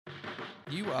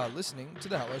You are listening to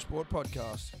the Hello Sport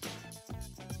podcast.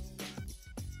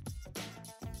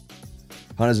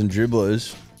 Hunters and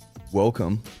dribblers,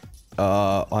 welcome.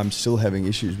 I'm still having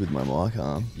issues with my mic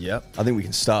arm. Yep. I think we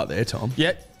can start there, Tom.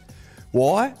 Yep.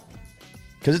 Why?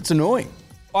 Because it's annoying.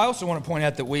 I also want to point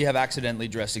out that we have accidentally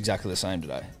dressed exactly the same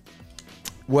today.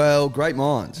 Well, great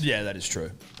minds. Yeah, that is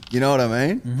true. You know what I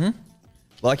mean? Mm-hmm.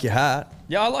 Like your hat.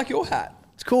 Yeah, I like your hat.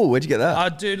 It's cool. Where'd you get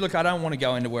that? Dude, look, I don't want to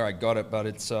go into where I got it, but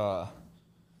it's a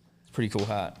pretty cool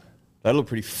hat. They look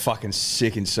pretty fucking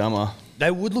sick in summer.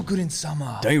 They would look good in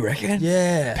summer. Don't you reckon?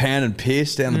 Yeah. Pound and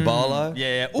pierce down the barlow.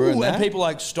 Yeah. Wearing Ooh, that. and people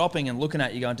like stopping and looking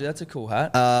at you going, dude, that's a cool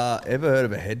hat. Ever heard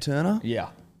of a head turner? Yeah,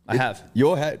 I have.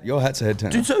 Your hat's a head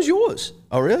turner. Dude, so's yours.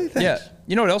 Oh, really? Thanks. Yeah.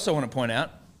 You know what else I want to point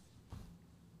out?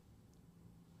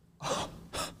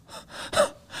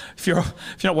 If you're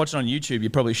not watching on YouTube,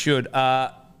 you probably should.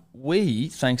 We,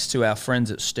 thanks to our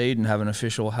friends at Steeden, have an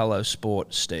official Hello Sport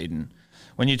Steeden.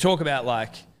 When you talk about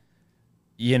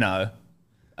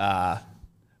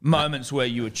moments where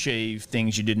you achieve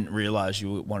things you didn't realise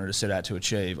you wanted to set out to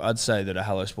achieve, I'd say that a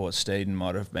Hello Sport Steeden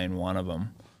might have been one of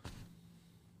them.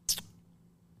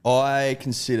 I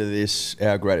consider this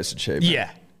our greatest achievement.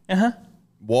 Yeah. Uh-huh.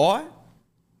 Why?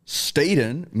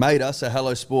 Steeden made us a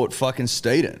Hello Sport fucking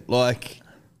Steeden. Like,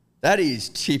 that is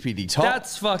tippity top.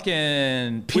 That's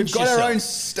fucking pinch We've got yourself. our own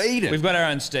Steeden. We've got our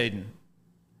own Steeden.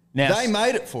 Now, They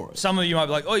made it for us. some of you might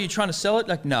be like, oh, you're trying to sell it?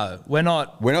 Like, no, we're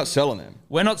not. We're not selling them.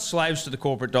 We're not slaves to the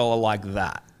corporate dollar like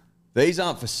that. These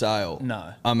aren't for sale.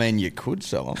 No. I mean, you could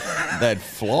sell them. They'd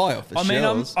fly off the I mean,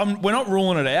 shelves. we're not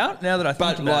ruling it out now that I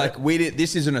think But, about it.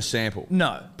 this isn't a sample.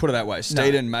 No. Put it that way.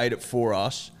 Steeden made it for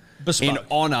us. Bespoke. In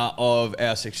honour of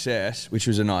our success, which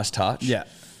was a nice touch. Yeah.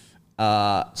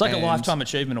 It's like a and- lifetime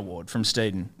achievement award from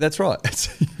Steeden. That's right.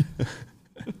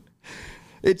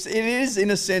 It is, in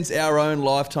a sense, our own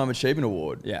lifetime achievement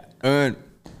award. Yeah. Earned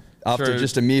after True.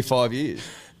 just a mere 5 years.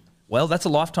 Well, that's a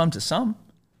lifetime to some.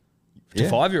 To Yeah.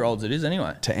 5-year-olds it is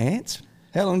anyway. To ants?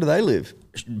 How long do they live?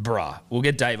 Bruh, we'll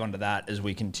get Dave onto that as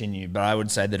we continue, but I would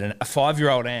say that a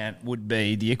 5-year-old ant would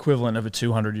be the equivalent of a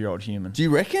 200-year-old human. Do you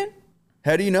reckon?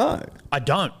 How do you know? I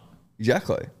don't.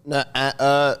 Exactly. No,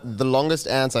 the longest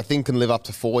ants I think can live up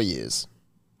to 4 years,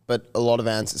 but a lot of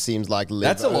ants it seems like live.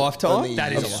 That's a lifetime only-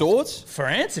 That is of a lifetime. sorts. For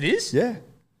ants it is. Yeah.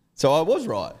 So I was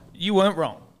right. You weren't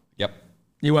wrong. Yep.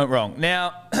 You weren't wrong.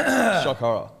 Now, Shock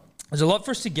horror. there's a lot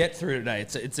for us to get through today.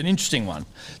 It's an interesting one.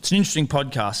 It's an interesting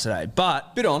podcast today.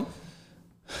 But Bit on.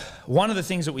 one of the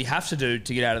things that we have to do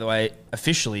to get out of the way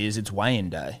officially is it's weigh-in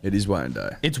day. It is weighing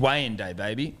day. It's weigh-in day,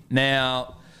 baby.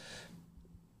 Now,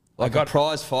 Like a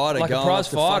prize fighter like going a prize off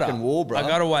to fighter, fucking war, bro. I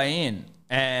got to weigh in.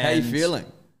 And How you feeling?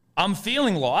 I'm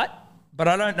feeling light, but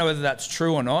I don't know whether that's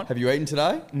true or not. Have you eaten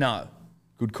today? No.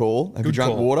 Good call. Have you Good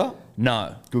drunk call. water?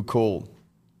 No. Good call.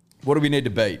 What do we need to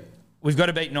beat? We've got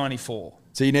to beat 94,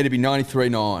 So you need to be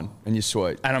 93.9 and you're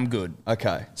sweet. and I'm good.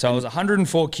 Okay. So I was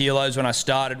 104 kilos when I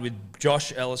started with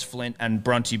Josh Ellis Flint and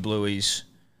Brunty Blueies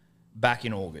back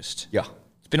in August. Yeah.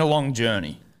 It's been a long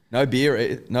journey. No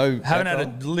beer, no Haven't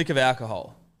alcohol? had a lick of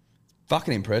alcohol.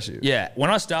 Fucking impressive. Yeah. When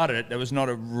I started it, there was not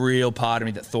a real part of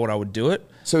me that thought I would do it.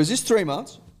 So is this 3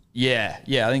 months? Yeah.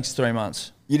 I think it's 3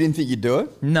 months. You didn't think you'd do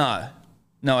it? No,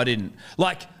 I didn't.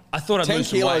 Like, I thought I'd 10 lose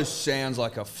some kilos weight. sounds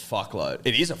like a fuckload.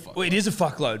 It is a fuckload. Well, it is a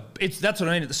fuckload. That's what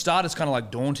I mean. At the start, it's kind of like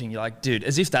daunting. You're like, dude,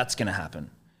 as if that's going to happen.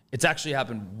 It's actually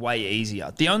happened way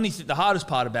easier. The hardest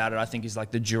part about it, I think, is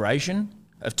like the duration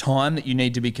of time that you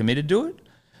need to be committed to it.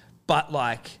 But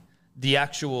like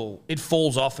it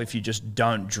falls off if you just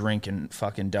don't drink and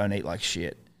fucking don't eat like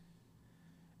shit.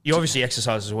 You obviously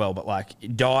exercise as well, but like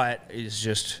diet is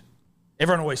just,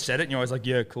 everyone always said it and you're always like,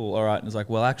 yeah, cool, all right. And it's like,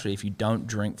 well, actually, if you don't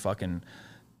drink fucking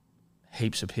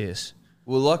heaps of piss.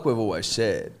 Well, like we've always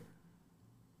said,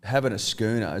 having a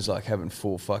schooner is like having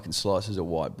 4 fucking slices of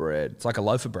white bread. It's like a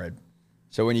loaf of bread.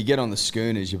 So when you get on the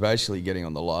schooners, you're basically getting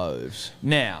on the loaves.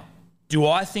 Now, do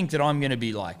I think that I'm going to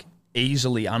be like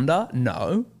easily under?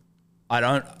 No. I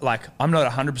don't, like, I'm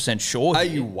not 100% sure. Are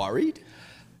here. you worried?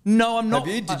 No, I'm not.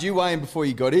 Did you weigh in before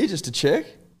you got here just to check?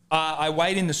 I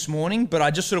weighed in this morning, but I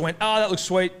just sort of went, oh, that looks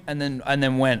sweet, and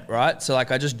then went, right? So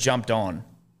like I just jumped on.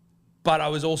 But I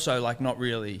was also like not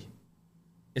really,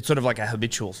 it's sort of like a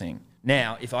habitual thing.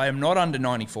 Now, if I am not under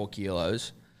 94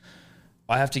 kilos,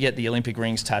 I have to get the Olympic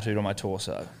rings tattooed on my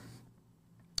torso,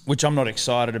 which I'm not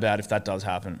excited about if that does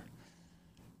happen.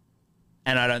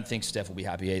 And I don't think Steph will be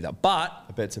happy either. But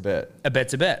A bet's a bet. a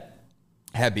bet's a bet.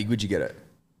 How big would you get it?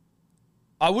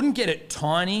 I wouldn't get it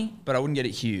tiny, but I wouldn't get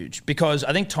it huge because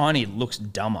I think tiny looks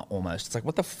dumber almost. It's like,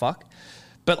 what the fuck?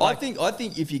 But I like, think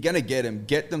if you're going to get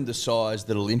them the size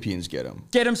that Olympians get them.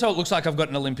 get them so it looks like I've got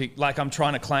an Olympic, like I'm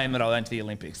trying to claim that I went to the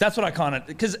Olympics. That's what I kind of,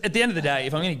 because at the end of the day,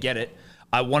 if I'm going to get it,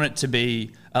 I want it to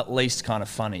be at least kind of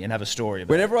funny and have a story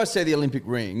about Whenever I see the Olympic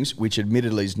rings, which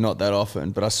admittedly is not that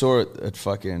often, but I saw it at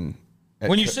fucking... it.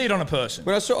 When you see it on a person.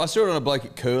 When I saw it on a bloke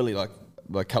at Curly like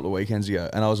a couple of weekends ago,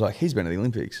 and I was like, he's been to the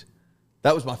Olympics.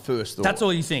 That was my first thought. That's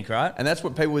all you think, right? And that's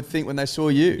what people would think when they saw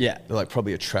you. Yeah. They're like,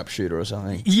 probably a trap shooter or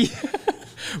something. Yeah.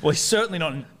 Well, he's certainly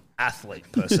not an athlete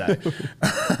per se.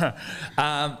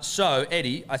 So,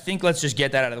 Eddie, I think let's just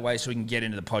get that out of the way so we can get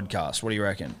into the podcast. What do you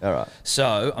reckon? All right.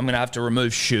 So, I'm going to have to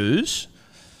remove shoes,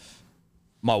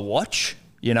 my watch,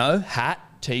 hat,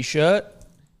 T-shirt.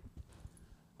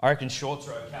 I reckon shorts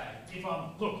are okay.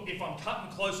 If I'm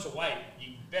cutting close to weight,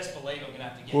 you best believe I'm going to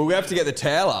have to get... Well, we have to get the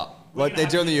towel up. Like they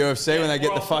do in the UFC when they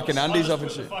get the fucking undies off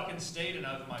and shit. Put the fucking Steeden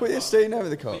over my Put your cock. Steeden over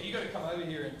the cock. But you got to come over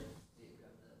here and...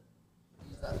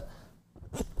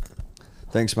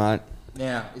 Thanks, mate.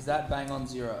 Now, is that bang on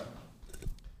zero?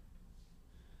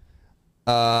 Is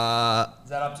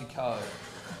that up to code?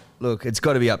 Look, it's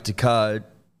got to be up to code.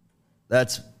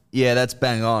 That's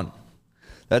bang on.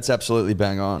 That's absolutely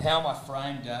bang on. How am I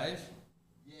framed, Dave?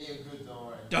 Yeah, you're good, don't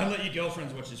worry. Don't let your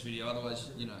girlfriends watch this video,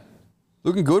 otherwise,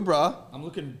 Looking good, bruh. I'm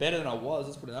looking better than I was,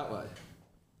 let's put it that way.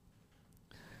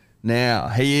 Now,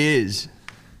 he is.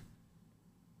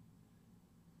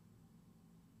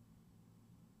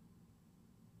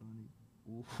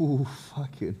 Ooh,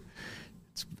 fucking.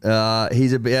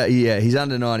 He's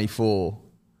under 94.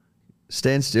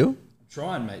 Stand still. I'm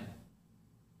trying, mate.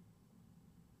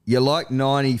 You're like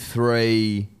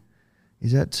 93.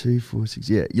 Is that 246?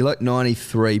 Yeah, you're like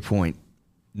 93.9.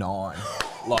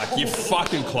 Like, you're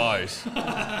fucking close.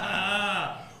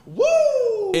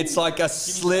 Woo! It's like a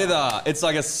slither. It's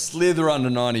like a slither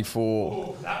under 94.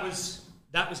 Oh, that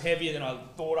was heavier than I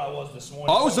thought I was this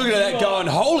morning. I was looking at that going,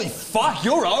 holy fuck,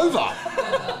 you're over.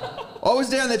 I was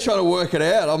down there trying to work it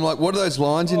out. I'm like, what do those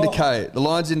lines indicate? The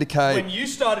lines indicate... When you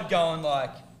started going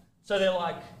so they're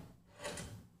like,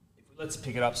 let's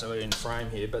pick it up so we're in frame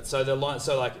here, but so they're like,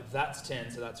 that's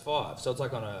 10, so that's 5. So it's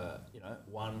like on a,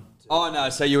 1, 2. Oh, no,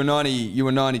 so you were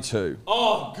 92.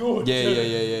 Oh, good.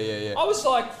 Yeah. I was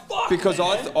like, fuck, Because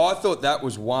man. I thought that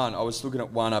was 1. I was looking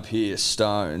at 1 up here,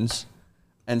 stones.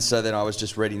 And so then I was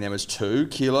just reading them as 2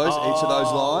 kilos, each of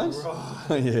those lines.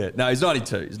 Right. Yeah. No, he's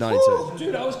 92. He's 92. Woo,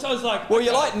 dude, I was like... Well,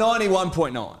 you're like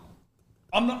 91.9.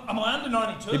 Am I under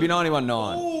 92? You'd be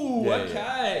 91.9. Ooh, Yeah,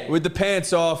 okay. With the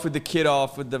pants off, with the kit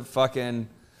off, with the fucking...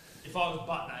 If I was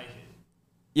butt naked.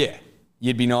 Yeah.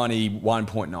 You'd be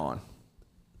 91.9.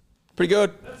 Pretty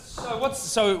good.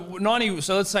 So 90,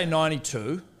 so let's say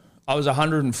 92. I was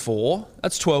 104.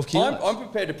 That's 12 kilos. I'm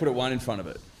prepared to put a 1 in front of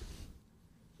it.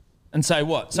 And say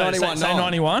what? Say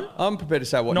 91? I'm prepared to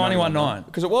say what? 91.9.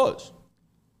 Because it was.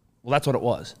 Well, that's what it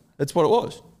was. That's what it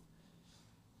was.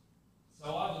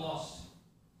 So I've lost,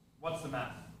 what's the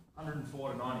math?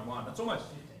 104 to 91. That's almost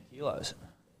 15 kilos.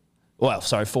 Well,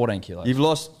 sorry, 14 kilos. You've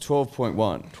lost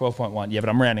 12.1. 12.1. Yeah, but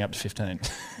I'm rounding up to 15.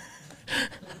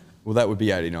 Well, that would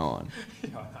be 89.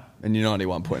 And you're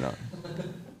 91.9.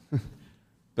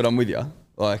 But I'm with you.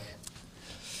 Like,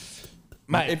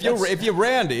 Mate, if you're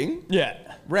rounding, yeah.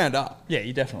 round up. Yeah,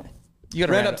 you definitely. You got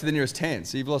to Round up to the nearest 10,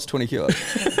 so you've lost 20 kilos.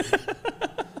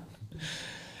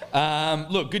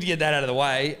 Look, good to get that out of the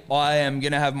way. I am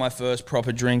going to have my first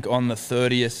proper drink on the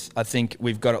 30th. I think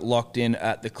we've got it locked in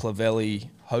at the Clavelli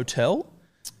Hotel.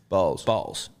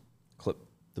 Bowls.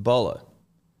 The Bolo.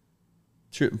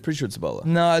 I'm pretty sure it's the Bolo.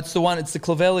 No, it's the one. It's the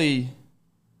Clavelli.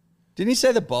 Didn't he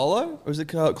say the Bolo? Or was it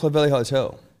Clavelli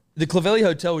Hotel? The Clavelli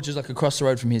Hotel, which is like across the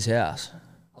road from his house.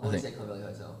 I thought you said Clavelli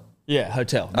Hotel. Yeah,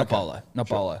 hotel, not Okay. bolo, not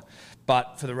bolo.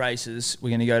 But for the races, we're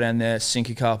going to go down there, sink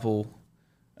a couple,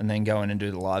 and then go in and do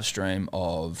the live stream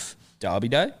of Derby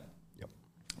Day. Yep.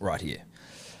 Right here.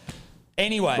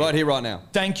 Anyway, Right here, right now.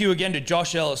 thank you again to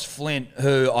Josh Ellis Flint,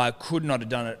 who I could not have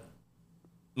done it,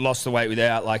 lost the weight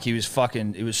without. Like, he was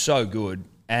so good.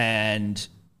 And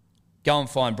go and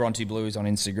find Bronte Blues on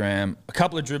Instagram. A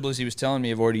couple of dribblers he was telling me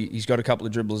he's got a couple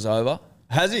of dribblers over.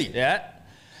 Has he? Yeah.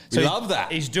 We love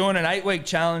that. He's doing an 8-week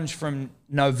challenge from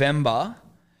November.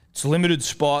 It's limited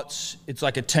spots. It's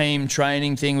like a team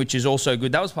training thing, which is also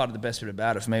good. That was part of the best bit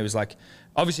about it for me. It was like,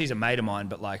 obviously he's a mate of mine,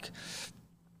 but like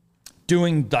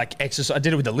doing like exercise. I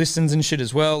did it with the listens and shit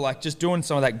as well. Like just doing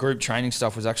some of that group training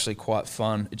stuff was actually quite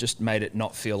fun. It just made it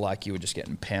not feel like you were just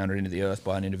getting pounded into the earth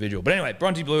by an individual. But anyway,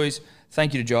 Bronte Blueies,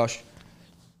 thank you to Josh.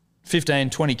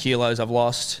 15, 20 kilos I've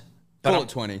lost. Call it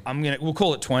 20. We'll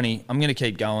call it 20. I'm going to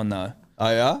keep going though. Oh,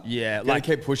 yeah? Yeah, You like,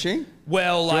 keep pushing?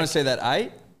 Well, Do you want to see that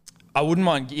 8? I wouldn't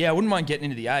mind. Yeah, I wouldn't mind getting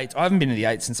into the 8s. I haven't been in the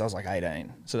 8s since I was like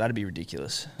 18, so that'd be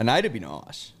ridiculous. An 8 would be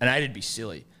nice. An 8 would be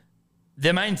silly.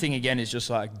 The main thing again is just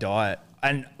like diet.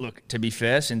 And look, to be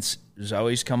fair, since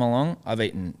Zoe's come along, I've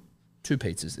eaten 2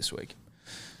 pizzas this week.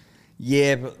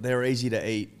 Yeah, but they're easy to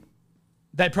eat.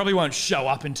 They probably won't show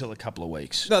up until a couple of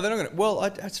weeks. No, they're not going to. Well,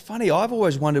 it's funny. I've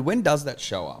always wondered, when does that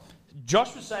show up?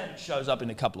 Josh was saying it shows up in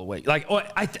a couple of weeks. Like,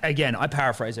 I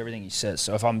paraphrase everything he says.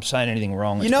 So if I'm saying anything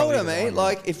wrong, You know what I mean?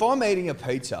 Like, if I'm eating a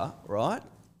pizza, right,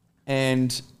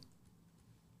 and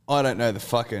I don't know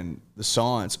the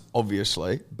science,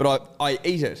 obviously, but I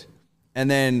eat it, and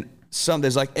then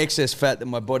there's like excess fat that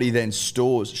my body then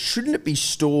stores. Shouldn't it be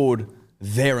stored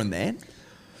there and then?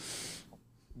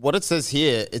 What it says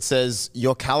here, it says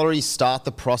your calories start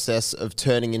the process of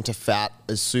turning into fat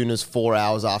as soon as 4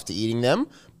 hours after eating them,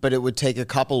 but it would take a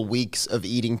couple weeks of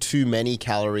eating too many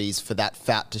calories for that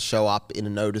fat to show up in a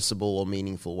noticeable or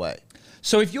meaningful way.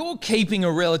 So if you're keeping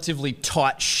a relatively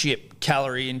tight ship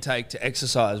calorie intake to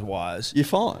exercise-wise, You're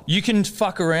fine. you can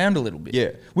fuck around a little bit.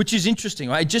 Yeah. Which is interesting,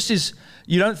 right? It just is,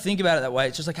 you don't think about it that way.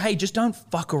 It's just like, hey, just don't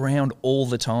fuck around all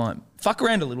the time. Fuck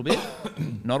around a little bit,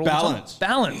 not all Balance. the time.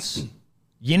 Balance.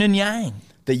 Yin and yang.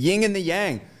 The yin and the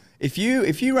yang. If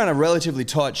you run a relatively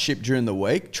tight ship during the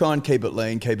week, try and keep it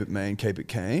lean, keep it mean, keep it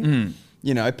keen.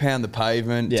 You know, pound the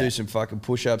pavement, Yeah. do some fucking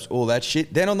push-ups, all that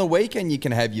shit. Then on the weekend, you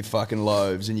can have your fucking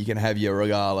loaves and you can have your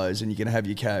regalos and you can have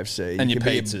your KFC. And you your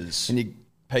can be pizzas. and your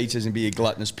pizzas and be a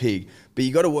gluttonous pig. But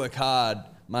you got to work hard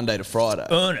Monday to Friday.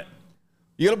 Earn it.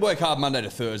 You got to work hard Monday to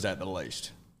Thursday at the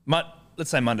least. Let's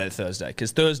say Monday to Thursday,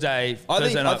 because Thursday I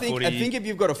night footy. think if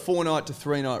you've got a 4-night to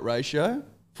 3-night ratio,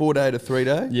 4-day to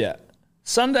 3-day. Yeah.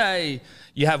 Sunday,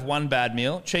 you have one bad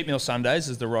meal. Cheat meal Sundays,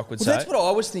 as The Rock would Well, say. that's what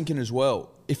I was thinking as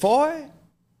well. If I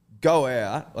go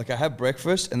out, like I have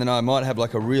breakfast, and then I might have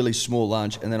like a really small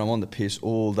lunch, and then I'm on the piss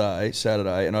all day,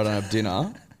 Saturday, and I don't have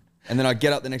dinner, and then I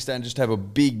get up the next day and just have a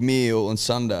big meal on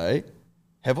Sunday,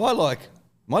 am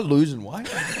I losing weight?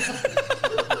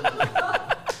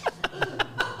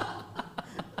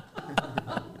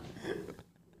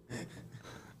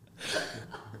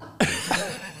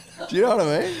 Do you know what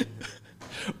I mean?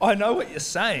 I know what you're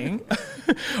saying.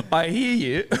 I hear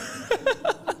you.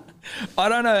 I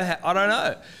don't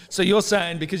know. So you're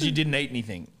saying because you didn't eat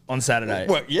anything on Saturday.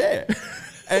 Well, yeah.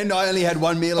 And I only had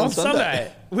one meal on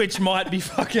Sunday. Which might be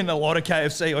fucking a lot of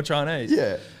KFC or Chinese.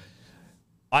 Yeah.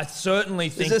 I certainly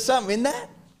Is think there something in that?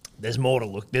 there's more to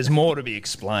look. There's more to be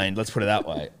explained. Let's put it that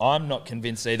way. I'm not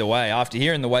convinced either way. After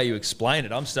hearing the way you explain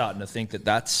it, I'm starting to think that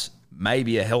that's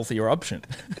maybe a healthier option.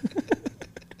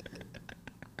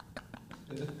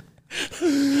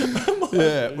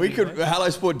 Yeah, we could Hello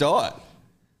Sport diet.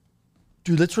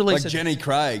 Dude, let's release Like Jenny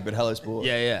Craig, but Hello Sport.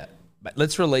 Yeah. But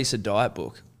let's release a diet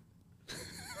book.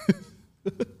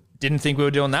 Didn't think we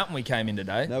were doing that when we came in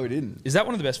today. No, we didn't. Is that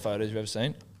one of the best photos you've ever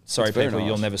seen? Sorry, It's very people, nice.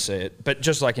 you'll never see it. But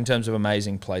just like in terms of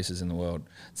amazing places in the world.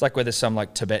 It's like where there's some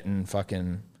like Tibetan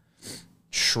fucking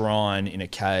shrine in a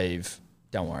cave.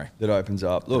 Don't worry. That opens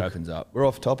up. Look, opens up. We're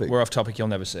off topic. We're off topic, you'll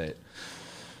never see it.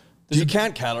 Do you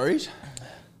count calories?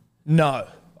 No,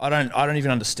 I don't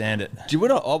even understand it. Do you,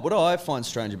 what I find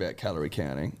strange about calorie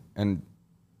counting, and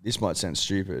this might sound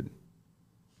stupid,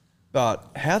 but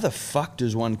how the fuck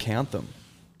does one count them?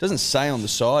 It doesn't say on the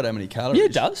side how many calories. Yeah,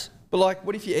 it does. But like,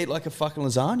 what if you eat like a fucking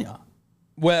lasagna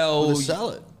Well, with a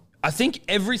salad? I think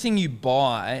everything you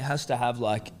buy has to have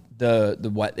like the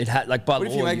weight. It had like by What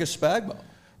if law, you make a spag bowl?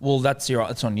 well, that's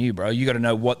on you, bro. You got to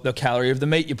know what the calorie of the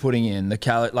meat you're putting in, the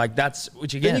calorie, like that's,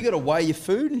 which again, Then you got to weigh your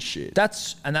food and shit.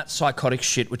 that's psychotic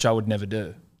shit, which I would never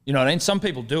do. You know what I mean? Some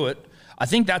people do it. I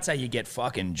think that's how you get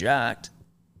fucking jacked.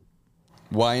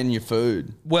 Weighing your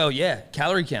food. Well, yeah,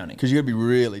 calorie counting. Because you got to be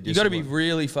really You got to be disciplined.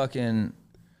 really fucking.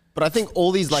 But I think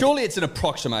all these Surely it's an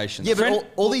approximation. Yeah, but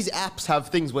all these apps have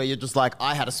things where you're just like,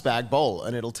 I had a spag bowl,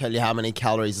 and it'll tell you how many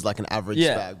calories is like an average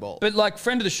spag bowl. But like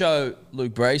friend of the show,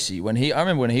 Luke Bracey, I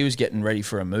remember when he was getting ready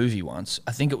for a movie once.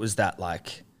 I think it was that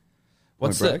like,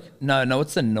 what's Point the Break? no?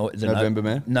 What's the November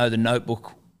Man? No, the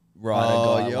Notebook writer Oh,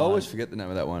 guy. yeah, I one. always forget the name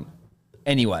of that one.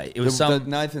 Anyway, it was The some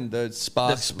Nathan, the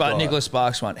Sparks. guy. Nicholas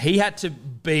Sparks one. He had to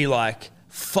be like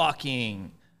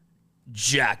fucking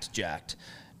jacked.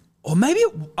 Or maybe,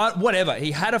 whatever.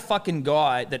 He had a fucking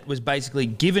guy that was basically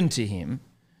given to him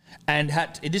and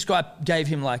this guy gave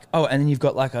him like, oh, and then you've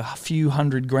got like a few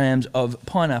 100 grams of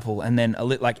pineapple and then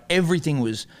like everything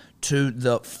was to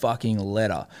the fucking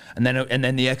letter. And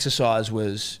then the exercise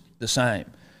was the same.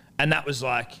 And that was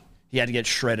like, he had to get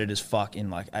shredded as fuck in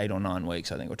like 8 or 9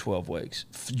 weeks, I think, or 12 weeks,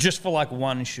 just for like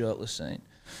one shirtless scene.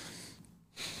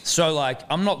 So like,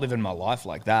 I'm not living my life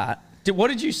like that. What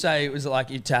did you say? It was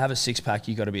like to have a six pack,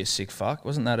 you got to be a sick fuck.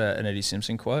 Wasn't that an Eddie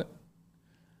Simpson quote?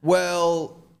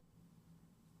 Well,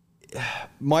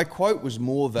 my quote was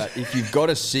more that if you've got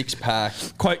a six pack,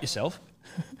 Quote yourself.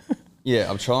 yeah,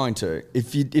 I'm trying to.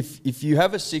 If you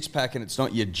have a six pack and it's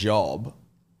not your job,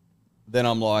 then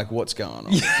I'm like, what's going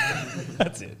on?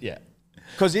 That's it. Yeah.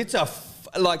 Because it's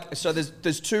so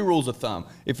there's two rules of thumb.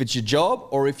 If it's your job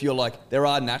or if you're like, there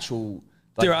are natural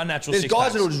There's There's six guys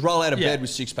packs. that'll just roll out of Yeah. bed with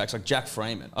six packs, like Jack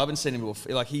Freeman. I haven't seen him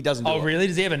before. Like, he doesn't do Oh, it. really?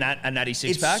 Does he have a natty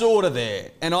six It's pack? sort of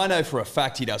there. And I know for a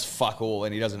fact he does fuck all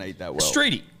and he doesn't eat that well.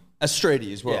 Streety. A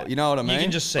Streety as well. Yeah. You know what I You mean?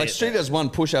 can just see like it Streety there. does one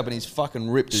push up and he's fucking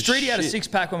ripped as Streety had a shit. six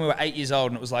pack when we were 8 years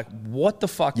old, and it was like, what the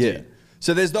fuck, Yeah. dude?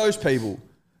 So there's those people.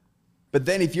 But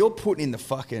then if you're putting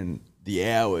in the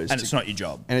hours And it's not your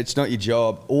job. and it's not your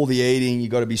job, all the eating, you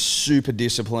got to be super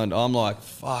disciplined. I'm like,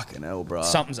 fucking hell, bro.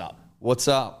 Something's up. What's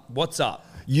up? What's up?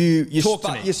 You Talk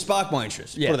to me. You spark my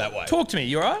interest. Yeah. Put it that way. Talk to me.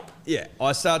 You all right? Yeah.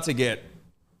 I start to get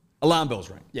alarm bells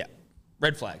ring. Yeah.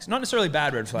 Red flags. Not necessarily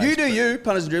bad red flags. You do you,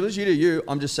 punters and dribblers. You do you.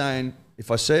 I'm just saying, if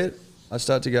I see it, I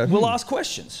start to go. We'll ask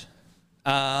questions.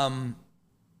 That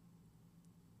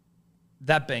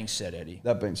being said, Eddie,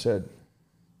 That being said,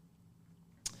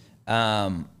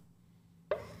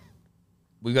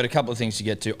 we've got a couple of things to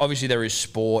get to. Obviously, there is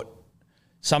sport.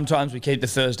 Sometimes we keep the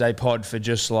Thursday pod for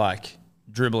just like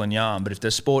dribble and yarn, but if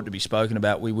there's sport to be spoken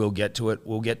about, we will get to it.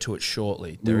 We'll get to it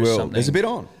shortly. we will. There's a bit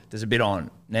on. There's a bit on.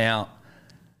 Now,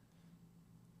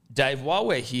 Dave, while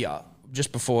we're here,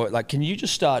 just before, like, can you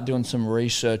just start doing some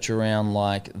research around,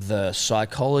 like, the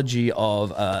psychology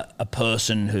of a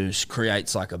person who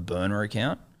creates, like, a burner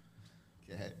account?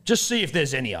 Okay. Just see if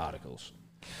there's any articles.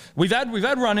 We've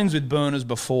had run-ins with burners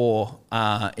before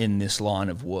in this line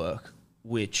of work,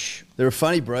 which They're a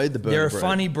funny breed, the burner they're a breed.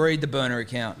 funny breed, the burner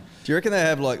account. Do you reckon they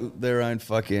have like their own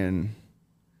fucking?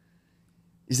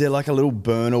 Is there like a little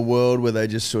burner world where they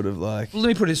just sort of like? Let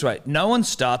me put it this way. No one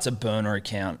starts a burner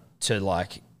account to,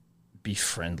 like, be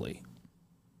friendly.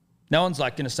 No one's,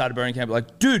 like, going to start a burner account and be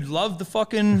like, dude, love the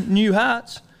fucking new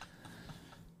hats.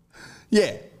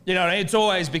 Yeah. You know what I mean? It's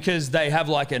always because they have,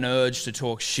 like, an urge to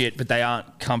talk shit, but they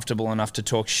aren't comfortable enough to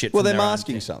talk shit. Well, from they're their own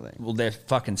masking thing. something. Well, they're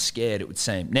fucking scared, it would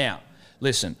seem. Now,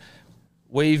 listen,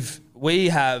 we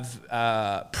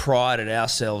have prided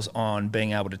ourselves on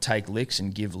being able to take licks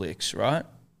and give licks, right?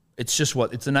 It's just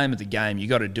it's the name of the game. You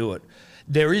got to do it.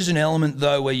 There is an element,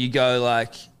 though, where you go,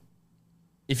 like,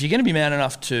 if you're going to be man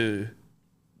enough to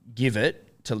give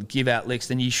out licks,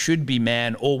 then you should be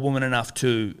man or woman enough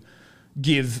to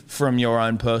give from your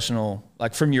own personal,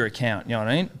 like, from your account. You know what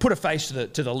I mean? Put a face to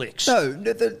the licks. No,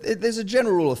 there's a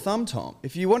general rule of thumb, Tom.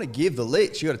 If you want to give the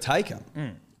licks, you got to take them.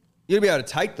 You got to be able to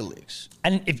take the licks.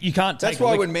 And if you can't take That's why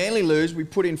a lick, when Manly lose, we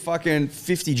put in fucking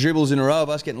 50 dribbles in a row of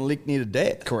us getting licked near to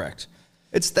death. correct.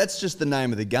 That's just the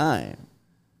name of the game.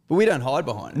 But we don't hide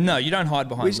behind it. No, you don't hide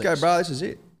behind We just licks. go, bro, this is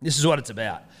it. This is what it's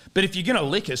about. But if you're going to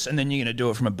lick us and then you're going to do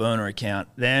it from a burner account,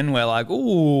 then we're like,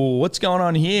 ooh, what's going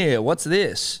on here? What's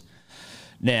this?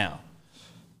 Now,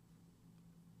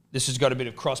 this has got a bit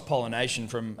of cross-pollination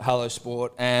from Hello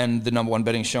Sport and the number one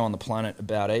betting show on the planet,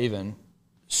 About Even.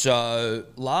 So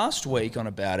last week on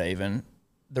About Even,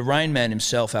 the Rain Man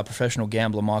himself, our professional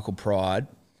gambler, Michael Pride,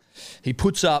 he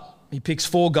picks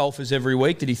 4 golfers every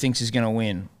week that he thinks is going to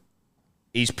win.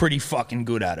 He's pretty fucking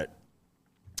good at it.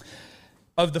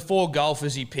 Of the 4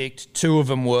 golfers he picked, 2 of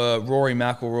them were Rory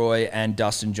McIlroy and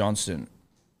Dustin Johnson.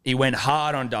 He went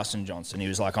hard on Dustin Johnson. He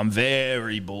was like, I'm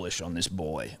very bullish on this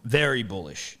boy. Very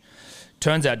bullish.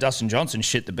 Turns out Dustin Johnson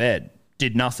shit the bed.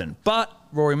 Did nothing. But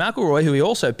Rory McIlroy, who he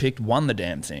also picked, won the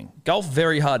damn thing. Golf,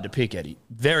 very hard to pick, Eddie.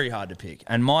 Very hard to pick.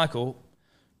 And Michael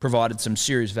provided some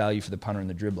serious value for the punter and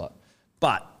the dribbler.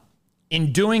 But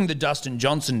in doing the Dustin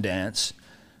Johnson dance,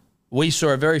 we saw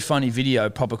a very funny video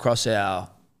pop across our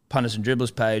Punters and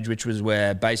Dribblers page, which was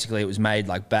where basically it was made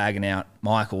like bagging out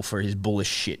Michael for his bullish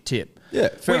shit tip. Yeah,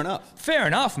 fair enough. Fair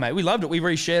enough, mate. We loved it. We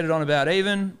reshared it on About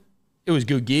Even. It was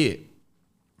good gear.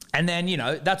 And then, you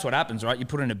know, that's what happens, right? You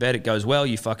put it in a bet, it goes well,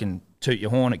 you fucking toot your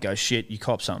horn, it goes shit, you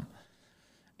cop some.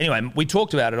 Anyway, we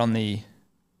talked about it on the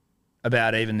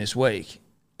About Even this week.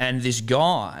 And this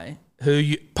guy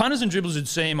who Punters and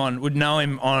Dribblers would know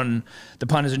him on the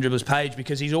Punters and Dribblers page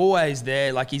because he's always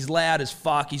there. Like, he's loud as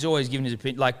fuck. He's always giving his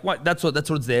opinion. Like, what? That's what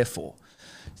it's there for.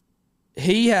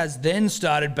 He has then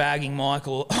started bagging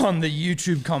Michael on the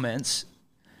YouTube comments.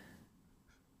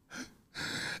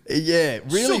 Yeah,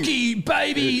 really. Suki,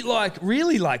 baby, like,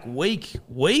 really, like,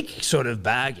 weak sort of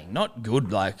bagging. Not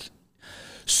good, like,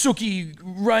 Sookie,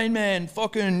 Rain Man,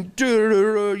 fucking,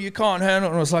 you can't handle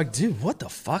it. And I was like, dude, what the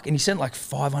fuck? And he sent like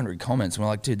 500 comments. And we're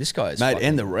like, dude, this guy is Mate, fucking,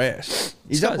 and the rest.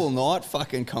 He's This up guy's- all night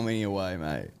fucking commenting away,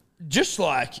 mate. just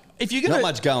like, if you're going Not to,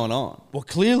 much going on. well,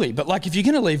 clearly, but like, if you're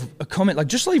going to leave a comment, like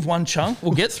just leave one chunk,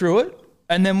 we'll get through it.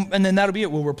 And then that'll be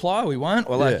it. We'll reply, we won't.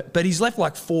 Or like, Yeah. but he's left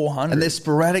like 400. And they're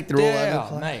sporadic. They're all over the yeah,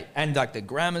 place. mate. And like the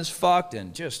grammar's fucked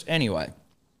and just, anyway.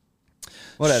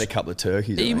 What had a couple of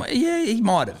turkeys? I think. He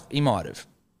might have. He might have.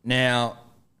 Now,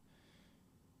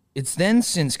 it's then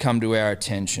since come to our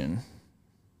attention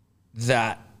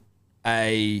that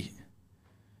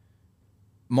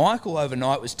Michael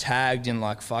overnight was tagged in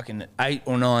like fucking 8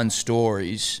 or 9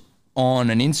 stories on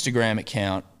an Instagram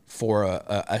account for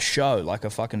a show, like a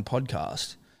fucking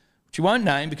podcast, which you won't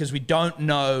name because we don't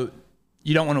know,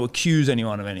 you don't want to accuse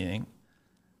anyone of anything,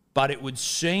 but it would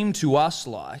seem to us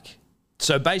like,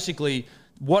 so basically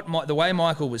the way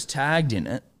Michael was tagged in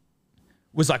it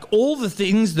was like all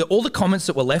the comments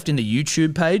that were left in the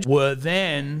YouTube page were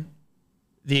then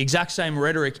the exact same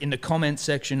rhetoric in the comment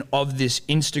section of this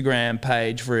Instagram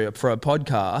page for a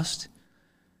podcast,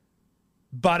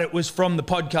 but it was from the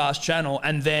podcast channel,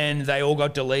 and then they all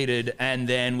got deleted, and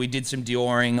then we did some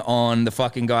Dioring on the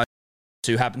fucking guy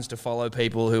who happens to follow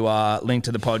people who are linked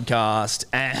to the podcast,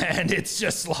 and it's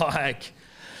just like,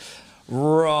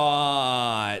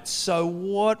 right, so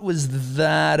what was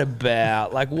that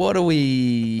about? Like, what are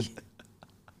we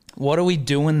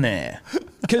doing there?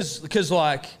 Because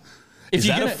like, if Is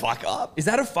you're that a gonna, fuck up? is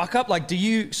that a fuck up? Like, do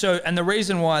you, so, and the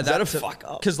reason why that a that's fuck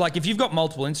up? Because like, if you've got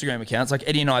multiple Instagram accounts, like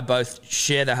Eddie and I both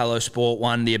share the Hello Sport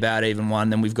one, the About Even one,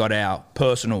 then we've got our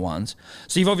personal ones.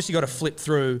 So you've obviously got to flip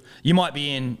through, you might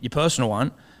be in your personal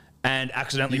one and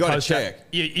accidentally You gotta post check.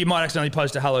 you might accidentally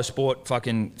post a Hello Sport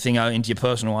fucking thingo into your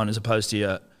personal one as opposed to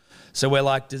your, so we're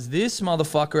like, does this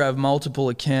motherfucker have multiple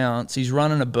accounts? He's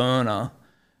running a burner,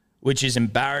 which is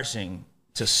embarrassing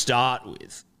to start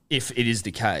with, if it is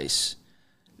the case.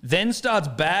 Then starts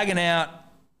bagging out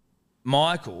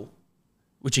Michael,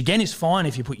 which again is fine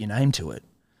if you put your name to it,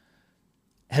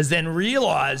 has then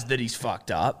realised that he's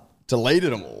fucked up,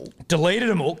 Deleted them all. deleted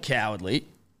them all, cowardly,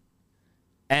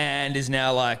 and is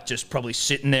now like just probably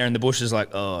sitting there in the bushes like,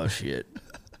 oh shit,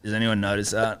 does anyone notice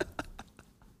that?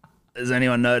 Does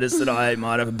anyone notice that I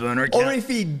might have a burner account? Or if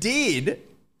he did,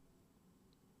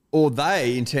 or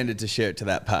they intended to share it to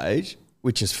that page,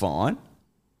 which is fine,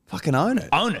 fucking own it.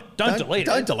 Own it. Don't delete it.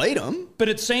 Don't delete them. But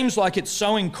it seems like it's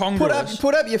so incongruous.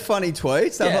 Put up your funny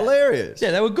tweets. They're Yeah. hilarious.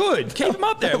 Yeah, they were good. Keep them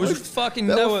up there. It was fucking.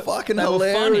 They were fucking they were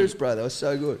hilarious, funny. bro. They were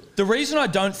so good. The reason I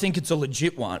don't think it's a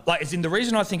legit one, like, the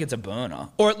reason I think it's a burner,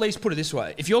 or at least put it this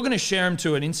way, if you're going to share them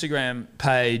to an Instagram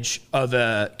page of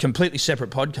a completely separate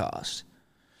podcast,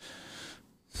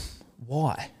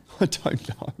 why? I don't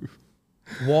know.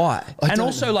 Why? And don't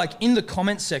also, know. like, in the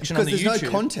comments section on the Because YouTube, there's no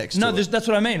context No, to it. that's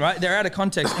what I mean, right? They're out of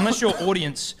context. Unless your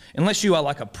audience, unless you are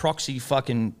like a proxy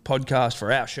fucking podcast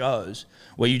for our shows,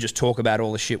 where you just talk about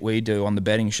all the shit we do on the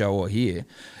betting show or here,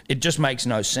 it just makes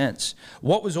no sense.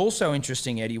 What was also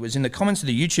interesting, Eddie, was in the comments of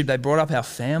the YouTube, they brought up our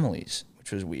families,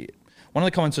 which was weird. One of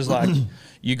the comments was like,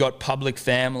 you got public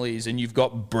families and you've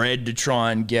got bread to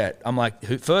try and get. I'm like,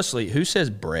 firstly, who says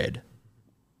bread?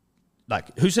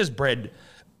 Like, who says bread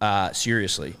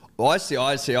seriously? Well, I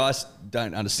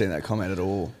don't understand that comment at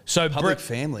all. So Public Brett-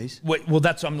 families. Well,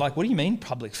 I'm like, what do you mean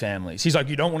public families? He's like,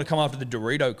 you don't want to come after the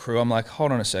Dorito crew. I'm like,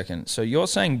 hold on a second. So you're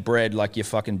saying bread like you're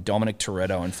fucking Dominic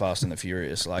Toretto in Fast and the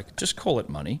Furious. Like, just call it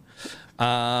money.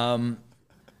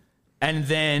 And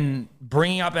then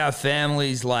bringing up our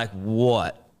families, like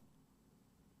what?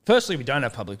 Firstly, we don't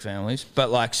have public families.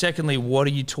 But like, secondly, what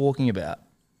are you talking about?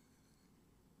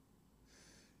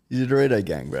 He's a Dorito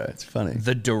gang, bro. It's funny.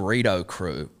 The Dorito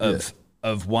crew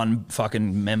of one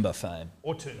fucking member fame,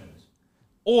 or 2 members,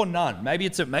 or none. Maybe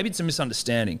it's a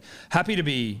misunderstanding. Happy to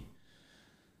be.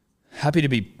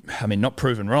 I mean, not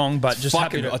proven wrong, but just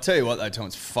happy Fucking, to. I'll tell you what, though, Tom,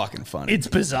 it's fucking funny. It's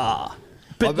bizarre.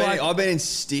 But I've been in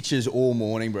stitches all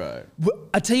morning, bro.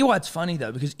 I tell you why it's funny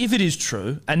though, because if it is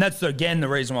true, and that's again the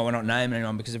reason why we're not naming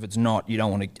anyone, because if it's not, you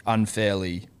don't want to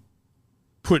unfairly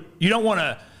you don't want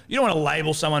to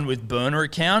label someone with burner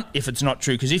account if it's not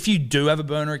true. Because if you do have a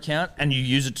burner account and you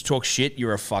use it to talk shit,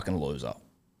 you're a fucking loser,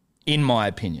 in my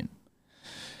opinion.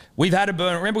 We've had a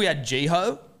burner. Remember we had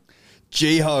G-Ho?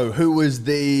 G-Ho, who was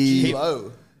the...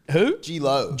 G-Lo. Who?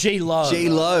 G-Lo. G-Lo.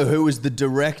 G-Lo, who was the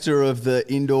director of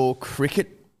the Indoor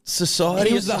Cricket Society.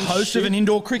 He was or the some host of shit? an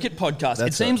indoor cricket podcast. It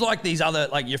That's seems like these other,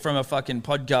 like you're from a fucking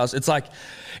podcast. It's like,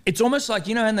 it's almost like,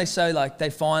 you know, and they say like they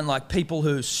find like people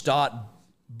who start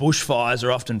bushfires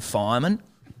are often firemen.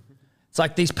 It's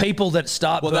like these people that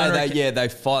start Well, burner they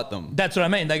fight them. That's what I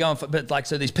mean. They go on, but like,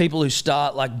 so these people who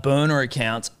start like burner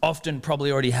accounts often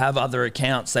probably already have other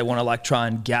accounts they want to like try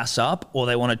and gas up, or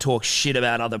they want to talk shit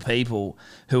about other people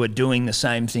who are doing the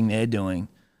same thing they're doing.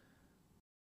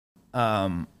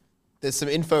 There's some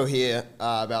info here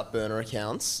about burner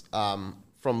accounts from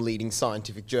leading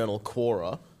scientific journal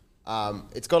Quora.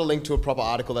 It's got a link to a proper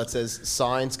article that says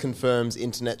science confirms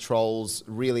internet trolls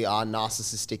really are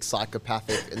narcissistic,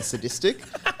 psychopathic, and sadistic.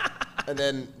 And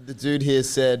then the dude here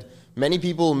said, many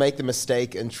people make the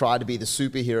mistake and try to be the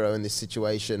superhero in this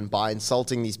situation by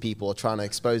insulting these people or trying to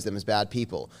expose them as bad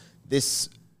people. This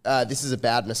is a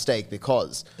bad mistake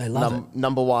because They love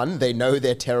number one, they know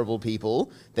they're terrible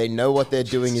people. They know what they're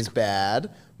doing is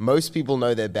bad. Most people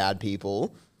know they're bad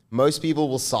people. Most people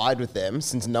will side with them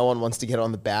since no one wants to get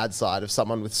on the bad side of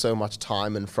someone with so much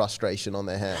time and frustration on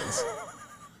their hands.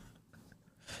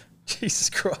 Jesus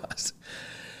Christ.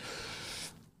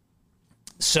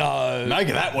 So Make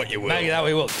of that what you will. Make that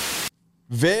we will.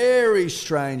 Very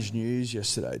strange news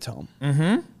yesterday, Tom.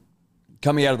 Mm-hmm.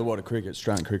 Coming out of the world of cricket,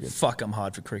 Australian cricket. Fuck, I'm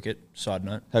hard for cricket. Side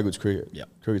note. How good's cricket? Yep.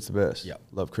 Cricket's the best. Yep.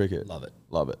 Love cricket. Love it.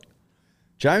 Love it.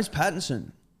 James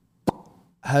Pattinson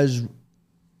has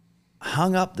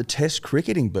hung up the test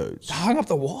cricketing boots. Hung up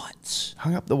the whites.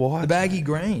 Hung up the whites. The baggy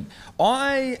green.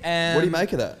 I am. What do you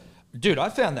make of that? Dude, I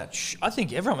found that. I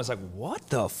think everyone was like, what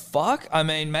the fuck? I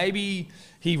mean, maybe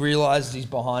he realized he's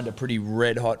behind a pretty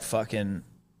red hot fucking.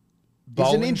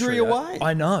 He's an injury away.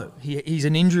 I know. He's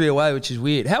an injury away, which is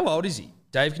weird. How old is he?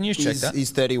 Dave, can you just check that?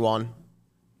 He's 31.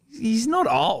 He's not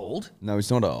old. No, he's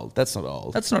not old. That's not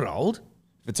old. That's not old.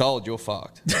 If it's old, you're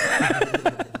fucked.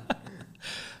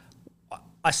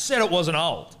 I said it wasn't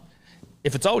old.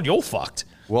 If it's old, you're fucked.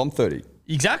 Well, I'm 30.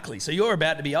 Exactly. So you're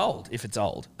about to be old if it's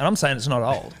old. And I'm saying it's not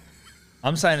old.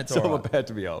 I'm saying it's So all I'm right. about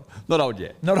to be old. Not old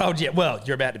yet. Not old yet. Well,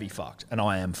 you're about to be fucked, and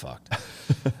I am fucked.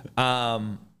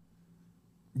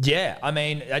 Yeah, I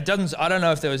mean, it doesn't. I don't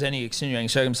know if there was any extenuating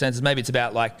circumstances. Maybe it's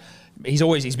about like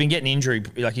he's been getting injury,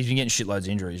 like he's been getting shitloads of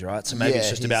injuries, right? So maybe Yeah,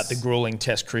 it's just about the grueling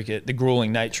Test cricket, the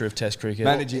grueling nature of Test cricket.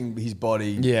 Managing his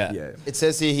body. Yeah. It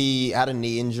says here he had a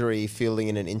knee injury fielding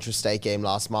in an intrastate game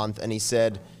last month, and he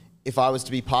said, if I was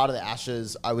to be part of the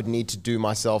Ashes, I would need to do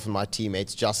myself and my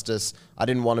teammates justice. I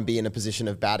didn't want to be in a position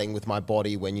of batting with my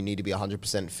body when you need to be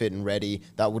 100% fit and ready.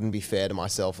 That wouldn't be fair to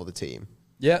myself or the team.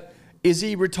 Yeah. Is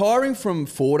he retiring from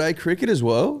 4-day cricket as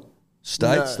well?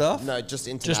 State No, stuff? No, just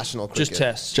international cricket. Just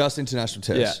tests. Just international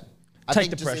tests. Yeah. I Take think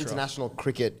the just pressure off. international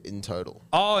cricket in total.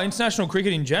 Oh, international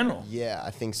cricket in general. Yeah, I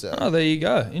think so. Oh, there you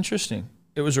go. Interesting.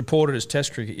 It was reported as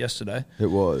Test cricket yesterday. It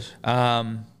was.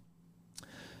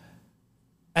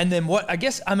 And then what, I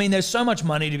guess, I mean, there's so much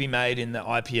money to be made in the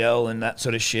IPL and that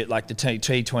sort of shit, like the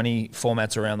T20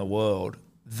 formats around the world,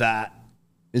 that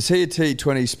Is he a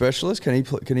T20 specialist? Can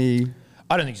he?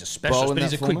 I don't think he's a specialist, Bowl in but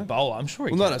he's that a quick format? bowler. I'm sure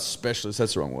he Well, can. not a specialist.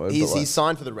 That's the wrong word. He's but like- he's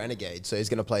signed for the Renegades, so he's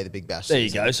going to play the Big Bash. There you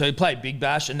season. go. So he played Big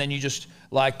Bash, and then you just,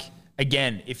 like,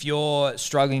 again, if you're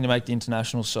struggling to make the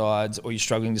international sides or you're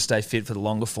struggling to stay fit for the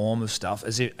longer form of stuff,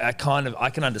 I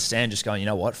can understand just going, you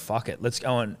know what, fuck it. Let's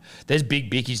go and there's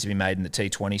big bickies to be made in the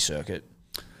T20 circuit.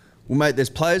 Well, mate, there's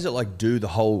players that like do the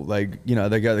whole, they go to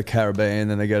the Caribbean,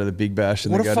 then they go to the Big Bash,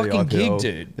 and What they a go to the fucking IPL.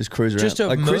 gig, dude. Just cruise around. Just a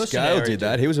like Chris Gale mercenary, did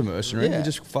that. dude. He was a mercenary. Yeah. He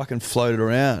just fucking floated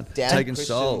around, Dan taking Christian's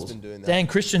souls. been doing that. Dan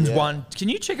Christian's Yeah. won. Can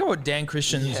you check out what Dan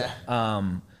Christian's,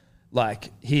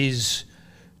 like his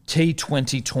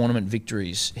T20 tournament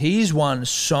victories? He's won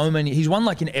so many. He's won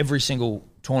like in every single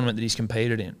tournament that he's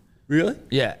competed in. Really?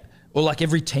 Yeah. Or like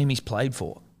every team he's played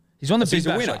for. He's won the So Big he's a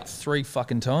Bash winner. like 3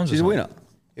 fucking times. or He's a something. winner.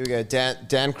 Here we go.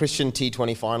 Dan Christian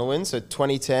T20 final win. So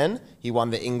 2010, he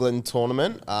won the England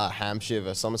tournament, Hampshire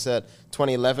versus Somerset.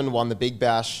 2011, won the Big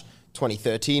Bash.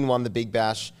 2013, won the Big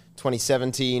Bash.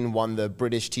 2017, won the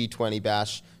British T20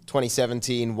 Bash.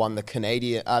 2017, won the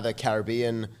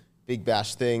Caribbean Big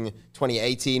Bash thing.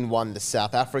 2018, won the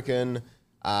South African.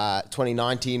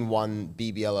 2019, won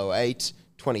BBL 08.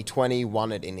 2020,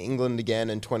 won it in England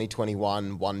again, and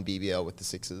 2021 won BBL with the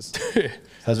Sixers.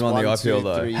 Hasn't won the 1, IPL 2,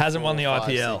 though. 3, Hasn't won the 4, 5,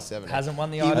 IPL. 6, 7, 8. Hasn't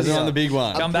won the He was- IPL. Hasn't won the big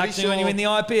one. Come I'm back pretty to when you sure- win the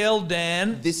IPL,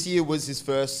 Dan. This year was his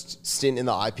first stint in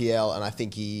the IPL, and I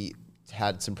think he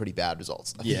had some pretty bad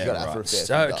results. I think he got out for a fair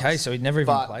So, few okay, dusts. so he'd never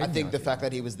even But played. I in think the IPL. fact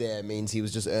that he was there means he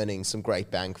was just earning some great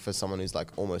bank for someone who's like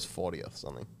almost 40 or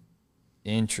something.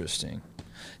 Interesting.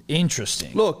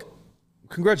 Look,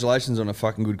 congratulations on a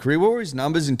fucking good career. What were his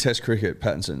numbers in Test cricket,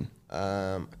 Pattinson?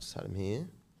 I just had him here.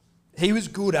 He was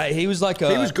good, eh? He was like a.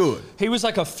 He was good. He was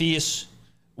like a fierce.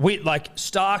 Like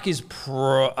Stark is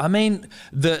pro. I mean,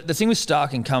 the thing with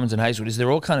Stark and Cummins and Hazelwood is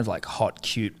they're all kind of like hot,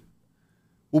 cute.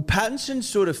 Well, Pattinson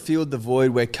sort of filled the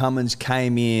void where Cummins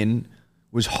came in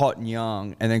was hot and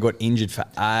young and then got injured for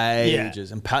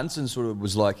ages. And Pattinson sort of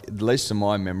was like, at least to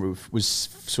my memory, was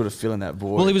sort of filling that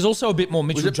void. Well, he was also a bit more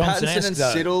was Mitchell it Johnson-esque, Pattinson and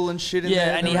though. Siddle and shit in there?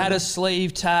 Yeah, and he had a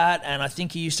sleeve tat, and I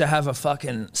think he used to have a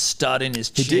fucking stud in his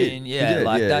chin. did. Yeah, He did.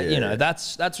 like Yeah, that. yeah, You know, yeah.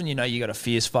 that's when you know you got a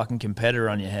fierce fucking competitor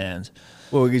on your hands.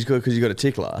 Well, he's good because he got a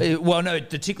tickler. Well, no,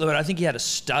 the tickler, but I think he had a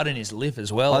stud in his lip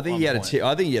as well. I at think one he had point.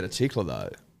 I think he had a tickler though.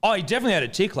 Oh, he definitely had a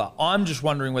tickler. I'm just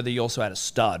wondering whether he also had a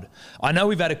stud. I know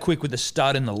we've had a quick with a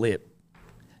stud in the lip.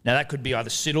 Now, that could be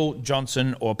either Siddle,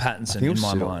 Johnson, or Pattinson it in was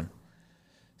my Siddle. mind.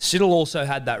 Siddle also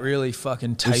had that really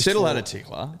fucking tasteful... Siddle had a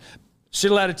tickler.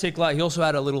 Siddle had a tickler. He also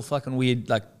had a little fucking weird,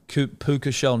 like,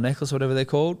 puka shell necklace, whatever they're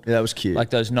called. Yeah, that was cute.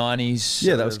 Like those 90s... Yeah,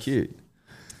 sort that was of- cute.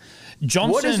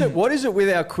 Johnson... What is it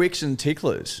with our quicks and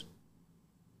ticklers?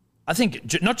 I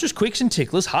think not just quicks and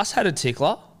ticklers. Huss had a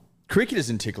tickler. Cricketers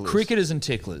and ticklers. Cricketers and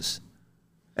ticklers.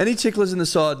 Any ticklers in the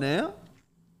side now?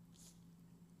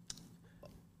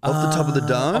 Off the top of the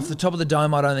dome? Off the top of the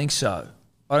dome, I don't think so.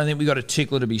 I don't think we got a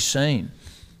tickler to be seen.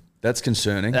 That's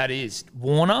concerning. That is.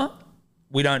 Warner,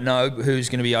 we don't know who's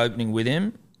going to be opening with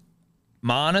him.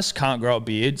 Marnus can't grow a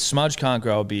beard. Smudge can't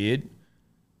grow a beard.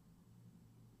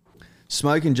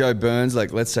 Smoking Joe Burns,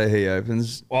 like, let's say he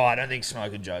opens. Well, I don't think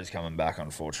Smoking Joe's coming back,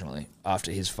 unfortunately,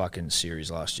 after his fucking series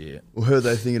last year. Well, who are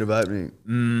they thinking of opening?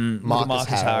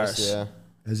 Marcus Harris. Yeah.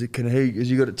 Has he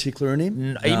got a tickler in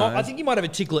him? I think he might have a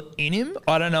tickler in him.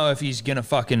 I don't know if he's going to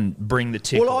fucking bring the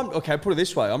tickler. Well, okay, put it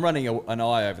this way. I'm running an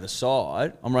eye over the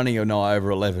side. I'm running an eye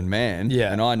over 11 man.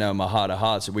 Yeah. And I know in my heart of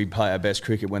hearts that we play our best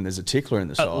cricket when there's a tickler in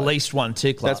the side. At least one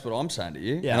tickler. That's what I'm saying to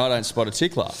you. Yeah. And I don't spot a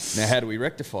tickler. Now, how do we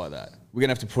rectify that? We're going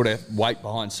to have to put a weight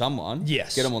behind someone.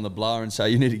 Yes. Get them on the blower and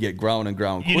say, you need to get growing and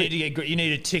growing You quick. you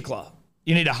need a tickler.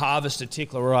 You need to harvest a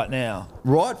tickler right now.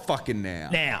 Right fucking now.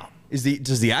 Now. Does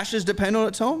the Ashes depend on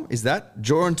it, Tom? Is that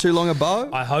drawing too long a bow?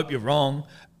 I hope you're wrong.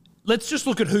 Let's just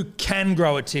look at who can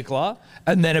grow a tickler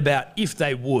and then about if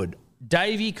they would.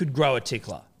 Davey could grow a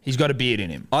tickler. He's got a beard in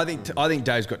him. I think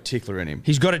Dave's got tickler in him.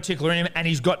 He's got a tickler in him and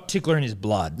he's got tickler in his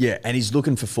blood. Yeah, and he's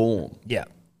looking for form. Yeah.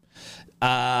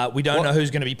 We don't know who's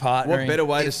going to be partnering. What better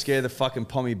way to scare the fucking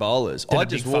pommy bowlers? Than a I'd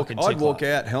just big walk. fucking I'd tickler. walk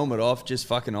out, helmet off, just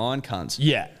fucking iron cunts.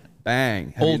 Yeah.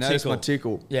 Bang. Have All you noticed tickle. my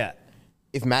tickle? Yeah.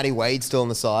 If Matty Wade's still on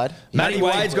the side, Matty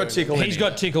Wade's got tickle in He's him.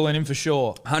 got tickle in him for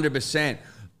sure. 100%.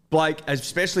 Blake,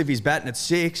 especially if he's batting at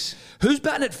 6. Who's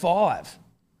batting at 5?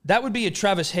 That would be a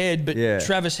Travis Head, but Yeah.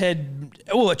 Travis Head.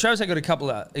 Oh, Travis Head got a couple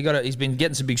of. He's been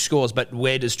getting some big scores, but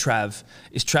where does Trav?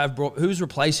 Is Trav brought? Who's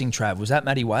replacing Trav? Was that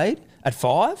Matty Wade at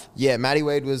 5? yeah, Matty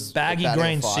Wade was Baggy batting at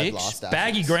Green 5 6. last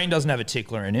Baggy Ashes. Green doesn't have a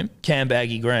tickler in him. Cam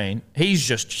Baggy Green. He's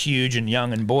just huge and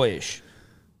young and boyish.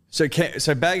 So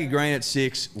Baggy Green at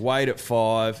 6, Wade at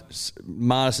 5,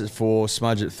 Marnus at 4,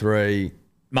 Smudge at 3.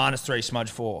 -3, Smudge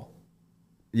 4.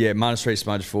 Yeah, -3,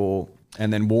 Smudge 4,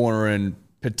 and then Warner and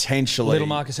potentially Little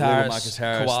Marcus Harris,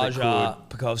 that Kawaja,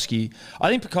 Pekovsky. I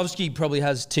think Pekovsky probably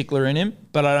has tickler in him,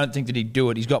 but I don't think that he'd do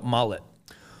it. He's got mullet.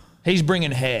 He's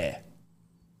bringing hair.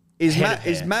 Is Head of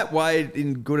hair. Matt Wade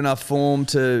in good enough form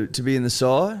to be in the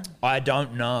side? I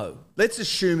don't know. Let's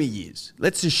assume he is.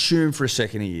 Let's assume for a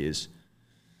second he is.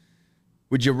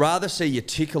 Would you rather see you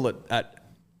tickle it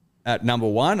at number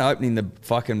 1, opening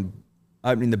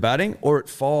the batting, or at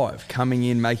 5, coming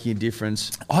in, making a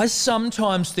difference? I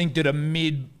sometimes think that a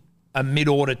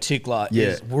mid-order tickler Yeah.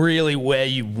 is really where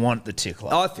you want the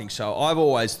tickler. I think so. I've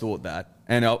always thought that.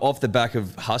 And off the back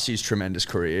of Hussey's tremendous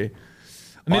career,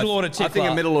 Middle-order I think tickler.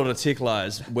 a middle order tickler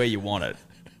is where you want it.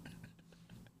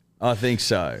 I think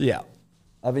so. Yeah.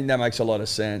 I think that makes a lot of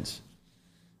sense.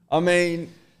 I mean,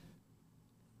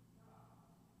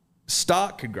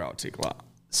 Stark could grow a tickler.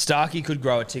 Starkey could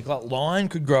grow a tickler. Lyon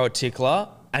could grow a tickler.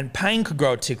 And Payne could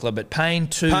grow a tickler, but Payne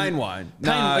too... Payne won't. He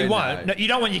won't. No, you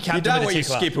don't want your You captain don't with want a your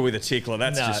tickler. skipper with a tickler.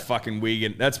 That's No. just fucking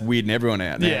weird. That's weirding everyone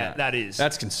out now. Yeah, that is.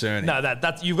 That's concerning. No,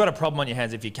 that's you've got a problem on your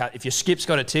hands if your skip's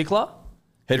got a tickler.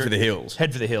 Head for the hills.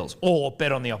 Head for the hills. Or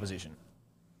bet on the opposition.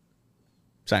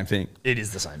 Same thing. It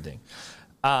is the same thing.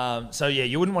 So, yeah,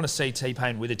 you wouldn't want to see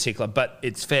T-Pain with a tickler, but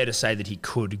it's fair to say that he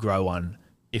could grow one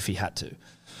if he had to.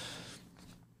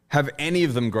 Have any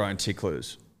of them grown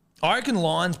ticklers? I reckon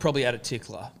Lyon's probably had a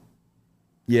tickler.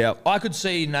 Yeah. I could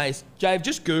see Nathan... Jave,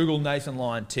 just Google Nathan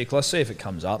Lyon tickler, see if it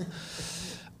comes up.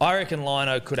 I reckon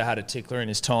Lino could have had a tickler in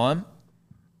his time.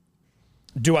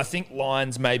 Do I think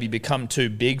Lyon's maybe become too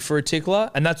big for a tickler?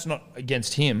 And that's not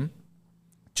against him,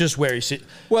 just where he sits.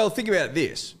 Well, think about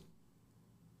this.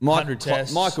 100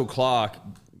 tests. Michael Clark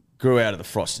grew out of the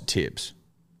frosted tips.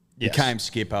 Yes. Became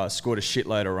skipper, scored a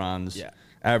shitload of runs, Yeah.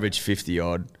 averaged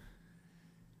 50-odd.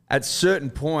 At a certain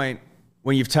point,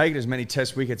 when you've taken as many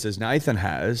test wickets as Nathan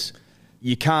has,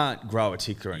 you can't grow a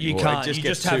tickler anymore. You can't. It You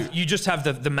gets just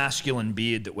have the masculine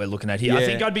beard that we're looking at here. I Yeah.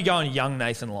 think I'd be going young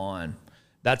Nathan Lyon.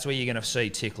 That's where you're going to see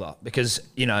tickler because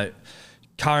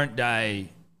current day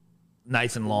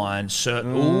Nathan Lyon.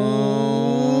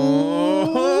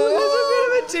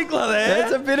 Tickler there.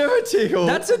 That's a bit of a tickle.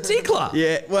 That's a tickler.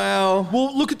 yeah. Well,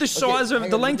 Well, look at the size hang of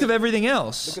the on, length of everything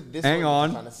else. Look at this hang one,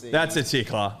 on. kinda see. That's a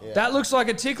tickler. Yeah. That looks like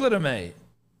a tickler to me.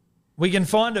 We can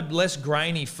find a less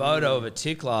grainy photo of a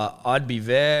tickler. I'd be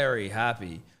very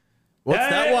happy. What's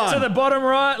that one? To the bottom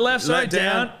right, left, sorry,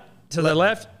 down. down. To the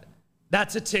left.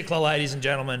 That's a tickler, ladies and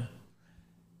gentlemen.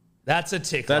 That's a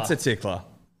tickler. That's a tickler.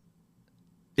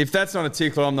 If that's not a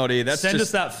tickler, I'm not here. That's Send just,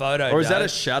 us that photo, or is that a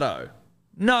Dave. shadow?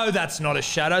 No, that's not a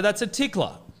shadow. That's a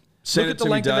tickler. Send Look it at the to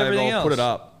me, length of Dave. everything I'll else. put it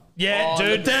up. Yeah,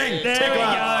 dude. Dang, there tickler. we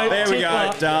go. There we go.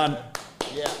 Tickler. Done.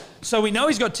 Yeah. So we know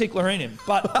he's got tickler in him,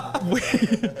 but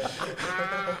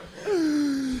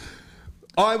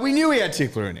We knew he had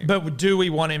tickler in him. but do we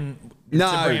want him to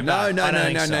No, bring it no, back? no, I don't no,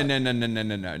 think no,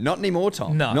 so. no. Not anymore,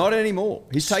 Tom. No. Not anymore.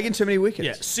 He's taken too many wickets.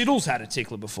 Yeah, Siddle's had a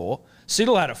tickler before.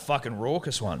 Siddle had a fucking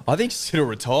raucous one. I think Siddle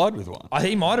retired with one.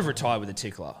 He might have retired with a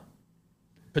tickler,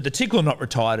 but the tickler not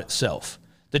retired itself.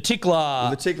 The tickler,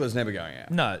 The tickler's never going out.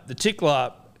 no, the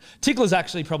tickler's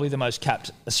actually probably the most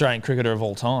capped Australian cricketer of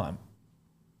all time.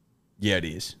 Yeah, it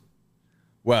is.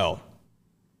 Well,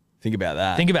 think about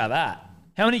that. Think about that.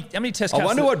 How many test I caps?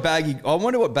 wonder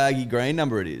what baggy green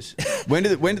number it is. When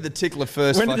did the tickler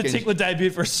first? When did the tickler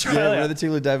debut for Yeah, Australia? when did the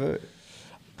tickler debut?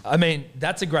 I mean,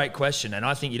 that's a great question, and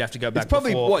I think you'd have to go back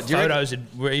probably before what, do you reckon- photos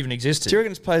were even existed. Do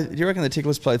you reckon the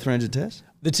tickler's played 300 tests?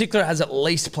 The tickler has at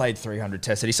least played 300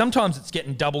 tests. Eddie. Sometimes it's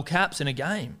getting double caps in a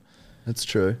game. That's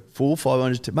true.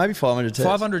 500, maybe 500 tests.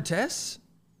 500 tests.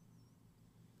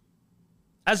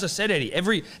 As I said, Eddie,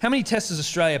 how many tests has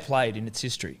Australia played in its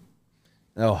history?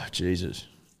 Oh, Jesus.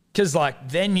 Because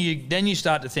then you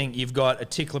start to think you've got a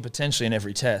tickler potentially in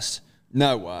every test.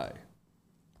 No way.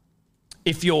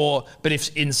 If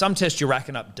in some tests you're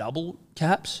racking up double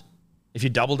caps, if you're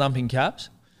double dumping caps,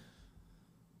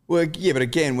 Well, yeah, but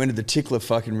again, when did the tickler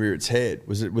fucking rear its head?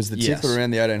 Was the Yes. tickler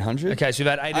around the 1800s? okay, so you've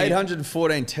had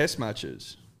 814 test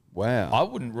matches. Wow. I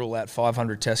wouldn't rule out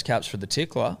 500 test caps for the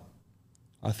tickler.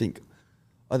 I think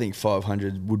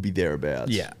 500 would be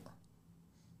thereabouts.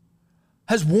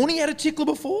 Has Warney had a tickler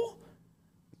before?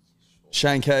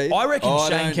 Shane Keith? I reckon I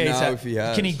Shane don't Keith's know had. if he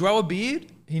has. Can he grow a beard?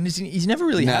 He's never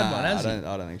really had one, has he?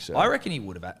 I don't think so. I reckon he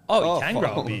would have had. Oh, he can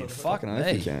grow a beard. Fucking Fuck oath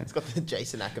he me. can. It's got the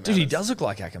Jason Ackerman. Dude, he does look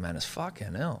like Ackermanis.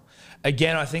 Fucking hell.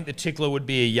 Again, I think the tickler would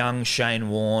be a young Shane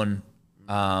Warne.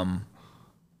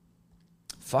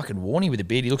 Fucking Warney with a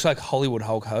beard. He looks like Hollywood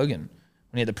Hulk Hogan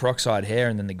when he had the peroxide hair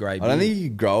and then the grey beard. I don't think he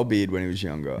could grow a beard when he was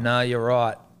younger. No, you're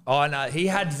right. Oh, no. He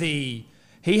had the,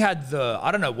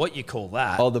 I don't know what you call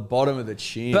that. Oh, the bottom of the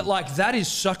chin. But that is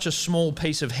such a small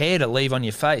piece of hair to leave on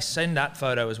your face. Send that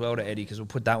photo as well to Eddie because we'll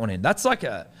put that one in. That's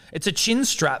it's a chin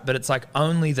strap, but it's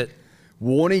only that.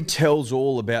 Warney tells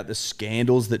all about the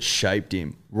scandals that shaped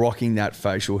him, rocking that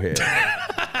facial hair.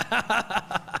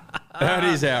 That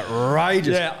is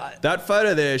outrageous. Yeah, that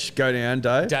photo there should go down,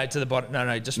 Dave. Dave to the bottom.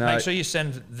 No, just make sure you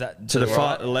send that To the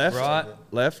far right, left, Right.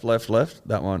 left.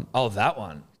 That one. Oh, that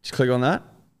one. Just click on that.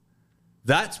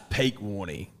 That's peak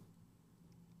Warney.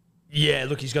 Yeah,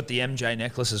 look, he's got the MJ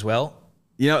necklace as well.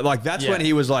 You know, that's Yeah. when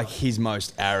he was his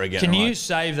most arrogant. Can you right?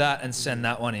 save that and send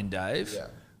that one in, Dave? Yeah.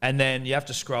 And then you have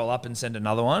to scroll up and send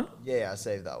another one. Yeah, I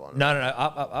saved that one. No,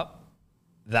 up.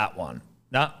 That one.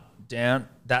 No, down.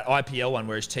 That IPL one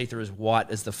where his teeth are as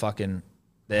white as the fucking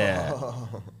there.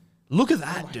 Look at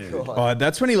that, dude. Oh,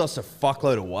 that's when he lost a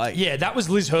fuckload of weight. Yeah, that was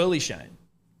Liz Hurley, Shane.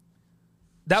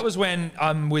 That was when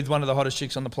I'm with one of the hottest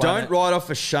chicks on the planet. Don't write off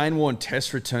a Shane Warne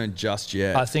test return just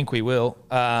yet. I think we will.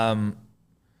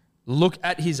 Look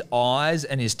at his eyes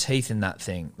and his teeth in that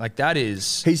thing. That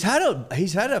is He's had a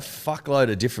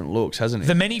fuckload of different looks, hasn't he?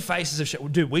 the many faces of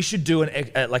Shane. Dude, we should do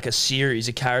a series,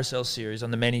 a carousel series on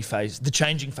the many faces, the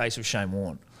changing face of Shane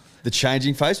Warne. The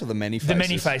changing face or the many faces? The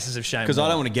many faces of Shane Because I Warne.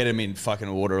 don't want to get him in fucking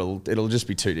order. It'll just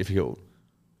be too difficult.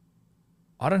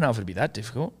 I don't know if it'd be that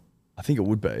difficult. I think it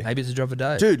would be. Maybe it's a job a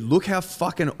day. Dude, look how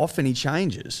fucking often he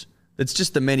changes. It's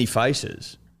just the many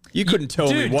faces. You couldn't tell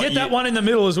me Dude, what get that one in the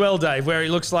middle as well, Dave, where he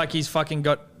looks like he's fucking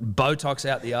got Botox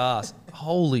out the ass.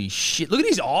 Holy shit. Look at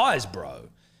his eyes, bro.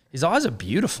 His eyes are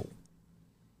beautiful.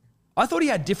 I thought he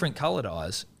had different coloured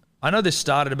eyes. I know this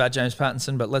started about James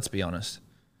Pattinson, but let's be honest.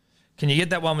 Can you get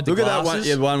that one with the Look at glasses? that one.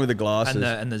 Yeah, the one with the glasses.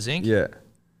 and the zinc? Yeah.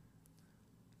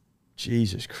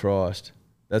 Jesus Christ.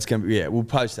 That's going to be, we'll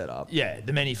post that up. Yeah,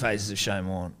 the many faces of Shane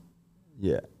Warne.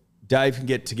 Yeah. Dave can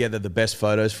get together the best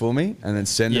photos for me and then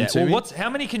send them to me. How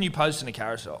many can you post in a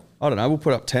carousel? I don't know. We'll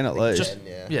put up 10 at least.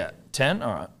 10?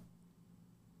 All right.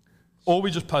 Or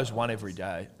we just post one every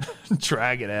day.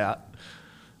 Drag it out.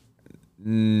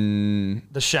 The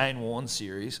Shane Warne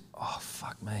series. Oh,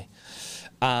 fuck me.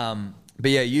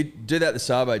 But yeah, you do that the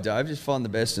Sabo, Dave. Just find the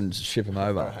best and ship them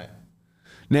over. Right.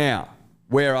 Now,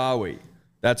 where are we?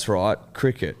 That's right.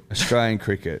 Cricket. Australian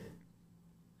cricket.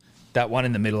 That one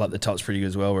in the middle up the top's pretty good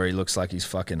as well, where he looks like he's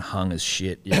fucking hung as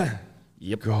shit. Yeah.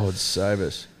 Yep. God save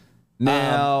us.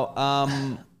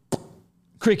 Now,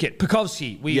 Cricket.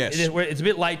 Pekowski. Yes. It's a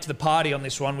bit late to the party on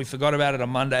this one. We forgot about it on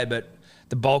Monday, but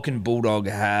the Balkan Bulldog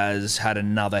has had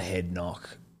another head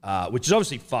knock, which is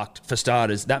obviously fucked for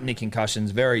starters. That many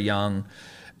concussions, very young.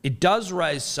 It does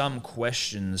raise some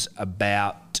questions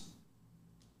about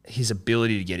his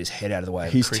ability to get his head out of the way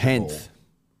of he's a cricket 10th. ball.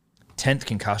 10th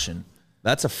concussion.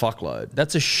 That's a fuckload.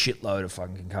 That's a shitload of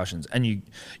fucking concussions. And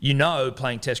you know,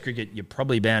 playing Test cricket, you're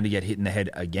probably bound to get hit in the head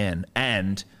again.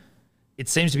 And it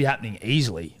seems to be happening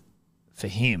easily for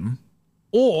him.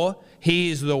 Or he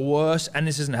is the worst, and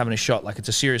this isn't having a shot, like it's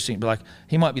a serious thing, but like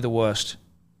he might be the worst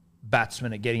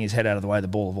batsman at getting his head out of the way of the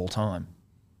ball of all time.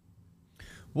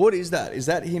 What is that? Is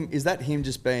that him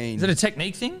just being... Is it a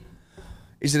technique thing?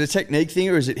 Is it a technique thing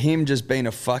or is it him just being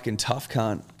a fucking tough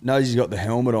cunt? Knows he's got the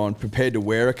helmet on, prepared to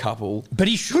wear a couple. But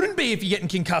he shouldn't be if you're getting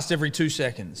concussed every 2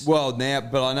 seconds. Well, now,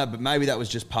 but I know, but maybe that was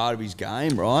just part of his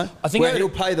game, right? I think where he'll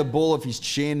pay the ball off his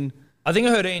chin. I think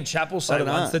I heard Ian Chappell say don't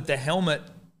once know. that the helmet,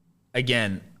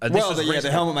 again... The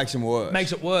helmet makes him worse.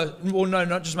 Makes it worse. Well, no,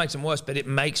 not just makes them worse, but it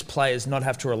makes players not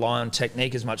have to rely on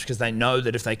technique as much because they know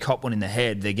that if they cop one in the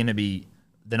head, they're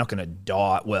not going to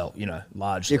die. Well,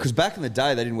 largely. Yeah, because back in the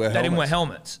day, they didn't wear helmets. They didn't wear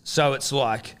helmets. So it's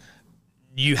like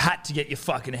you had to get your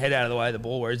fucking head out of the way of the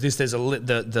ball, whereas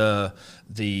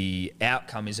the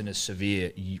outcome isn't as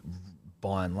severe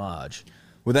by and large.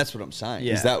 Well, that's what I'm saying.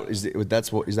 Yeah. Is that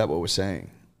what we're saying?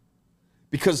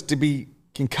 Because to be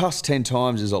concussed 10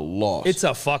 times is a lot. It's a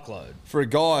fuckload. For a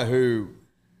guy who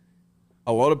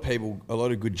a lot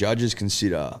of good judges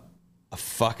consider a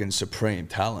fucking supreme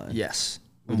talent. Yes.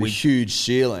 With a huge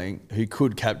ceiling who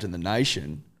could captain the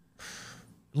nation.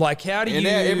 Like, how do you... And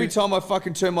now every time I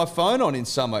fucking turn my phone on in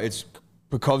summer, it's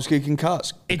Pekowski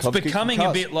concussed. It's becoming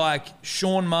a bit like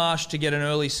Sean Marsh to get an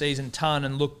early season ton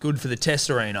and look good for the Test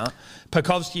arena.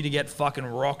 Pekowski to get fucking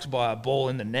rocked by a ball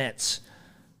in the nets.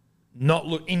 Not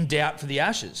look in doubt for the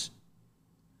Ashes.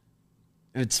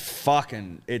 It's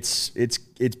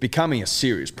becoming a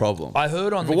serious problem. I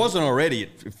heard on if it wasn't already,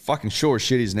 it fucking sure as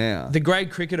shit is now. The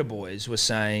Grade Cricketer boys were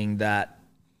saying that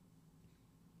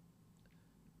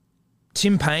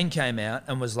Tim Payne came out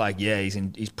and was like, yeah,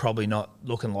 he's probably not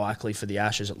looking likely for the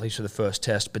Ashes, at least for the first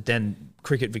Test. But then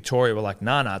Cricket Victoria were like,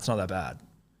 nah, it's not that bad.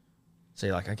 So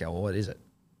you're like, okay, well, what is it?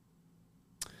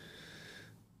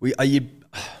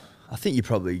 I think you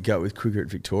probably go with Cricket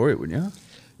Victoria, wouldn't you?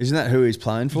 Isn't that who he's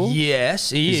playing for? Yes,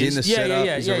 he is. He's in the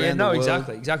setup. He's around the world.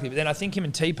 Exactly. But then I think him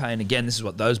and T-Pain, again, this is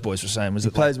what those boys were saying, was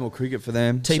He that plays more cricket for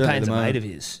them. T-Pain's a mate of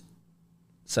his.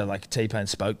 So like T-Pain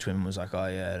spoke to him and was like, oh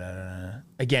yeah, no.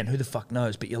 Again, who the fuck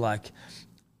knows? But you're like,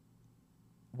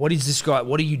 what is this guy?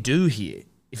 What do you do here?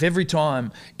 Is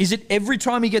it every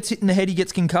time he gets hit in the head he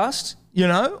gets concussed?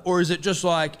 Or is it just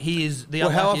like he is the? Well,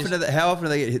 how often do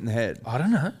they get hit in the head? I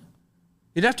don't know.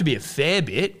 It'd have to be a fair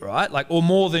bit, right? Like, or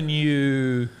more than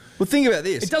you. Well, think about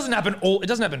this. It doesn't happen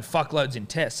fuckloads in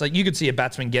tests. Like, you could see a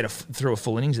batsman get through a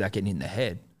full innings without getting hit in the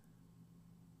head.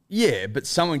 Yeah, but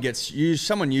someone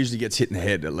usually gets hit in the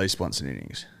head at least once an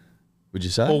innings. Would you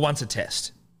say? Or once a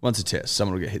test. Once a test,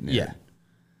 someone will get hit in the Yeah. head.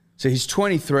 So he's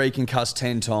 23, concussed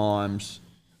 10 times.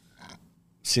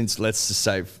 Since, let's just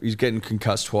say, he's getting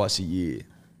concussed twice a year.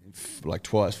 Like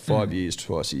 5 years,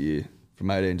 twice a year. From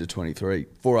 18 to 23,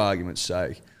 for argument's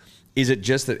sake. Is it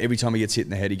just that every time he gets hit in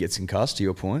the head, he gets concussed, to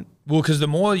your point? Well, because the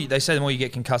more you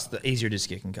get concussed, the easier it is to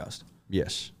get concussed.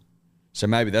 Yes. So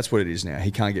maybe that's what it is now.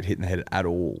 He can't get hit in the head at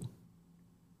all.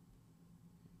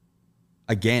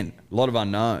 Again, a lot of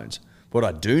unknowns. What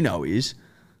I do know is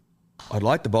I'd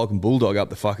like the Balkan Bulldog up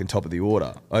the fucking top of the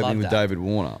order, opening with David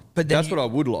Warner. But that's what I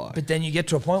would like. But then you get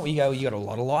to a point where you go, you got a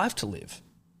lot of life to live.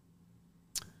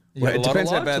 Well, it depends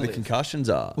how bad the concussions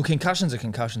are. Well, concussions are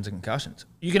concussions are concussions.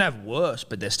 You can have worse,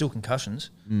 but they're still concussions.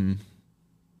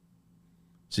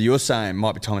 So you're saying it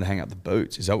might be time to hang up the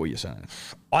boots. Is that what you're saying?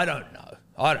 I don't know.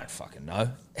 I don't fucking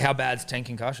know. How bad's 10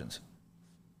 concussions?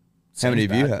 How many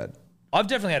have you had? I've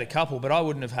definitely had a couple, but I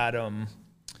wouldn't have had I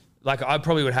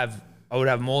would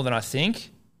have more than I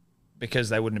think, because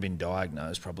they wouldn't have been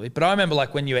diagnosed probably. But I remember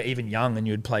like when you were even young and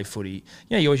you would play footy,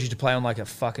 you always used to play on like a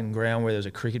fucking ground where there was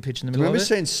a cricket pitch in the middle of it. Remember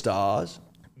seeing Stars?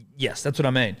 Yes, that's what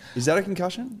I mean. Is that a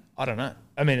concussion? I don't know.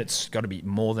 I mean, it's got to be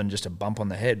more than just a bump on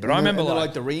the head. But I remember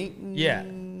like the ring. Yeah.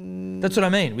 That's what I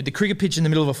mean. With the cricket pitch in the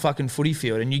middle of a fucking footy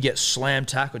field and you get slam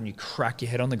tackled and you crack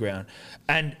your head on the ground.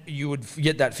 And you would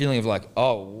get that feeling of like,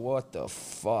 oh, what the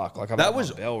fuck? Like, I've had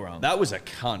my bell rung. That was a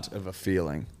cunt of a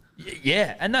feeling.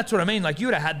 Yeah, and that's what I mean. Like, you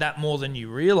would have had that more than you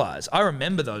realise. I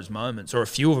remember those moments, or a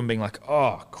few of them being like,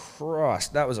 oh,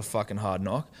 Christ, that was a fucking hard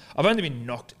knock. I've only been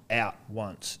knocked out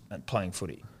once at playing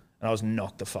footy, and I was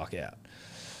knocked the fuck out.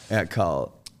 Out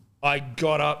cold. I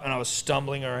got up and I was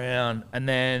stumbling around, and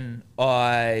then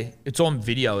it's on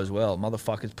video as well.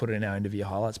 Motherfuckers put it in our interview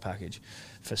highlights package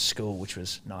for school, which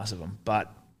was nice of them.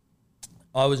 But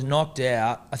I was knocked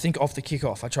out, I think off the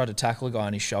kickoff. I tried to tackle a guy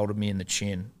and he shouldered me in the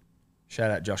chin.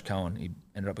 Shout out Josh Cohen. He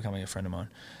ended up becoming a friend of mine.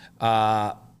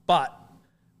 But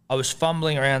I was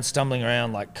fumbling around, stumbling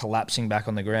around, like collapsing back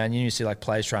on the ground. You see like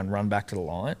players try and run back to the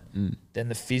line. Then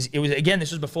this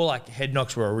was before like head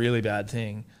knocks were a really bad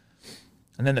thing.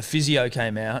 And then the physio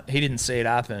came out. He didn't see it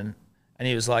happen. And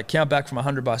he was like, count back from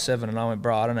 100 by 7. And I went,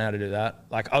 bro, I don't know how to do that.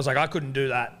 Like, I was like, I couldn't do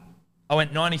that. I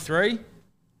went 93.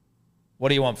 What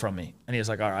do you want from me? And he was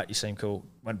like, all right, you seem cool.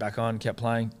 Went back on, kept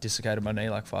playing, dislocated my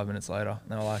knee like 5 minutes later.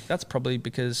 And they were like, that's probably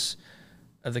because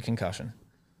of the concussion.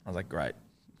 I was like, great.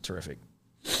 Terrific.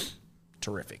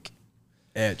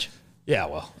 Edge. Yeah,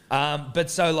 well.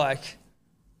 But so like,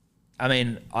 I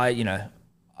mean,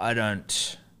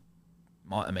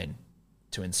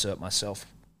 to insert myself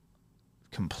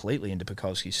completely into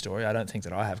Pucovski's story, I don't think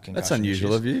that I have concussion That's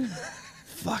unusual issues. of you.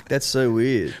 Fuck, that's so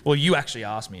weird. Well, you actually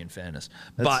asked me in fairness.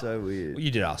 That's so weird. Well,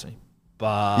 you did ask me.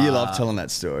 But You love telling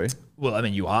that story. Well, I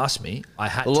mean, you asked me. I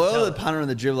had The to loyal, tell the it. punter, and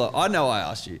the dribbler. I know I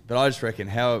asked you, but I just reckon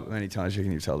how many times do you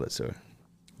reckon you've told that story?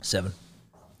 7.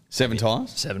 7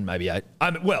 times? 7, maybe 8.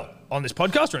 Well, on this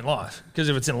podcast or in life? Because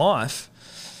if it's in life,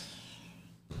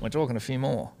 we're talking a few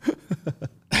more.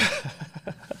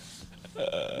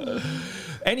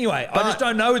 Anyway, I just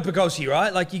don't know with Pucovski,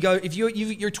 right? Like you go, if you're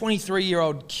a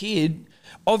 23-year-old kid,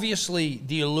 obviously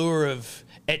the allure of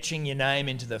etching your name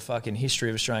into the fucking history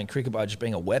of Australian cricket by just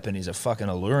being a weapon is a fucking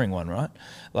alluring one, right?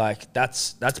 Like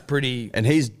that's pretty. And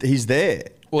he's there.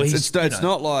 Well, it's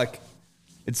not like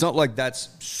that's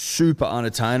super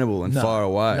unattainable and far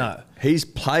away. No. He's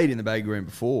played in the baby room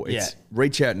before. It's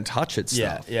reach out and touch it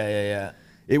stuff. Yeah.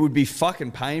 It would be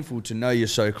fucking painful to know you're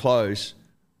so close.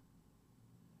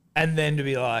 And then to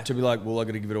be like, well, I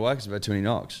got to give it away because I've had too many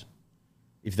knocks.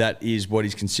 If that is what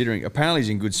he's considering. Apparently he's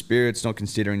in good spirits, not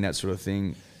considering that sort of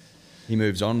thing. He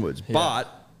moves onwards. Yeah.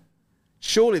 But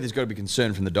surely there's got to be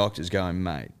concern from the doctors going,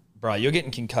 mate. Bro, you're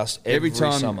getting concussed every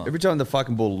summer. Every time the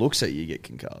fucking ball looks at you, you get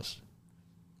concussed.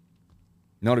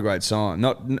 Not a great sign.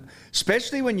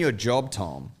 Especially when your job,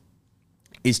 Tom,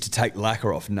 is to take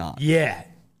lacquer off nut. Yeah.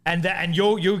 And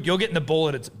you're getting the ball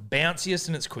at its bounciest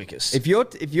and its quickest. If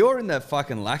you're in the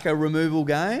fucking lacquer removal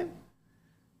game,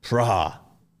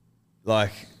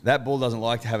 like that ball doesn't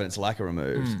like to have its lacquer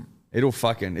removed. It'll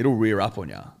rear up on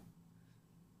you.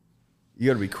 You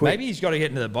got to be quick. Maybe he's got to get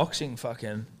into the boxing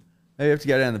fucking. Maybe you have to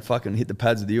go down and fucking hit the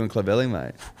pads with you and Clavelli,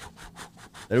 mate.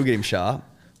 That'll get him sharp.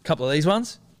 Couple of these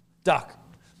ones, duck.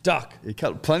 You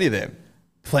cut plenty of them.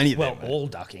 Well, all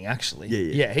ducking actually.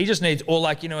 Yeah. He just needs, or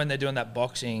like, when they're doing that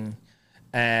boxing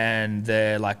and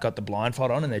they're like got the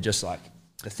blindfold on and they're just like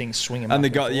the thing's swinging. And the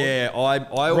guy, I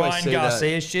always Ryan see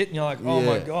Garcia that. shit, and you're like, oh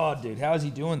my god, dude, how is he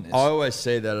doing this? I always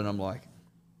see that and I'm like,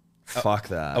 fuck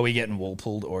that. Are we getting wall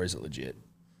pulled or is it legit?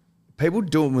 People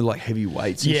do it with like heavy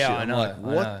weights. And shit. I know. I'm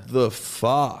like, what the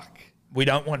fuck? We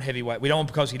don't want heavyweight. We don't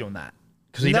want Pucovski doing that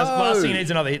because he does. Last thing he needs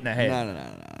another hit in the head.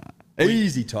 No.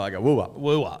 Easy, Tiger. Woo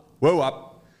up.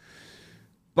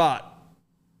 But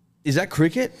is that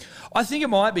cricket? I think it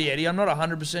might be, Eddie. I'm not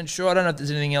 100% sure. I don't know if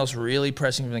there's anything else really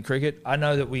pressing from the cricket. I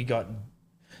know that we got...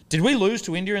 Did we lose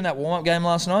to India in that warm-up game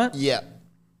last night? Yeah.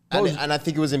 And I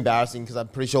think it was embarrassing because I'm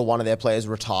pretty sure one of their players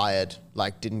retired,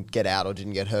 like didn't get out or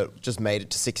didn't get hurt, just made it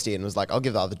to 60 and was like, I'll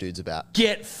give the other dudes a bat.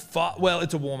 Well,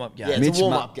 it's a warm-up game. Yeah, it's a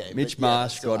warm-up game. Mitch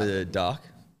Marsh got a duck.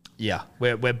 Yeah,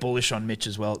 we're bullish on Mitch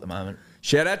as well at the moment.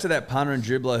 Shout out to that punter and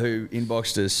dribbler who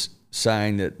inboxed us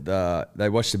saying that they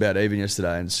watched About Even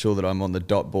yesterday and saw that I'm on the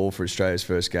dot ball for Australia's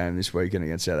first game this weekend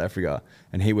against South Africa.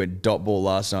 And he went dot ball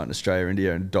last night in Australia,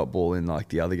 India, and dot ball in like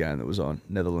the other game that was on,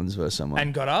 Netherlands versus someone.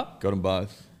 And got up? Got them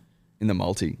both in the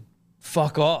multi.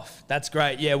 Fuck off. That's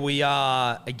great. Yeah, we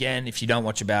are, again, if you don't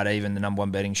watch About Even, the number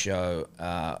one betting show,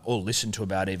 or listen to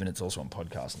About Even, it's also on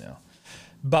podcast now.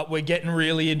 But we're getting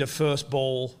really into first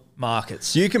ball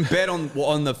markets. You can bet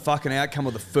on the fucking outcome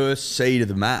of the first seed of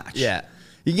the match. Yeah.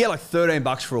 You can get like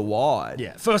 $13 for a wide.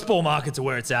 Yeah, first ball markets are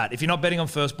where it's at. If you're not betting on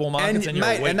first ball markets, then you're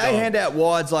a weak and they dog. hand out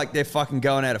wides like they're fucking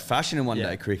going out of fashion in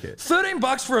one-day cricket.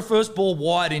 $13 for a first ball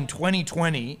wide in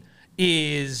 2020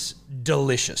 is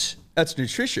delicious. That's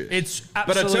nutritious. It's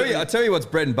But absolutely. I tell you what's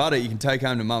bread and butter you can take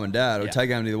home to mum and dad or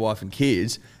take home to the wife and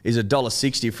kids is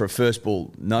 $1.60 for a first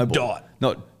ball no ball. Dot.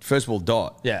 Not first ball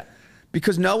dot. Yeah.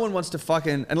 Because no one wants to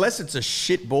fucking, unless it's a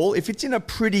shit ball, if it's in a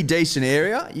pretty decent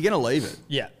area, you're going to leave it.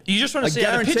 Yeah. You just want I to see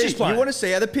how the pitch is guarantee playing. you want to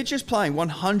see how the pitch is playing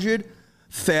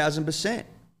 100,000%.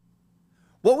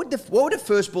 What would a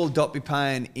first ball dot be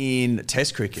paying in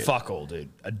Test cricket? Fuck all, dude.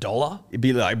 $1?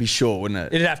 It'd be short, wouldn't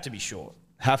it? It'd have to be short.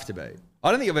 Have to be.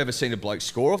 I don't think I've ever seen a bloke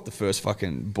score off the first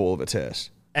fucking ball of a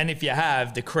Test. And if you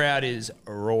have, the crowd is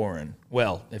roaring.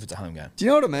 Well, if it's a home game. Do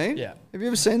you know what I mean? Yeah. Have you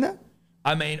ever seen that?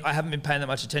 I mean, I haven't been paying that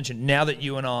much attention. Now that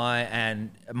you and I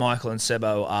and Michael and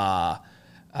Sebo are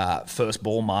first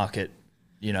ball market,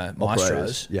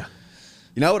 maestros. Yeah.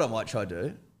 You know what I might try to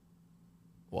do?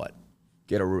 What?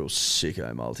 Get a real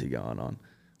sicko multi going on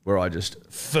where I just...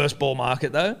 First ball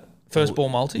market, though? First ball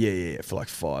multi? Yeah, for like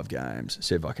 5 games.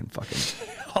 See if I can fucking...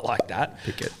 I like that.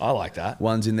 Pick it. I like that.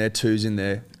 One's in there, two's in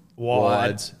there.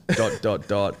 Wide. Wides.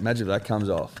 Dot. Imagine if that comes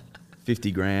off.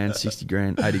 50 grand, 60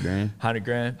 grand, 80 grand, 100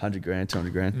 grand, 100 grand,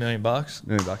 200 grand, $1 million. $1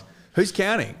 million. Who's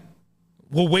counting?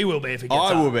 Well, we will be if it gets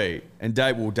I up. will be. And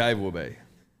Dave will be.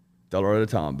 $1 at a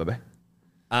time, baby.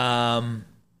 I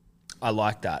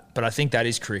like that. But I think that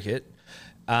is cricket.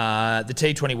 The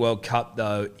T20 World Cup,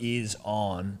 though, is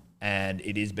on, and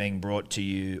it is being brought to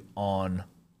you on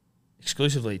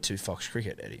exclusively to Fox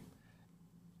Cricket, Eddie.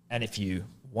 And if you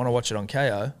want to watch it on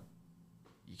KO,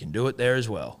 you can do it there as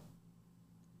well.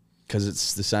 Because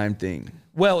it's the same thing.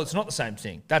 Well, it's not the same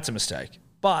thing. That's a mistake.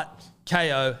 But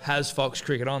KO has Fox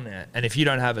Cricket on there. And if you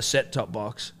don't have a set-top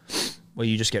box where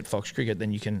you just get Fox Cricket,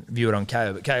 then you can view it on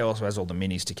KO. But KO also has all the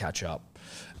minis to catch up,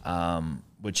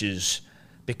 which is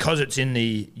because it's in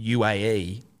the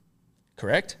UAE,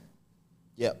 correct?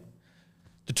 Yep.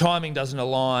 The timing doesn't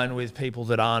align with people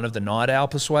that aren't of the night owl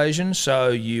persuasion. So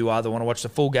you either want to watch the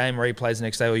full game replays the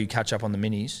next day or you catch up on the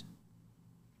minis.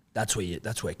 That's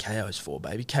where KO is for,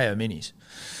 baby. KO Minis.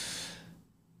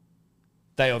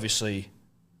 They obviously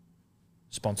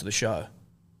sponsor the show,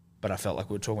 but I felt like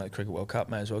we were talking about the Cricket World Cup.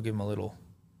 May as well give them a little.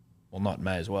 Well, not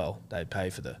may as well. They pay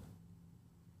for the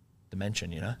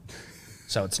mention,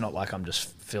 So it's not like I'm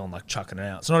just feeling like chucking it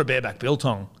out. It's not a bareback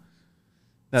biltong.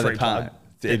 No, free they plug.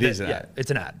 pay. It is an ad.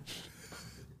 It's an ad.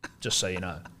 Just so you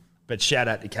know. But shout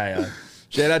out to KO.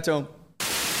 Shout out to him.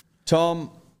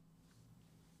 Tom,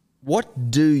 what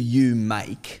do you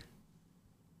make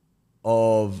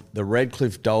of the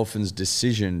Redcliffe Dolphins'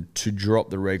 decision to drop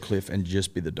the Redcliffe and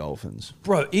just be the Dolphins?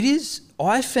 Bro, it is.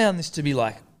 I found this to be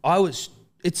like, it's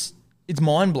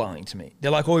mind blowing to me.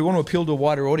 They're like, oh, we want to appeal to a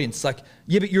wider audience. It's like,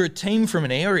 yeah, but you're a team from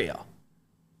an area.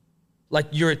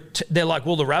 Like, they're like,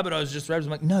 well, the Rabbitohs are just the Rabbitohs. I'm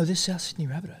like, no, they're South Sydney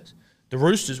Rabbitohs. The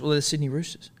Roosters, well, they're the Sydney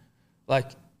Roosters. Like,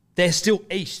 they're still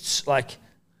Easts. Like,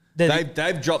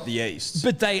 They've dropped the East.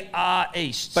 but they are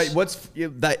Easts. But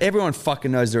everyone fucking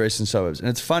knows their eastern suburbs, and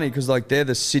it's funny because like they're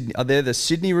the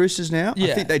Sydney Roosters now.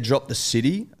 Yeah. I think they dropped the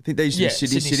city. I think they used to be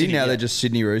Sydney Sydney City. Now yeah. they're just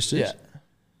Sydney Roosters. Yeah.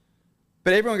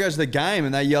 But everyone goes to the game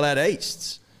and they yell out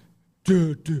Easts.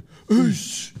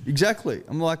 Exactly.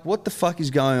 I'm like, what the fuck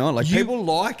is going on? Like people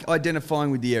like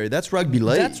identifying with the area. That's rugby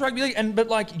league. That's rugby league. But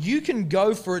like, you can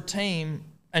go for a team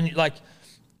and like,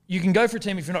 you can go for a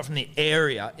team if you're not from the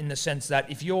area, in the sense that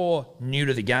if you're new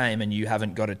to the game and you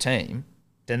haven't got a team,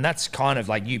 then that's kind of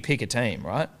like you pick a team,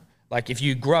 right? Like if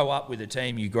you grow up with a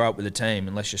team, you grow up with a team,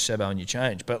 unless you're Sebo and you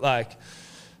change. But like,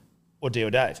 or D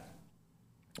or Dave.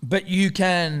 But you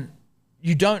don't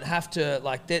have to,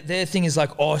 like, their thing is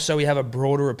like, oh, so we have a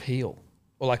broader appeal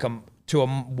or like to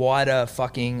a wider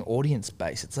fucking audience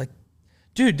base. It's like,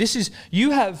 dude,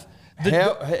 you have...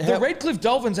 The Redcliffe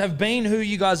Dolphins have been who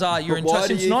you guys are. You're since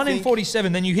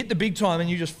 1947. Then you hit the big time and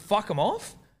you just fuck them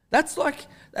off. That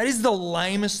is the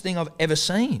lamest thing I've ever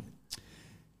seen.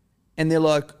 And they're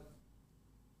like,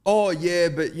 oh yeah,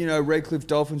 but Redcliffe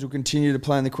Dolphins will continue to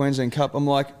play in the Queensland Cup. I'm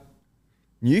like,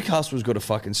 Newcastle's got a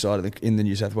fucking side in the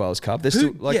New South Wales Cup. They're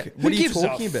still like, what are you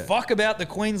talking about? Fuck about the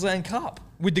Queensland Cup,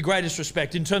 with the greatest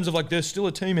respect, in terms of like there's still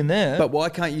a team in there. But why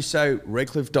can't you say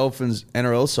Redcliffe Dolphins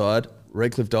NRL side?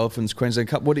 Redcliffe Dolphins, Queensland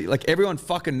Cup. Everyone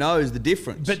fucking knows the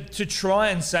difference. But to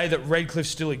try and say that Redcliffe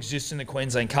still exists in the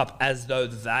Queensland Cup as though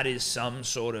that is some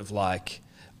sort of like,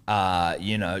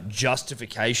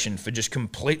 justification for just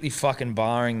completely fucking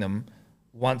barring them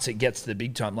once it gets to the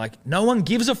big time. Like, no one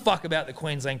gives a fuck about the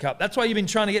Queensland Cup. That's why you've been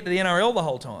trying to get to the NRL the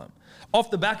whole time. Off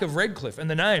the back of Redcliffe and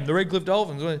the name, the Redcliffe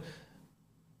Dolphins.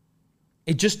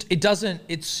 It doesn't.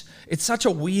 It's such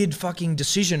a weird fucking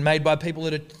decision made by people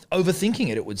that are overthinking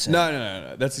it. It would seem.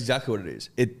 No. That's exactly what it is.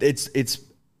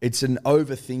 It's an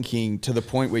overthinking to the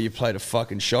point where you played a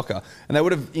fucking shocker. And they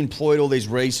would have employed all these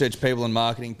research people and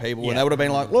marketing people, and they would have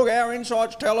been like, look, our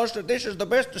insights tell us that this is the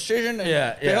best decision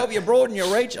to help you broaden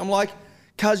your reach. I'm like,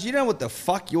 cuz you know what the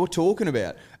fuck you're talking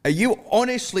about. Are you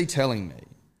honestly telling me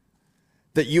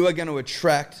that you are going to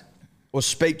attract or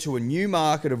speak to a new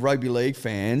market of rugby league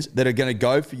fans that are going to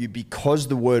go for you because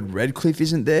the word Redcliffe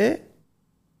isn't there?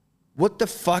 What the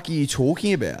fuck are you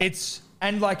talking about? That's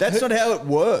not how it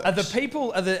works. Are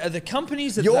the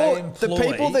companies that they employ?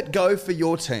 The people that go for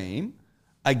your team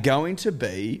are going to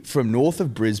be from north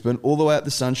of Brisbane all the way up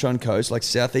the Sunshine Coast, like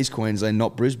southeast Queensland,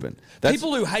 not Brisbane.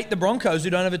 People who hate the Broncos who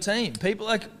don't have a team. People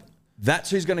like that's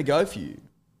who's going to go for you.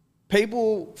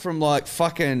 People from like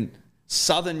fucking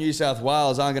southern New South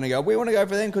Wales aren't going to go, we want to go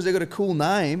for them because they've got a cool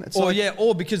name. It's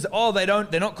because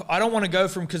they're not, I don't want to go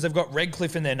from because they've got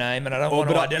Redcliffe in their name and I don't want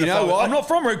to identify. You know what? I'm not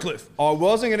from Redcliffe. I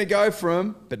wasn't going to go for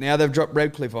them, but now they've dropped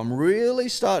Redcliffe. I'm really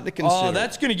starting to consider. Oh,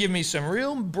 that's going to give me some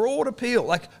real broad appeal.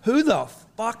 Like, who the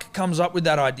fuck comes up with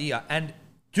that idea? And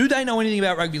do they know anything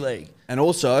about rugby league? And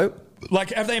also,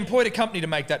 like, have they employed a company to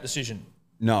make that decision?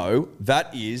 No,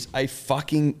 that is a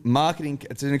fucking marketing.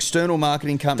 It's an external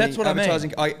marketing company. That's what I mean.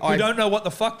 Who don't know what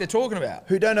the fuck they're talking about.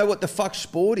 Who don't know what the fuck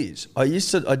sport is. I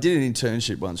did an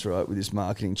internship once, right, with this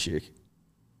marketing chick,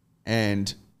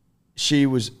 and she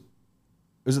was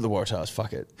at the Waratahs.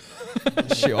 Fuck it. I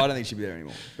don't think she'd be there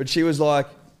anymore. But she was like,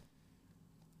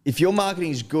 if your marketing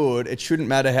is good, it shouldn't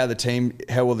matter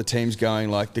how well the team's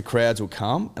going. Like the crowds will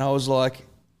come. And I was like,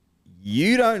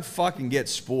 you don't fucking get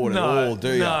sport at all,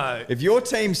 do you? No. If your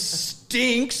team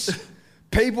stinks,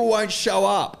 people won't show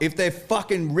up. If they're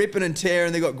fucking ripping and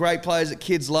tearing, they've got great players that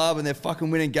kids love and they're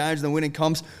fucking winning games and they're winning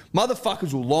comps,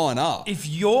 motherfuckers will line up. If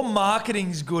your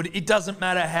marketing's good, it doesn't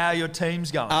matter how your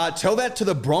team's going. Tell that to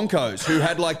the Broncos, who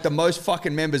had like the most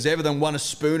fucking members ever, then won a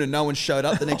spoon and no one showed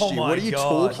up the next year. What are you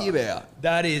talking about?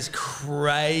 That is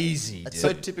crazy, It's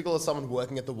so typical of someone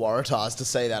working at the Waratahs to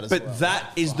say that as well. But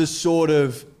that is the sort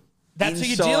of That's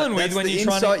insight, what you're dealing with when you're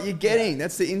trying to... That's the insight you're getting.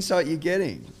 That's the insight you're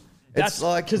getting. It's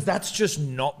like... Because that's just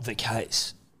not the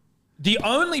case. The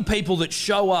only people that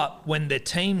show up when the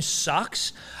team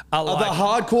sucks are like... the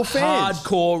hardcore fans.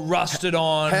 Hardcore, rusted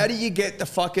on. How do you get the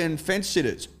fucking fence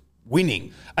sitters?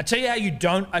 Winning. I tell you how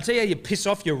you piss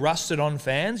off your rusted on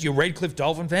fans, your Redcliffe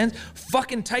Dolphin fans.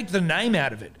 Fucking take the name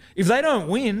out of it. If they don't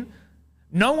win...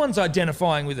 No one's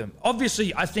identifying with them.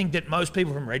 Obviously, I think that most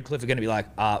people from Redcliffe are going to be like,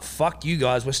 fuck you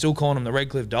guys, we're still calling them the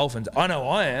Redcliffe Dolphins. I know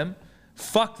I am.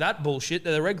 Fuck that bullshit.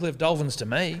 They're the Redcliffe Dolphins to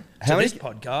me. This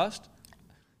podcast.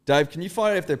 Dave, can you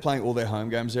find out if they're playing all their home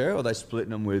games there or are they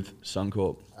splitting them with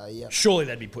Suncorp? Yeah. Surely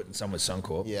they'd be putting some with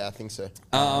Suncorp. Yeah, I think so.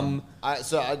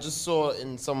 So I just saw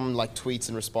in some like tweets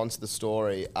in response to the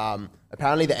story,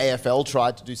 apparently the AFL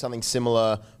tried to do something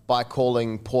similar by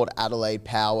calling Port Adelaide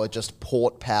Power just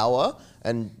Port Power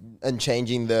and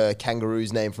changing the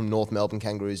Kangaroos name from North Melbourne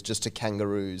Kangaroos just to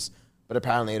Kangaroos. But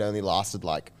apparently it only lasted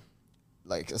like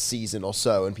a season or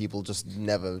so and people just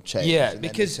never changed. Yeah,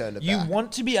 because you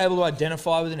want to be able to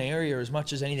identify with an area as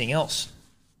much as anything else.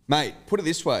 Mate, put it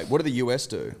this way. What do the US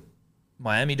do?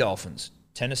 Miami Dolphins,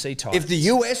 Tennessee Titans. If the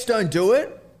US don't do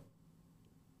it,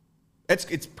 it's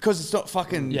because it's not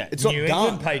fucking... Yeah, it's not New done.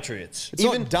 England Patriots. It's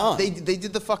not done. They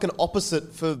did the fucking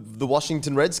opposite for the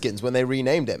Washington Redskins when they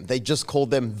renamed them. They just called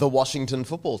them the Washington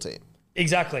Football Team.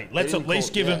 Exactly. Let's at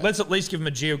least give them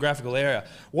a geographical area.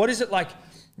 What is it like?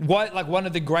 Like one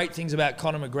of the great things about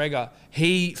Conor McGregor,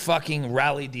 he fucking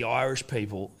rallied the Irish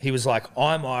people. He was like,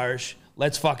 I'm Irish.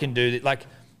 Let's fucking do this. Like,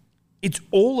 it's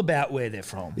all about where they're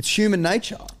from. It's human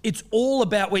nature. It's all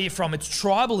about where you're from. It's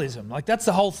tribalism. Like, that's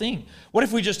the whole thing. What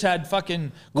if we just had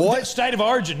fucking state of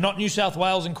origin, not New South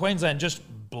Wales and Queensland, just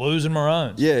blues and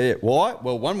maroons? Yeah. Why?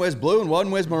 Well, one wears blue and one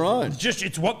wears maroon.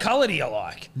 It's what colour do you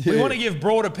like? Yeah. We want to give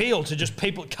broad appeal to just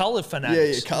people, colour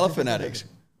fanatics. Yeah, colour fanatics.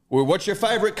 Well, what's your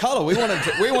favourite colour? We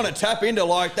want to tap into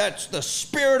like that's the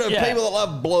spirit of people that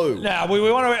love blue. Now we've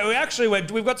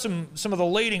got some of the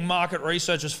leading market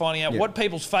researchers finding out what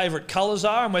people's favourite colours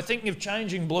are, and we're thinking of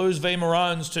changing blues v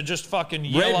maroons to just fucking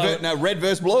yellow. Red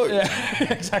versus blue.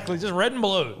 Yeah, exactly, just red and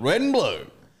blue. Red and blue.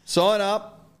 Sign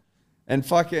up and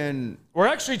fucking. We're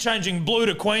actually changing blue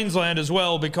to Queensland as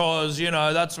well because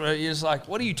that's where you're just like,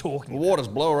 what are you talking about? The water's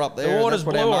bluer up there. The water's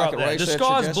bluer up there. The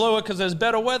sky's bluer because there's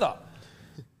better weather.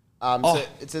 So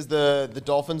it says the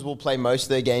Dolphins will play most of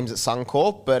their games at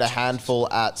Suncorp, but a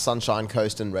handful at Sunshine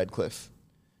Coast and Redcliffe.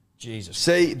 Jesus.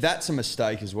 See, that's a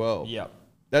mistake as well. Yep.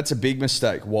 That's a big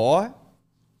mistake. Why?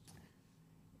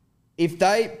 if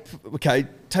they, okay,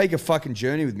 take a fucking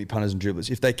journey with me, punters and dribblers.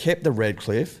 If they kept the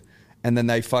Redcliffe and then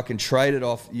they fucking traded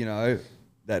off, you know,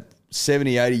 that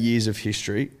 70, 80 years of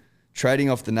history, trading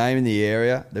off the name in the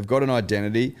area, they've got an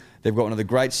identity. They've got one of the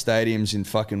great stadiums in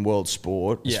fucking world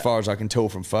sport, as far as I can tell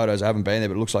from photos. I haven't been there,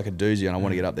 but it looks like a doozy, and I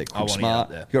want to get up there quick, smart.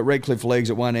 You've got Redcliffe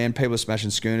legs at one end, people are smashing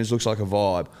schooners, looks like a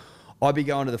vibe. I'd be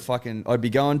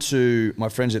going to my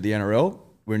friends at the NRL.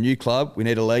 We're a new club, we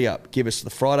need a leg up. Give us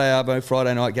the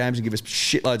Friday night games, and give us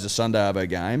shitloads of Sunday arvo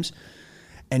games,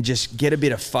 and just get a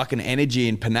bit of fucking energy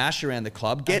and panache around the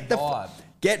club.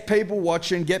 Get people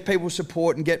watching, get people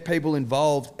supporting, get people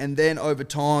involved, and then over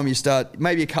time you start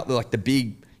maybe a couple of like the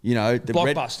big, you know, the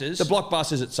blockbusters. The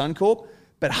blockbusters at Suncorp.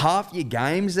 But half your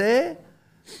games there,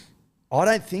 I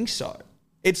don't think so.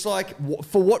 It's like,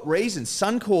 for what reason?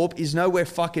 Suncorp is nowhere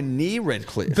fucking near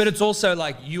Redcliffe. But it's also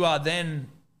like you are then...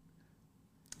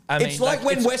 It's like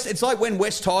when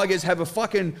West Tigers have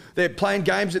they're playing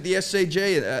games at the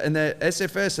SCG and the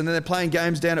SFS, and then they're playing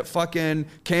games down at fucking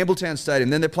Campbelltown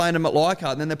Stadium, then they're playing them at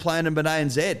Leichhardt, and then they're playing them at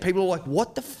ANZ. People are like,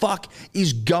 what the fuck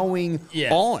is going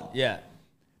on? Yeah.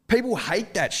 People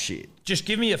hate that shit. Just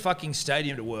give me a fucking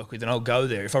stadium to work with and I'll go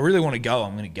there. If I really want to go,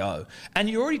 I'm going to go. And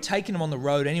you're already taking them on the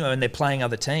road anyway when they're playing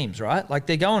other teams, right? Like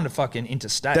they're going to fucking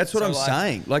interstate. That's what I'm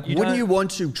saying. Like, wouldn't you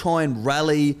want to try and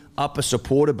rally up a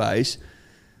supporter base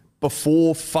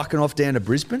before fucking off down to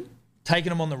Brisbane? Taking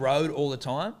them on the road all the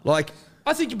time? Like,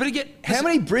 I think you better get... How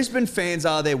many Brisbane fans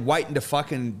are there waiting to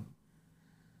fucking,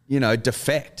 you know,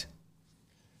 defect?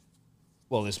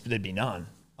 Well, there'd be none,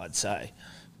 I'd say.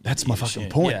 That's my fucking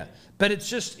point. Yeah. But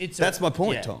that's my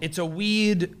point, Tom. It's a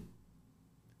weird,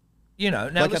 you know...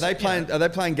 Now like, are they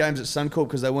playing games at Suncorp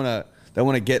because they want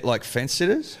to get like fence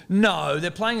sitters? No,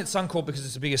 they're playing at Suncorp because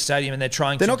it's a bigger stadium and they're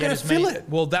trying to get as many... They're not going to fill it.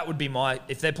 Well, that would be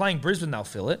if they're playing Brisbane, they'll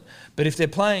fill it. But if they're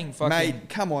playing fucking... Mate,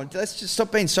 come on. Let's just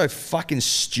stop being so fucking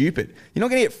stupid. You're not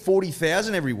going to get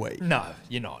 40,000 every week. No,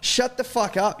 you're not. Shut the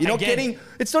fuck up. You're not getting...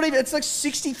 It's not even... It's like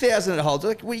 60,000 at Holds.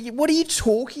 Like, what are you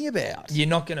talking about? You're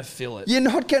not going to fill it. You're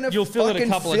not going to You'll fill it a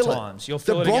couple of times. You'll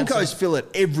fill the Broncos fill it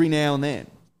every now and then.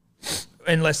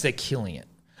 Unless they're killing it.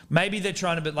 Maybe they're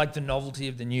trying to, but like the novelty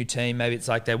of the new team. Maybe it's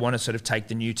like they want to sort of take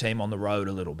the new team on the road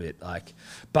a little bit. Like,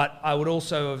 but I would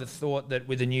also have thought that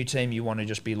with a new team, you want to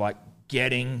just be like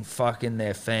getting fucking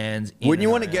their fans. Wouldn't you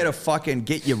want to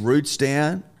get your roots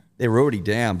down? They're already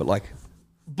down, but like.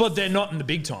 But they're not in the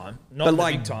big time.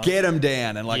 Get them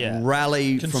down and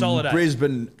rally Consolidate. From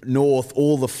Brisbane North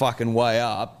all the fucking way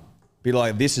up. Be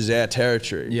like, this is our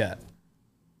territory. Yeah.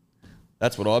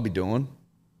 That's what I'd be doing.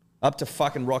 Up to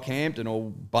fucking Rockhampton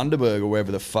or Bundaberg or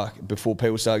wherever the fuck before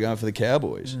people start going for the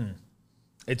Cowboys.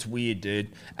 It's weird,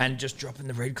 dude. And just dropping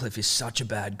the Redcliffe is such a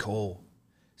bad call.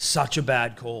 Such a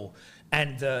bad call.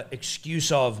 And the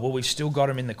excuse of, well, we've still got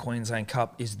him in the Queensland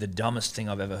Cup is the dumbest thing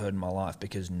I've ever heard in my life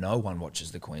because no one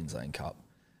watches the Queensland Cup.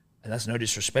 And that's no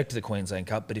disrespect to the Queensland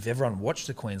Cup, but if everyone watched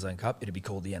the Queensland Cup, it'd be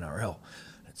called the NRL.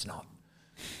 It's not.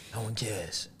 No one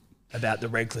cares about the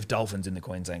Redcliffe Dolphins in the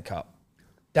Queensland Cup.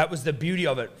 That was the beauty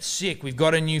of it. Sick. We've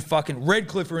got a new fucking...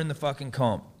 Redcliffe are in the fucking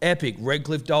comp. Epic.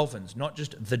 Redcliffe Dolphins. Not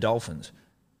just the Dolphins.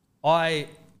 I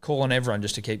call on everyone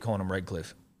just to keep calling them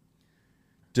Redcliffe.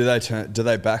 Do they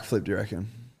backflip, do you reckon?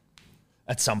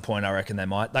 At some point, I reckon they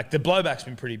might. Like, the blowback's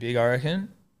been pretty big, I reckon.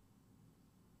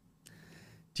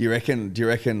 Do you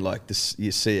reckon like this,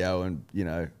 your CEO and, you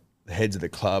know, the heads of the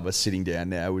club are sitting down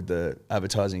now with the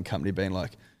advertising company being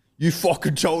like, you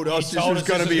fucking told us this was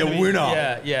going to be a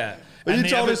winner. Yeah. And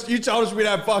you told us we'd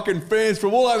have fucking fans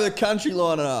from all over the country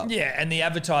lining up. Yeah, and the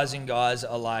advertising guys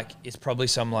are like, it's probably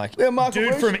some like Michael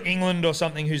dude Reese from England or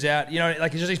something who's out. You know,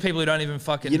 like it's just these people who don't even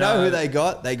fucking You know who they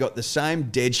got? They got the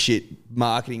same dead shit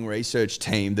marketing research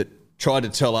team that tried to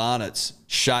tell Arnott's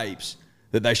shapes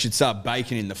that they should start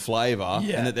baking in the flavour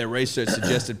and that their research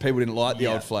suggested people didn't like the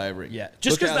old flavouring. Yeah,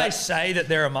 just because they say that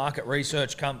they're a market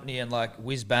research company and like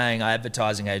whiz bang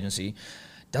advertising agency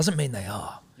doesn't mean they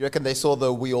are. You reckon they saw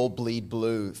the We All Bleed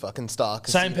Blue fucking Star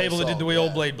Casino Same people that did the We All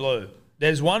Bleed Blue.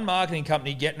 There's one marketing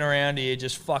company getting around here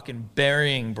just fucking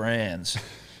burying brands.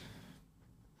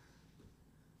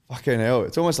 Fucking hell.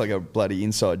 It's almost like a bloody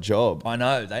inside job. I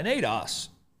know. They need us.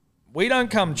 We don't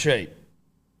come cheap.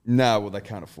 No, well, they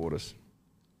can't afford us.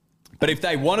 But if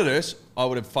they wanted us, I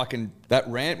would have fucking... That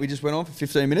rant we just went on for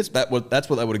 15 minutes, that's what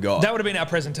they would have got. That would have been our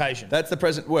presentation. That's the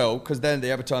present... Well, because then the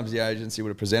advertising agency would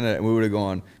have presented it and we would have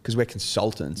gone, because we're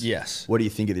consultants. Yes. What do you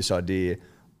think of this idea?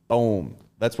 Boom.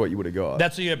 That's what you would have got.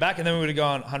 That's what you get back, and then we would have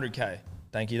gone 100K.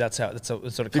 Thank you. That's what it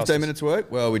cost 15 minutes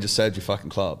work? Well, we just saved your fucking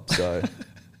club. So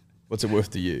what's it worth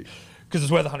to you? Because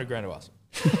it's worth 100 grand to us.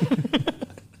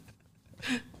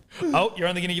 Oh, you're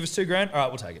only going to give us $2,000? All right,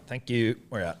 we'll take it. Thank you.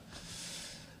 We're out.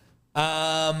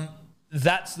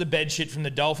 That's the bed shit from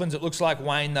the Dolphins. It looks like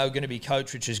Wayne, though, going to be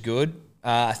coach, which is good.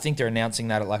 I think they're announcing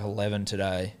that at like 11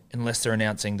 today, unless they're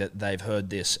announcing that they've heard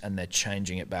this and they're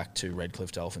changing it back to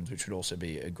Redcliffe Dolphins, which would also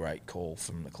be a great call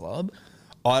from the club.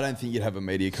 I don't think you'd have a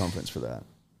media conference for that.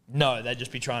 No, they'd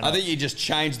just be trying to... I think you just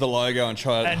change the logo and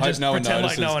try and hope just no one pretend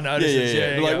notices. like no one notices.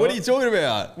 Yeah. Like, what are you talking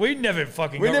about? We never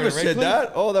fucking We got never rid of said Redcliffe.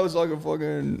 that. Oh, that was like a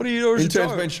fucking... What are you doing?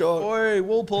 Intern's been shot. Oi,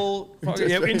 Walpole.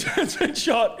 Intern's been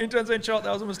shot. Intern's been shot.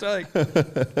 That was a mistake.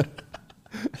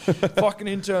 Fucking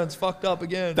interns fucked up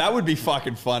again. That would be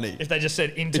fucking funny. If they just said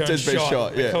intern Intern's been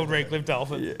shot, they yeah. called Redcliffe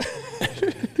Dolphins.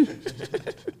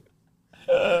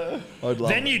 I'd love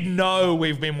Then it. you'd know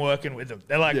we've been working with them.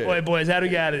 They're like, Yeah. "Oi, boys, how do we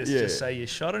get this?" Yeah. Just say you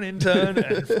shot an intern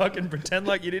and fucking pretend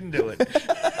like you didn't do it.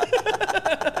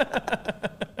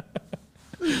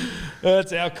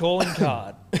 That's our calling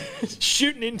card.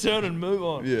 Shoot an intern and move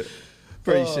on. Yeah.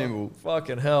 Pretty simple.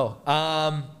 Fucking hell.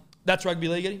 That's rugby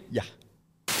league, Eddie? Yeah.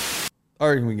 I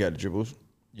reckon we can go to dribbles.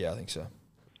 Yeah, I think so.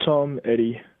 Tom,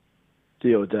 Eddie,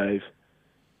 Dio, Dave,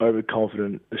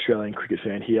 overconfident Australian cricket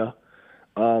fan here.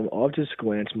 I've just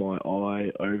glanced my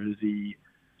eye over the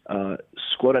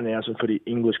squad announcement for the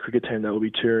English cricket team that will be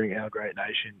touring our great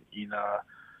nation in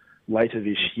later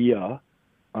this year.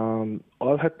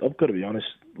 I've got to be honest,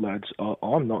 lads.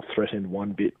 I'm not threatened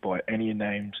one bit by any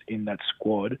names in that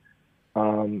squad.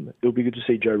 It'll be good to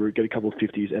see Joe Root get a couple of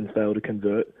 50s and fail to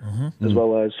convert, as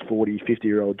well as 40,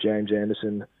 50-year-old James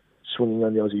Anderson swinging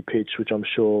on the Aussie pitch, which I'm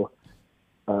sure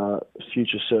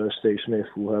future Sir Steve Smith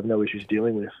will have no issues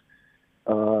dealing with.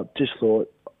 Just thought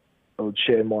I would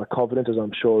share my confidence, as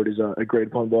I'm sure it is agreed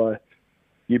upon by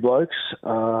you blokes.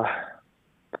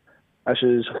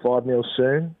 Ashes 5-0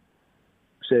 soon.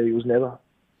 Said he was never.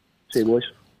 See you, boys.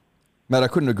 Mate, I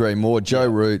couldn't agree more. Joe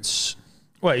Root's...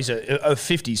 Well, he's a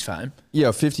 50s fame. Yeah,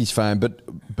 50s fame,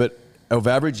 but of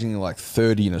averaging like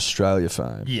 30 in Australia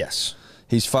fame. Yes.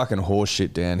 He's fucking horse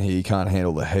shit down here. He can't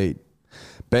handle the heat.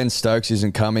 Ben Stokes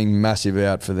isn't coming, massive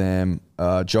out for them.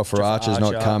 Jofra Archer's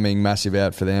not coming, massive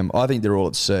out for them. I think they're all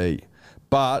at sea.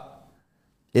 But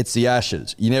it's the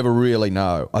Ashes. You never really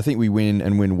know. I think we win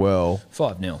and win well.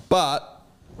 5-0. But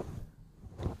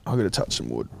I've got to touch some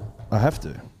wood. I have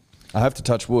to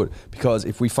touch wood because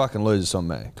if we fucking lose, it's on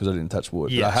me because I didn't touch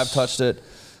wood. Yes. But I have touched it.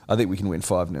 I think we can win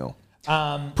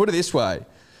 5-0. Put it this way.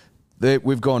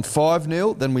 We've gone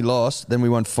 5-0, then we lost, then we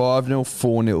won 5-0,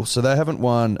 4-0. So they haven't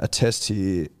won a test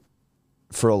here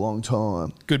for a long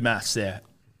time. Good maths there.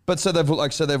 But so they've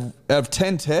out of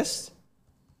 10 tests,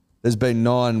 there's been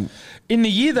 9. In the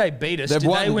year they beat us, They've did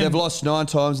won. they win? They've lost 9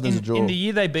 times and there's a draw. In the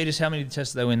year they beat us, how many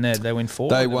tests did they win there? Did they win 4?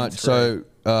 They or won. 3?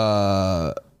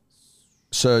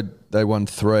 So they won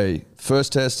 3.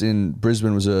 First test in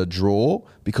Brisbane was a draw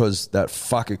because that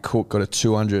fucker Cook got a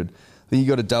 200. I think he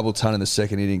got a double ton in the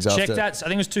second innings. Check after, that. I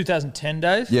think it was 2010,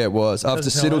 Dave. Yeah, it was. After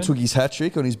Doesn't tell Siddle me. took his hat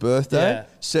trick on his birthday, Yeah.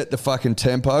 set the fucking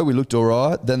tempo. We looked all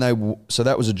right. Then so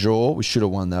that was a draw. We should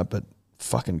have won that, but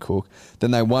fucking Cook.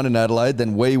 Then they won in Adelaide.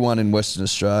 Then we won in Western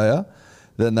Australia.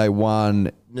 Then they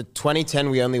won. In 2010,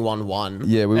 we only won 1.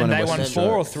 Yeah, we won And in they Western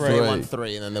won Australia. 4 or 3? They won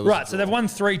 3, and then there was Right, so they've won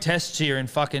 3 tests here in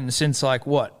fucking since like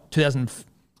what?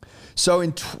 So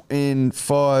in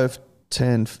 5,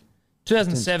 10,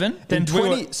 2007? Then in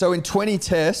 20. So in 20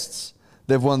 tests,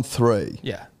 they've won 3.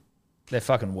 Yeah. They're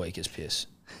fucking weak as piss.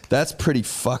 That's pretty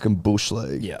fucking bush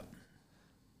league. Yeah.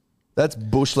 That's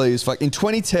bush league as fuck. In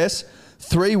 20 tests,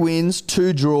 3 wins,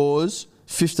 2 draws,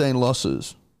 15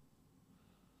 losses.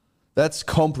 That's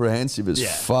comprehensive as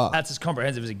fuck. That's as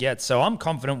comprehensive as it gets. So I'm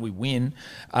confident we win.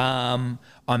 I'm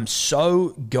so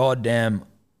goddamn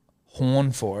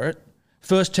horn for it.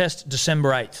 First test,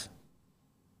 December 8th.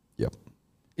 Yep.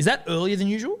 Is that earlier than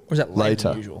usual or is that later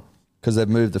than usual? Because they've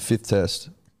moved the 5th test.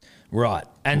 Right.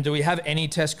 And do we have any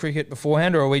test cricket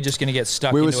beforehand or are we just going to get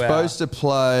stuck We were into supposed to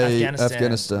play Afghanistan.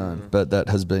 Afghanistan, but that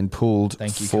has been pulled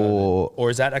Thank you, for... COVID. Or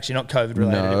is that actually not COVID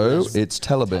related? No, It was it's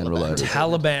Taliban related.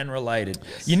 Taliban related.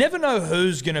 You never know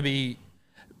who's going to be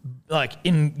like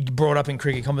brought up in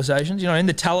cricket conversations. You know, in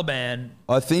the Taliban.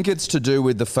 I think it's to do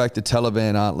with the fact that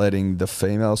Taliban aren't letting the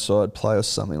female side play or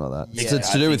something like that. Yeah, it's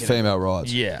to do with female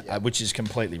rights. Yeah, which is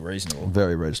completely reasonable.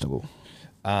 Very reasonable.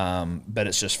 But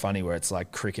it's just funny where it's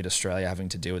like Cricket Australia having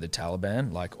to deal with the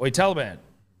Taliban. Like, oi, Taliban,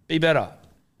 be better.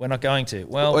 We're not going to.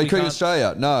 Well, Oi, we Cricket can't.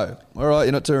 Australia, no. All right,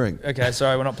 you're not touring. Okay,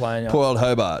 sorry, we're not playing. Poor old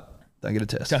Hobart. Don't get a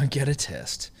test. Don't get a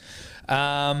test.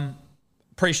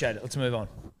 Appreciate it. Let's move on.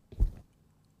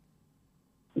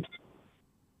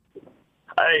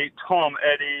 Hey, Tom,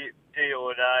 Eddie, D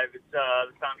or Dave. It's the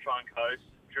Sunshine Coast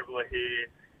dribbler here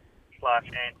 /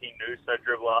 anti-Noosa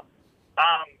dribbler.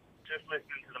 Just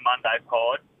listening to the Monday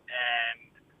pod and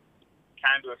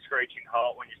came to a screeching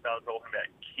halt when you started talking about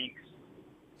kinks.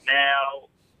 Now,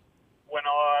 when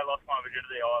I lost my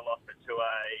virginity, I lost it to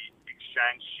a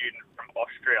exchange student from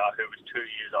Austria who was 2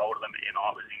 years older than me, and I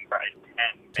was in grade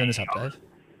 10. Turn this up, Dave.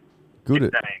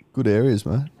 Good areas,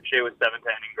 mate. She was 17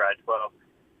 in grade 12.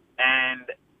 And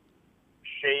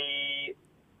she,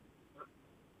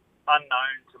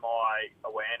 unknown to my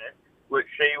awareness,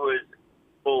 she was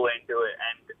full into it.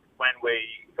 And when we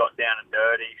got down and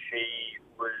dirty, she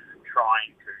was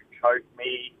trying to choke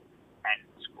me and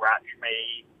scratch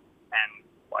me and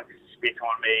like spit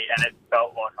on me, and it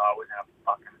felt like I was in a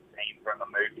fucking scene from the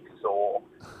movie Saw.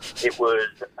 It was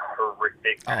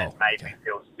horrific, and it made me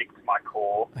feel sick to my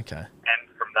core. Okay. And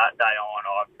from that day on,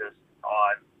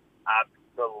 I've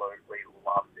absolutely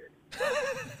loved it.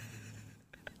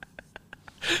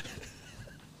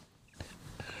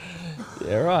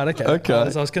 Yeah, right. Okay. Okay. I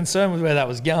was concerned with where that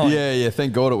was going. Yeah.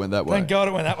 Thank God it went that way. Thank God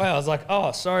it went that way. I was like,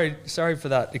 oh, sorry for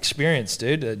that experience,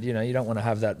 dude. You don't want to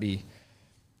have that be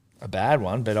a bad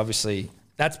one, but obviously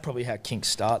that's probably how kinks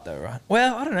start, though, right?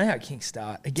 Well, I don't know how kinks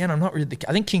start. Again, I'm not really.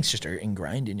 I think kinks just are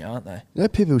ingrained in you, aren't they? You know,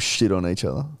 people shit on each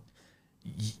other.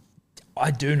 I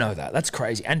do know that. That's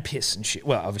crazy. And piss and shit.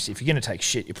 Well, obviously, if you're going to take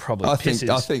shit, you're probably Piss is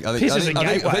a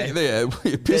gateway.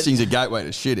 Pissing's a gateway to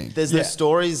shitting. There's those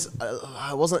stories.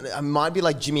 It might be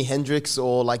like Jimi Hendrix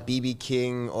or like BB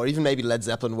King or even maybe Led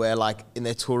Zeppelin, where like in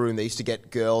their tour room they used to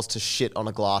get girls to shit on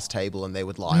a glass table and they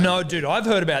would lie. No, dude, I've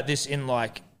heard about this and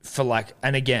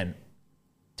again,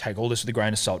 take all this with a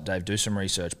grain of salt, Dave. Do some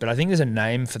research, but I think there's a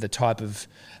name for the type of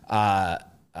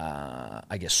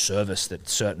I guess service that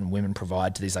certain women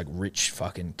provide to these like rich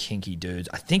fucking kinky dudes.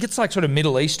 I think it's like sort of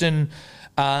Middle Eastern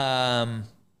or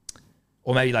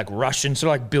maybe like Russian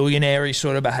sort of like billionaire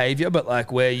sort of behavior, but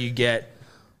like where you get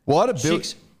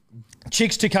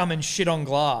chicks to come and shit on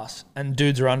glass and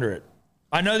dudes are under it.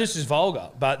 I know this is vulgar,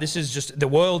 but this is just the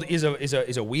world is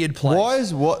a weird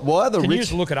place. Why are the Can rich? you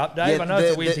just look it up, Dave? Yeah, I know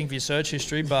it's a weird thing for your search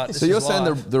history, but So you're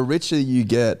saying the richer you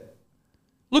get?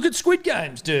 look at Squid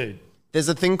Games, dude. There's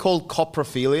a thing called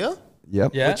coprophilia.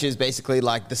 Yep. Yeah. Which is basically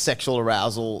like the sexual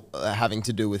arousal having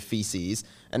to do with feces,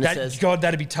 and it says God,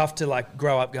 that'd be tough to like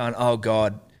grow up going, oh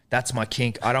God, that's my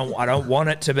kink. I don't want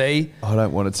it to be. I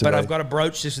don't want it to But be. I've got to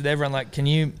broach this with everyone. Like, can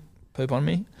you poop on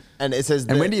me? and it says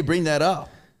And when do you bring that up?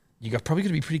 Probably going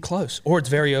to be pretty close, or it's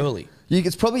very early.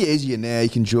 It's probably easier now. You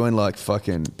can join like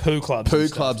fucking Poo clubs, poo and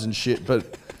stuff. clubs and shit,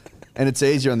 and it's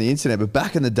easier on the internet. But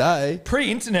back in the day,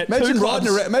 Pre-internet, imagine poo riding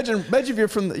clubs. around. Imagine if you're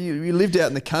from you lived out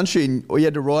in the country or you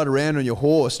had to ride around on your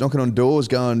horse, knocking on doors,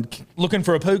 going, Looking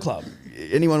for a poo club.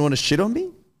 "Anyone want to shit on me?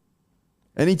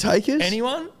 Any takers?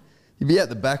 Anyone? You'd be out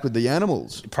the back with the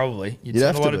animals. Probably. You'd You'd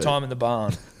spend have a lot to of be. time in the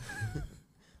barn.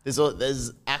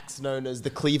 there's acts known as the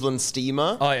Cleveland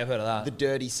Steamer, Oh, yeah, I've heard of that. the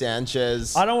Dirty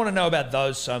Sanchez. I don't want to know about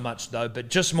those so much though, but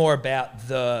just more about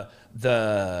the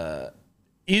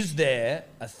is there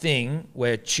a thing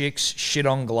where chicks shit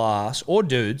on glass or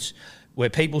dudes where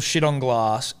people shit on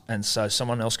glass and so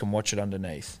someone else can watch it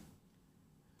underneath?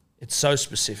 It's so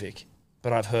specific,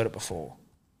 but I've heard it before.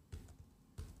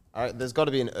 All right, there's got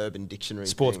to be an Urban Dictionary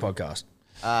Sports thing.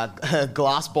 podcast.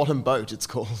 Glass bottom boat, it's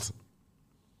called.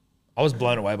 I was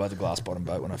blown away by the glass bottom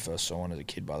boat when I first saw one as a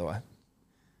kid, by the way.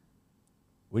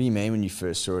 What do you mean when you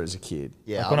first saw it as a kid?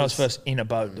 Yeah, Like when I was first in a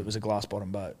boat that was a glass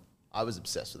bottom boat. I was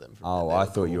obsessed with them. Oh, I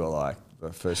thought you were like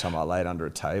the first time I laid under a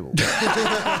table.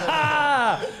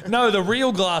 No, the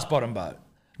real glass bottom boat.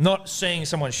 Not seeing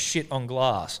someone shit on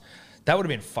glass. That would have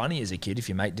been funny as a kid if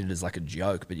your mate did it as like a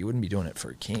joke, but you wouldn't be doing it for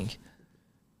a kink.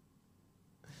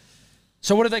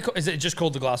 So what do they call? Is it just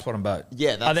called the glass bottom boat?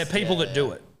 Yeah, Are there that's- people yeah, that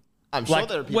do it? I'm sure Like,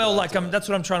 there are people. well, that like do it. that's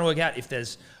what I'm trying to work out. If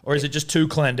there's, or is it just too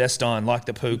clandestine, like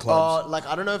the poo clubs? Like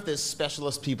I don't know if there's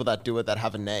specialist people that do it that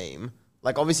have a name.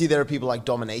 Like obviously there are people like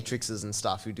dominatrixes and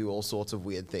stuff who do all sorts of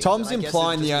weird things. Tom's And I guess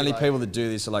implying it'd the just only be like- people that do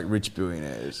this are like rich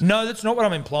billionaires. No, that's not what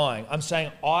I'm implying. I'm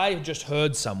saying I just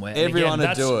heard somewhere. and Everyone again,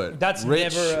 would do it. That's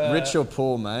rich, never rich or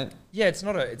poor, mate. Yeah, it's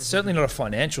certainly not a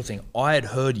financial thing. I had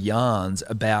heard yarns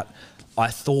about, I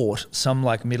thought, some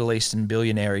like Middle Eastern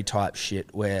billionaire type shit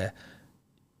where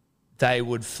they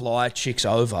would fly chicks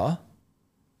over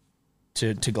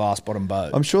to glass bottom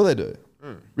boat. I'm sure they do.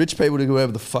 Rich people do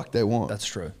whatever the fuck they want. That's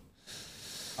true.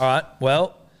 All right,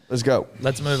 well, Let's go.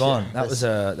 let's move on. That was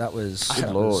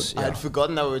Lord. I had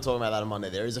forgotten that we were talking about that on Monday.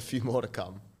 There is a few more to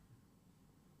come.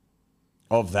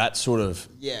 Of that sort of.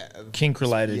 Yeah. kink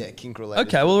related. Yeah, kink related.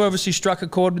 Okay, well, we obviously struck a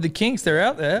chord with the kinks. They're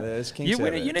out there. There's kinks you,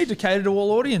 out there. you need to cater to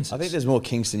all audiences. I think there's more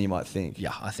kinks than you might think.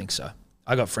 Yeah, I think so.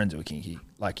 I got friends who are kinky,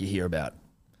 like you hear about.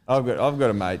 I've got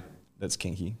a mate that's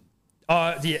kinky.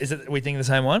 Oh, yeah, is it? We think the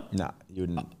same one? Nah, you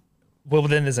wouldn't. Well,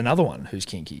 then there's another one who's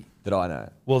kinky. that I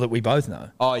know. Well, that we both know.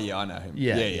 Oh yeah, I know him.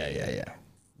 Yeah.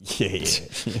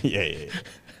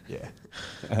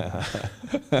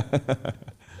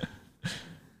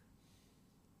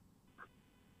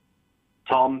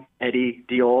 Tom, Eddie,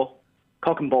 Dior,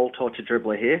 cock and ball torture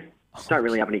dribbler here. Don't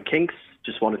really have any kinks,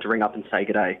 just wanted to ring up and say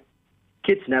g'day.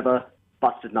 Kids never,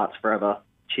 busted nuts forever.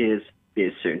 Cheers,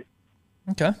 beers soon.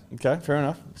 Okay. Okay, fair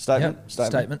enough. Statement. Yep.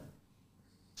 Statement. Statement.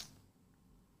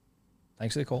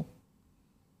 Thanks for the call.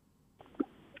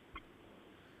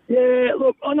 Yeah,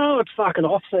 look, I know it's fucking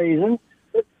off season,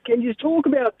 but can you talk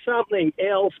about something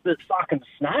else but fucking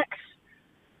snacks?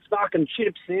 Fucking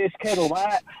chips this, kettle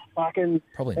that, fucking.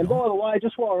 Probably and not. by the way,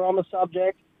 just while we're on the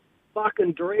subject,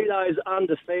 fucking Doritos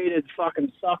undefeated,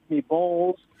 fucking suck me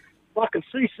balls, fucking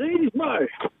CC's, bro.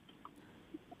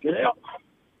 Get out.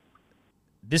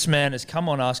 This man has come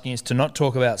on asking us to not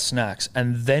talk about snacks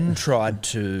and then tried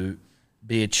to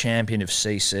be a champion of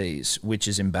CCs, which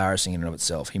is embarrassing in and of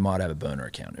itself. He might have a burner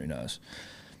account, who knows?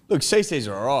 Look, CC's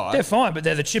are all right. They're fine, but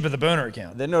they're the chip of the burner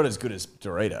account. They're not as good as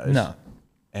Doritos. No.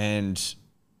 And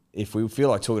if we feel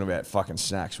like talking about fucking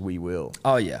snacks, we will.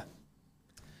 Oh, yeah.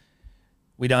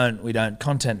 We don't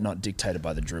content not dictated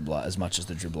by the dribbler as much as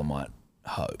the dribbler might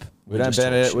hope. We don't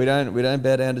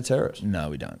bow down to terrorists. No,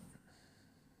 we don't.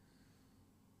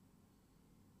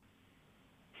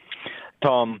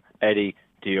 Tom, Eddie,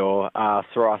 Dior,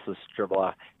 psoriasis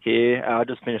dribbler here. I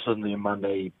just finished listening to your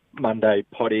Monday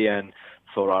potty and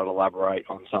thought I'd elaborate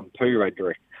on some poo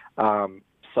rhetoric.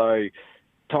 So,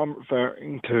 Tom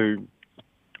referring to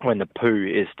when the poo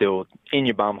is still in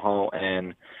your bumhole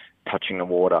and touching the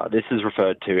water. This is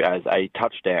referred to as a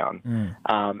touchdown.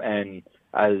 And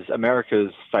as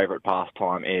America's favourite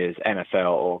pastime is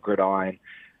NFL or gridiron,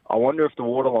 I wonder if the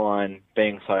waterline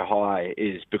being so high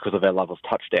is because of their love of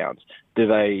touchdowns. Do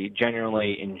they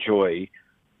genuinely enjoy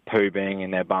poo being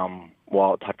in their bum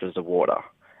while it touches the water?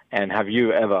 And have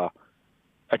you ever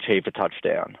achieved a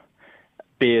touchdown?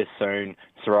 Beers soon,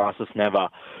 psoriasis never.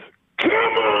 Come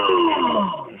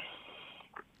on!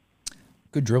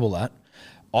 Good dribble, that.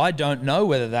 I don't know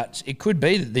whether that's... It could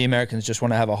be that the Americans just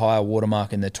want to have a higher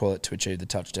watermark in their toilet to achieve the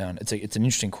touchdown. It's an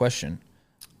interesting question.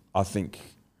 I think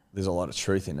there's a lot of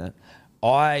truth in it.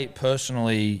 I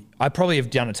probably have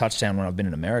done a touchdown when I've been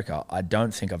in America. I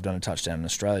don't think I've done a touchdown in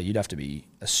Australia. You'd have to be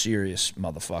a serious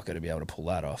motherfucker to be able to pull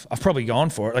that off. I've probably gone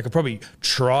for it. Like, I probably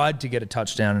tried to get a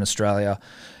touchdown in Australia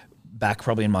back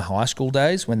probably in my high school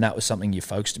days when that was something you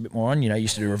focused a bit more on. You know,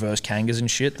 used to do reverse kangas and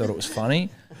shit, thought it was funny.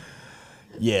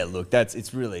 Yeah, look,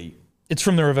 it's really... It's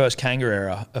from the reverse kangaroo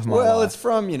era of my life. Well, it's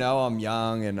from, I'm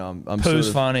young and I'm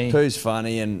Poo's funny. Poo's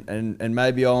funny and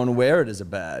maybe I want to wear it as a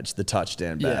badge, the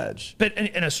touchdown badge. But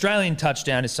an Australian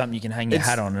touchdown is something you can hang your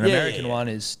hat on. An American one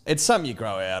is... It's something you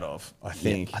grow out of, I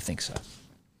think. Yeah, I think so.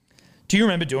 Do you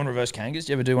remember doing reverse kangas?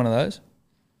 Do you ever do one of those?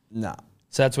 No.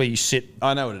 So that's where you sit...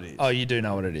 I know what it is. Oh, you do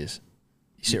know what it is.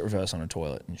 You sit reverse on a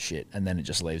toilet and shit, and then it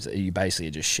just leaves... You basically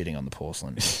are just shitting on the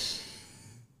porcelain.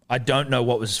 I don't know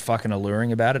what was fucking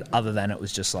alluring about it, other than it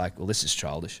was just like, well, this is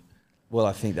childish. Well,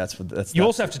 I think that's... You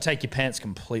also have to take your pants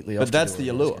completely off. But that's the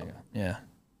allure. Yeah.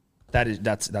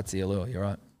 That's the allure, you're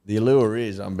right. The allure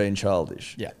is I'm being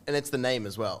childish. Yeah. And it's the name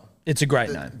as well. It's a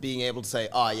great name. Being able to say,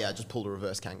 oh, yeah, I just pulled a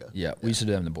reverse kanga. Yeah, we used to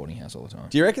do them in the boarding house all the time.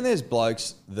 Do you reckon there's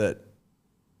blokes that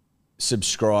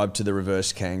subscribe to the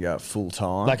reverse kanga full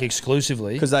time? Like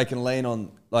exclusively? Because they can lean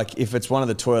on... Like, if it's one of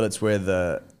the toilets where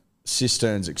the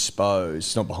cistern's exposed,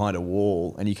 it's not behind a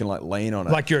wall, and you can, like, lean on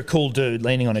it. Like you're a cool dude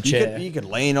leaning on a chair. You could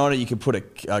lean on it. You could put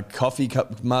a coffee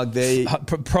cup mug there.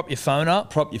 Prop your phone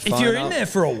up. Prop your phone up. If you're in there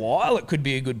for a while, it could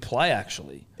be a good play,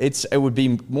 actually. It would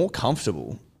be more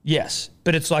comfortable. Yes,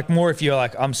 but it's like more if you're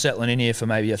like, I'm settling in here for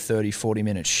maybe a 30,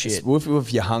 40-minute shit.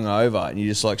 If you're hung over and you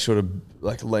just like sort of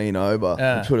like lean over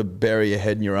and sort of bury your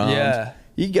head in your arms,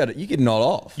 you could nod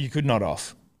off. You could nod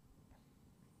off.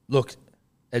 Look,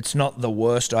 it's not the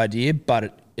worst idea,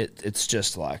 but it's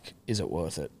just like, is it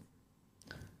worth it?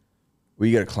 Well,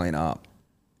 you got to clean up.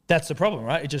 That's the problem,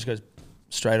 right? It just goes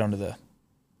straight onto the...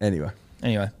 Anyway,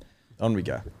 on we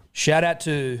go. Shout out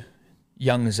to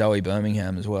young Zoe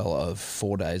Birmingham as well of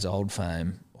 4 days old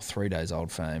fame or 3 days old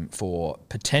fame for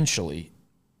potentially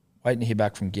waiting to hear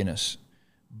back from Guinness,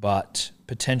 but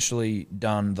potentially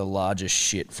done the largest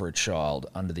shit for a child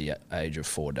under the age of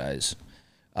 4 days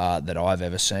that I've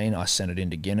ever seen. I sent it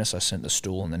into Guinness. I sent the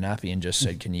stool and the nappy and just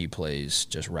said, can you please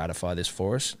just ratify this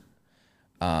for us?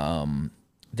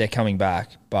 They're coming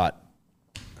back, but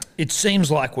it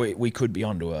seems like we could be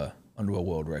onto a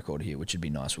world record here, which would be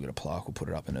nice. We've got a plaque. We'll put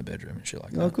it up in her bedroom and shit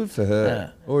like that. Oh, good for her.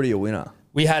 Yeah. Already a winner.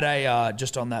 We had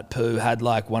just on that poo, had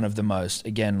like one of the most,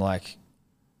 again, like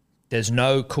there's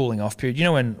no cooling off period. You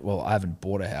know when, well, I haven't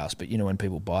bought a house, but you know when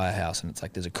people buy a house and it's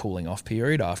like there's a cooling off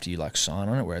period after you like sign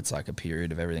on it, where it's like a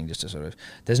period of everything just to sort of,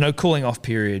 there's no cooling off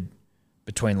period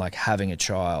between like having a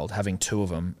child, having 2 of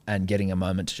them, and getting a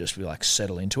moment to just be like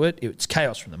settle into it. It's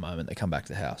chaos from the moment they come back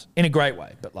to the house in a great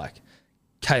way, but like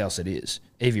chaos it is.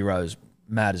 Evie Rose,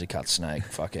 mad as a cut snake,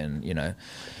 fucking, you know.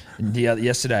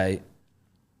 Yesterday,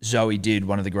 Zoe did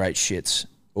one of the great shits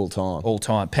All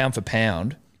time. pound for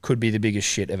pound. Could be the biggest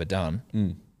shit ever done.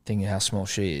 Thinking how small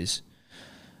she is.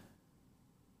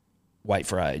 Wait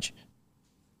for age.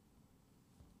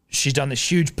 She's done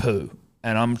this huge poo,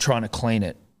 and I'm trying to clean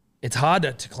it. It's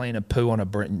harder to clean a poo on a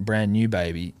brand new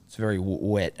baby. It's very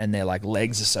wet, and their like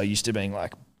legs are so used to being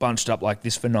like bunched up like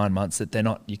this for 9 months that they're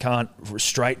not. You can't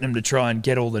straighten them to try and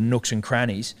get all the nooks and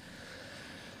crannies.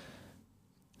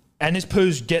 And this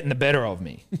poo's getting the better of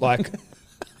me. Like.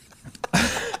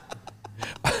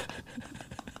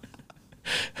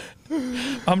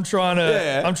 I'm trying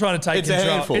to take it's control.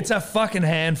 A handful. It's a fucking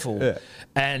handful. Yeah.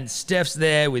 And Steph's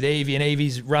there with Evie, and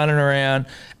Evie's running around.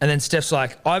 And then Steph's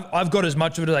like, I've got as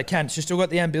much of it as I can. She's still got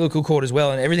the umbilical cord as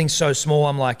well, and everything's so small.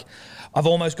 I'm like, I've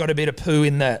almost got a bit of poo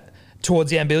in towards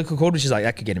the umbilical cord, which is like,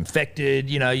 that could get infected.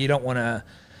 You know, you don't want to.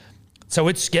 So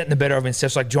it's getting the better of me. And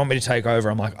Steph's like, do you want me to take over?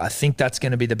 I'm like, I think that's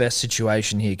going to be the best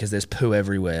situation here because there's poo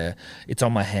everywhere. It's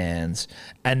on my hands.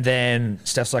 And then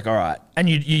Steph's like, all right. And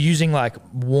you're using like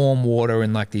warm water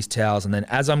and like these towels. And then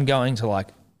as I'm going to like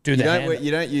do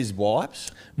You don't use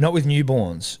wipes? Not with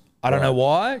newborns. I don't know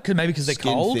why. Maybe because they're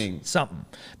Skin cold. thing. Something.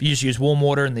 But you just use warm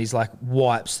water and these like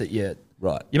wipes that you're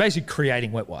basically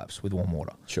creating wet wipes with warm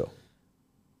water. Sure.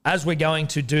 As we're going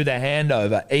to do the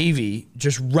handover, Evie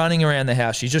just running around the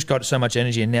house. She's just got so much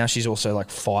energy, and now she's also like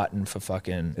fighting for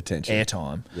fucking attention,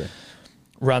 airtime. Yeah.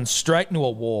 Runs straight into a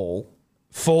wall,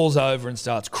 falls over and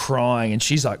starts crying, and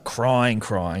she's like crying,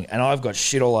 and I've got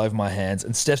shit all over my hands,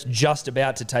 and Steph's just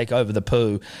about to take over the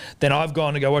poo. Then I've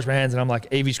gone to go wash my hands, and I'm like,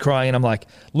 Evie's crying, and I'm like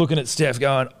looking at Steph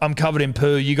going, I'm covered in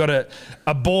poo. You got to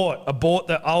abort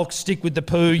that. I'll stick with the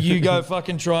poo. You go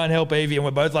fucking try and help Evie. And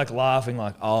we're both like laughing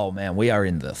like, oh man, we are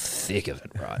in the thick of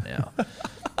it right now.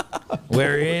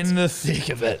 We're in the thick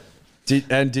of it.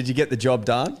 Did you get the job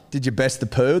done? Did you best the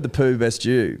poo? The poo best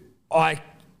you? I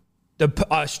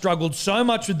struggled so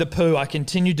much with the poo. I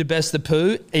continued to best the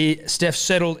poo. Steph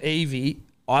settled Evie.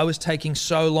 I was taking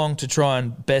so long to try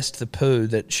and best the poo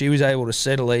that she was able to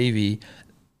settle Evie,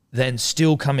 then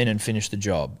still come in and finish the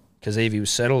job. Because Evie was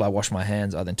settled, I washed my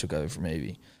hands, I then took over from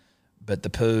Evie. But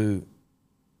the poo,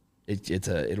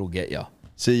 it'll get you.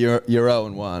 So you're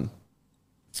 0-1.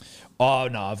 Oh,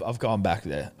 no, I've gone back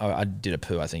there. I did a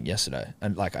poo, I think, yesterday.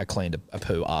 And, like, I cleaned a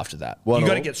poo after that. You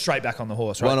got to get straight back on the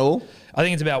horse, right? 1-1? I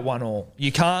think it's about 1-1.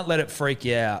 You can't let it freak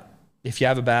you out. If you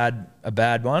have a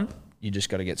bad one, you just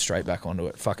got to get straight back onto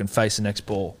it. Fucking face the next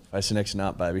ball. Face the next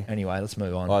nut, baby. Anyway, let's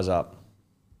move on. Eyes up.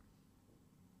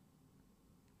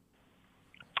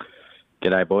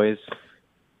 G'day, boys.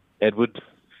 Edward,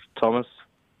 Thomas,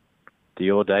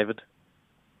 Dior, David.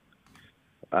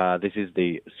 This is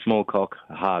the small cock,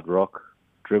 hard rock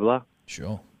dribbler.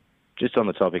 Sure. Just on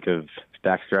the topic of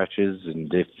back scratches,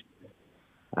 and if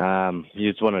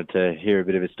you just wanted to hear a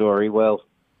bit of a story, well,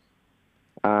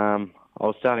 I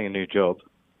was starting a new job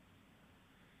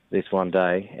this one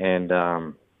day, and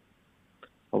I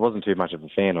wasn't too much of a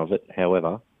fan of it.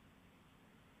 However,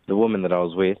 the woman that I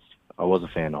was with, I was a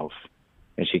fan of,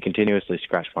 and she continuously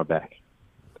scratched my back.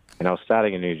 And I was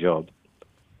starting a new job,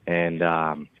 and,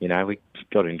 we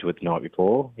got into it the night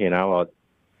before. I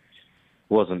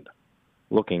wasn't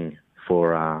looking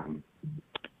for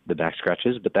the back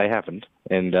scratches, but they happened.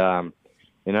 And,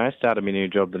 I started my new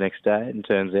job the next day, and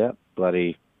turns out,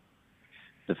 the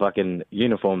fucking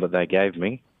uniform that they gave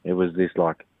me, it was this,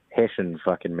 Hessian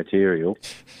fucking material,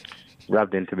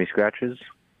 rubbed into me scratches,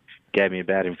 gave me a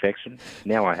bad infection.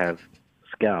 Now I have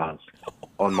scars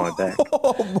on my back.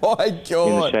 Oh, my God.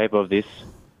 In the shape of this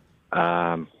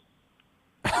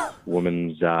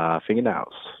woman's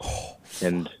fingernails.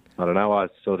 And I don't know, I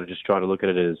sort of just try to look at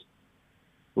it as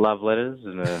love letters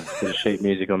and a bit of sheet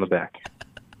music on the back.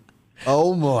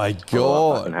 Oh, my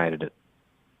God. I fucking hated it.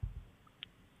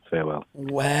 Farewell.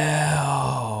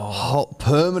 Wow.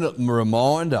 Permanent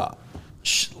reminder.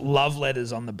 Love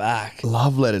letters on the back.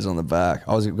 Love letters on the back.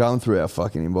 I was going through our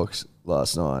fucking inbox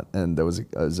last night, and there was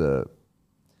a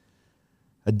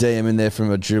DM in there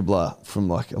from a dribbler from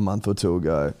a month or two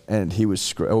ago, and he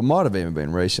was or it might have even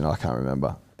been recent, I can't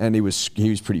remember. And he was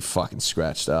pretty fucking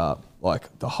scratched up.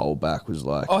 The whole back was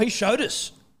Oh, he showed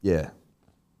us. Yeah.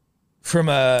 From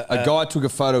a guy took a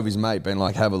photo of his mate being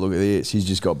like, have a look at this. He's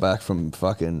just got back from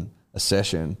fucking a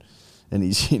session, and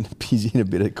he's in a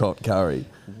bit of curry.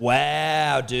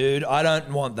 Wow, dude. I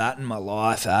don't want that in my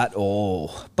life at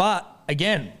all. But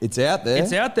again, It's out there.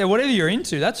 it's out there. Whatever you're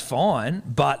into, that's fine.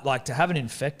 But like to have an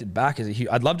infected back is a huge.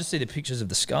 I'd love to see the pictures of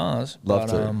the scars. Love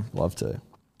but, to. Love to.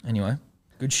 Anyway,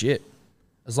 good shit.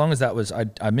 As long as that was,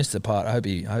 I missed the part. I hope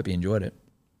he enjoyed it.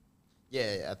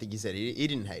 Yeah, I think he said he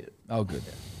didn't hate it. Oh, good.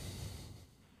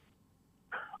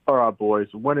 All right, boys.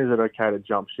 When is it okay to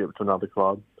jump ship to another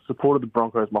club? Supported the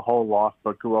Broncos my whole life,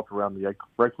 but grew up around the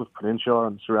Redcliffe Peninsula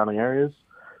and surrounding areas.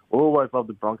 Always loved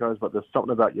the Broncos, but there's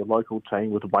something about your local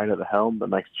team with Wayne at the helm that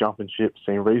makes jumping ship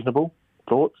seem reasonable.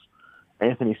 Thoughts?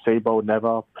 Anthony Seibold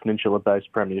never.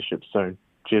 Peninsula-based premiership soon.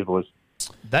 Cheers, boys.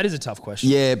 That is a tough question.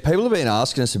 Yeah, people have been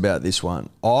asking us about this one.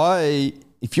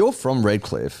 If you're from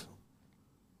Redcliffe,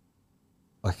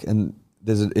 and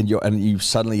you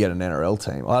suddenly get an NRL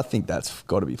team, I think that's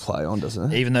got to be play on,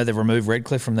 doesn't it? Even though they've removed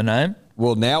Redcliffe from the name.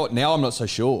 Well, now I'm not so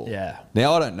sure. Yeah.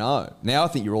 Now I don't know. Now I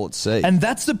think you're all at sea. And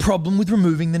that's the problem with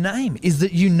removing the name is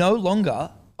that you no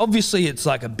longer. Obviously, it's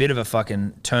like a bit of a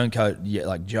fucking turncoat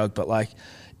joke, but like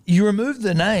you remove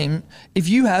the name. If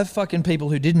you have fucking people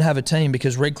who didn't have a team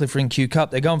because Redcliffe are in Q Cup,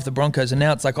 they're going for the Broncos, and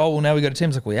now it's like, oh well, now we got a team.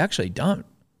 It's like we actually don't.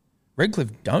 Redcliffe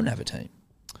don't have a team.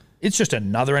 It's just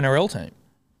another NRL team.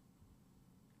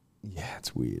 Yeah,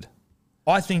 it's weird.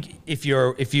 I think if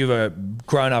you've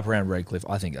grown up around Redcliffe,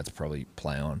 I think that's probably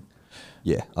play on.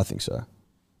 Yeah, I think so.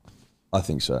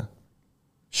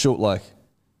 Short,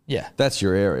 Yeah. that's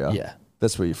your area. Yeah.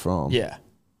 That's where you're from. Yeah.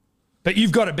 But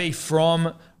you've got to be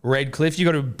from Redcliffe. You've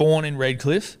got to be born in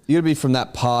Redcliffe. You got to be from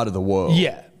that part of the world.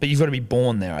 Yeah. But you've got to be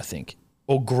born there, I think,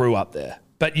 or grew up there.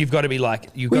 But you've got to be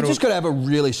We've just got to have a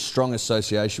really strong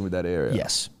association with that area.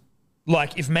 Yes.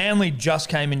 Like if Manly just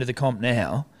came into the comp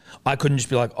now, I couldn't just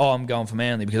be like, oh, I'm going for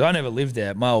Manly because I never lived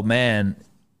there. My old man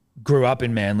grew up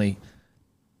in Manly,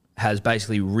 has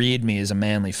basically reared me as a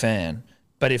Manly fan.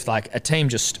 But if like a team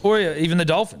or even the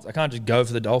Dolphins, I can't just go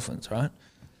for the Dolphins, right?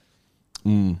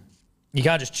 Mm. You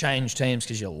can't just change teams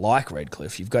because you like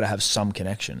Redcliffe. You've got to have some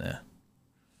connection there.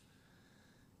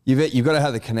 You've got to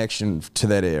have the connection to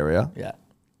that area. Yeah.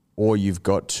 Or you've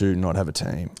got to not have a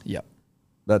team. Yep.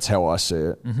 That's how I see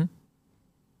it. Mm-hmm.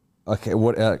 Okay,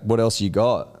 what else you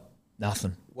got?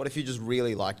 Nothing. What if you just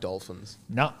really like dolphins?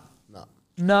 No. No.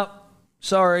 No.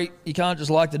 Sorry. You can't just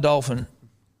like the Dolphin.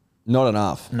 Not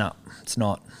enough. No, it's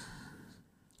not.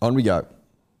 On we go.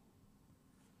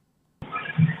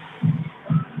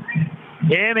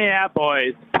 Hear me out,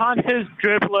 boys. Punters,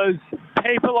 dribblers,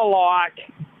 people alike.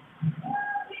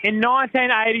 In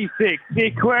 1986, the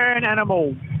aquarium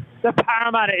animal, the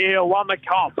Parramatta eel, won the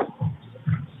comp.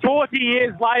 40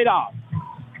 years later,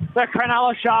 the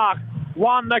Cronulla shark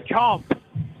won the comp.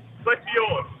 What's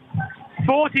yours?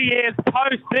 40 years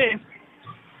post this,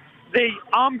 the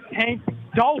umpteenth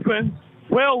Dolphins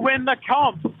will win the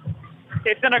comp.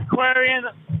 It's an Aquarian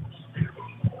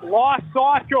life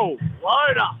cycle.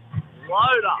 Load up.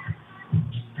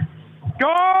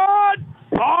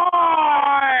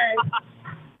 Goodbye!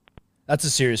 That's a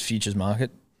serious futures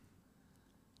market.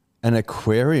 An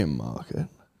aquarium market?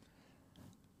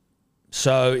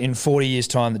 So in 40 years'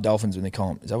 time, the Dolphins win the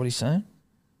comp. Is that what he's saying?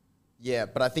 Yeah,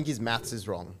 but I think his maths is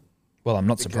wrong. Well, I'm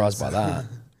not surprised by that.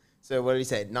 So what did he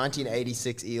say?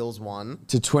 1986 Eels won.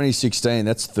 To 2016,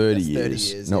 that's 30 That's 30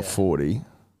 years, years, not yeah. 40.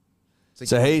 So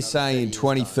give it he's another saying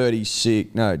 30 years'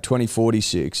 time.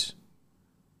 2046,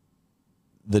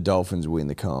 the Dolphins win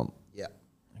the comp. Yeah.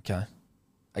 Okay.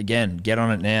 Again, get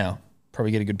on it now.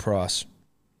 Probably get a good price.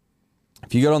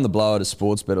 If you got on the blower to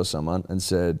Sportsbet or someone and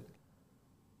said,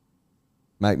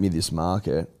 make me this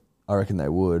market, I reckon they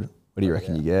would. What do you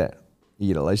reckon you get? You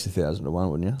get at least 1,000 to 1,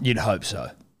 wouldn't you? You'd hope so.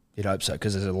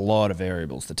 Because there's a lot of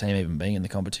variables. The team even being in the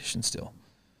competition still.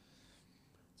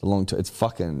 It's a long time.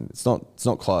 It's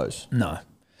not close. No,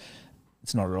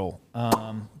 it's not at all.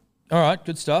 All right,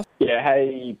 good stuff. Yeah,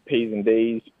 hey, P's and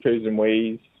D's, Poos and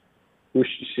Wees,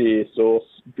 Worcestershire sauce,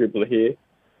 dribbler here.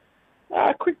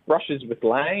 Quick brushes with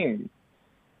Lane.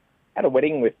 Had a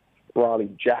wedding with Riley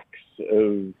Jacks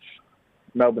of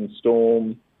Melbourne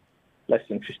Storm, less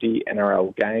than 50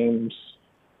 NRL games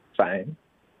fame.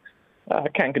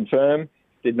 Can confirm,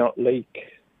 did not leak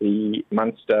the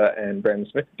Munster and Brandon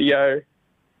Smith video.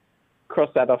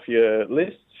 Cross that off your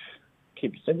list.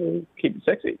 Keep it simple, keep it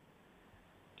sexy.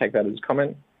 Take that as a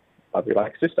comment. Love you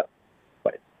like a sister.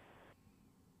 Bye.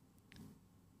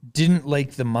 Didn't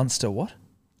leak the Munster what?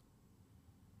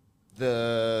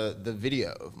 The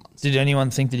video of Munster. Did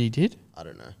anyone think that he did? I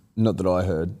don't know. Not that I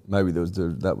heard. Maybe that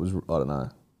was I don't know.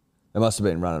 They must have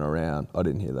been running around. I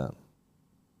didn't hear that.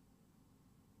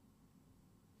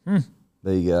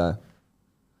 There you go.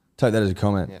 Take that as a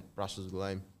comment. Yeah, brushes with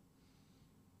lame.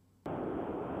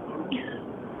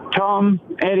 Tom,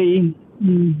 Eddie,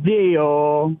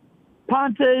 Dior,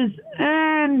 punters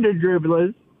and the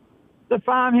dribblers, the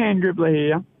farmhand dribbler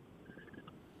here.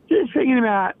 Just thinking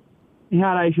about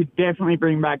how they should definitely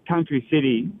bring back Country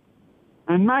City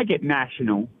and make it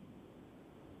national.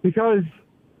 Because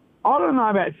I don't know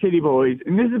about city boys,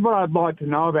 and this is what I'd like to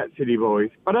know about city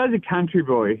boys, but as a country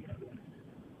boy,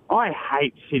 I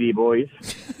hate city boys.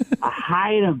 I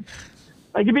hate them.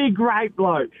 They could be a great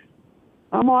bloke.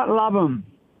 I might love them,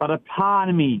 but a part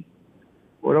of me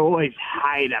would always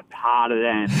hate a part of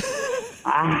them.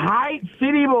 I hate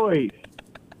city boys.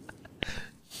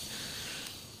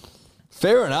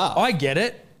 Fair enough. I get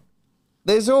it.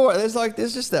 There's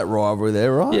just that rivalry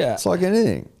there, right? Yeah. It's like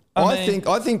anything. I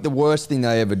I think the worst thing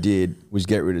they ever did was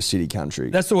get rid of City Country.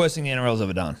 That's the worst thing the NRL's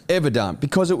ever done.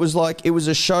 Because it was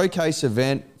a showcase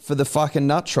event for the fucking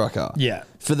nut trucker. Yeah.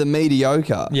 For the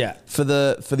mediocre. Yeah. For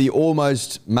the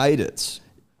almost made it.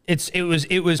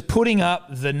 It was putting up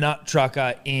the nut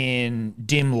trucker in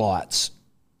dim lights.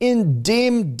 In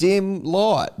dim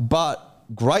light, but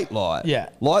great light. Yeah.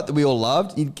 Light that we all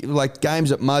loved. Like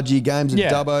games at Mudgee, games at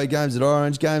Yeah. Dubbo, games at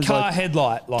Orange, games Car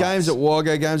headlight lights. games at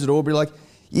Wagga, games at Albury. Like,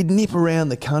 you'd nip around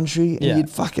the country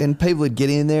and people would get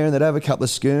in there and they'd have a couple of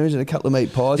schoons and a couple of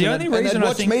meat pies. The and only reason they'd I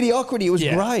watch think mediocrity. It was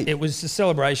great. It was a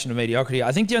celebration of mediocrity.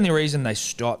 I think the only reason they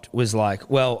stopped was I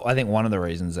think one of the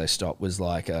reasons they stopped was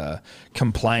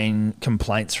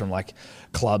complaints from like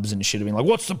clubs and shit have been like,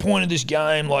 what's the point of this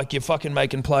game? Like, you're fucking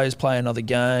making players play another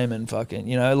game and fucking,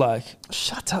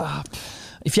 shut up.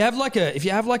 If you have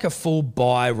like a full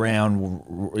buy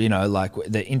round, like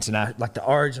the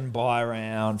Origin buy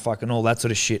round, fucking all that sort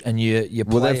of shit, and you play.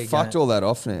 Well, they've fucked all that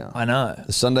off now. I know.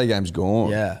 The Sunday game's gone.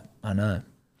 Yeah, I know.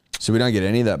 So we don't get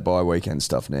any of that bye weekend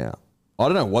stuff now. I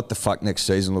don't know what the fuck next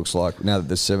season looks like now that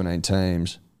there's 17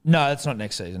 teams. No, that's not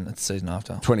next season. That's the season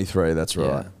after. 23, that's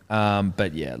right. Yeah.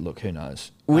 But yeah, look, who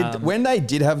knows? When they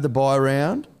did have the bye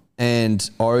round and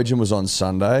Origin was on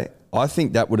Sunday, I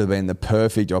think that would have been the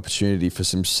perfect opportunity for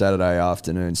some Saturday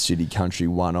afternoon City Country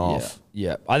one-off.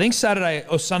 Yeah. I think Saturday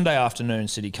or Sunday afternoon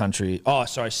City Country. Oh,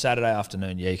 sorry, Saturday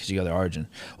afternoon, because you got the Origin.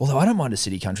 Although I don't mind a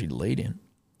City Country lead in.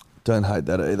 Don't hate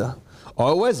that either. I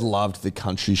always loved the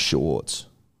country shorts.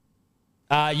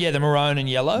 The maroon and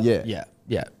yellow. Yeah.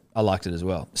 Yeah. I liked it as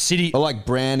well. City. I like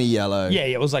brownie yellow. Yeah,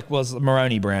 it was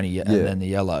maroony brownie and then the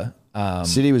yellow.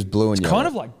 City was blue and it's yellow. kind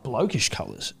of like blokish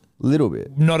colours. Little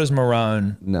bit. Not as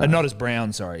maroon. No. Not as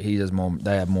brown, sorry. He has more.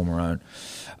 They have more maroon.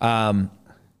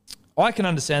 I can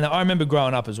understand that. I remember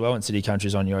growing up as well when City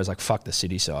Country's on you. I was like, fuck the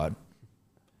city side.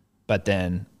 But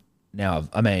then now,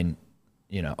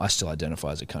 I still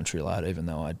identify as a country lad, even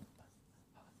though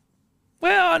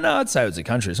I'd say it's a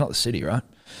country. It's not the city, right?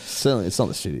 Certainly, it's not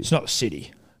the city. It's not the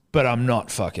city. But I'm not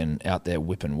fucking out there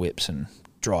whipping whips and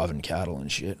driving cattle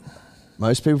and shit.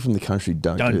 Most people from the country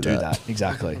don't do that.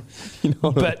 Exactly.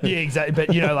 But yeah, exactly.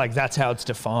 But that's how it's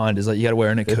defined. Is like you got to wear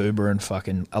an Akuba and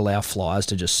fucking allow flies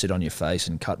to just sit on your face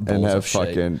and cut balls and have off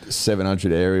fucking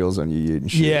 700 aerials on your ute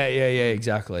and shit. Yeah,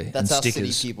 exactly. That's and how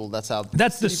stickers. city people. That's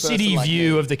the city person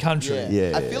view me. of the country.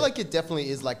 Yeah. I feel like it definitely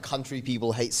is like country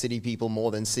people hate city people more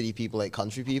than city people hate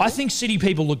country people. I think city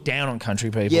people look down on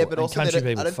country people. Yeah, but and also country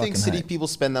people I don't think fucking city hate. people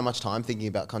spend that much time thinking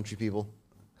about country people.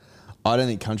 I don't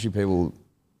think country people.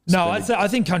 No, I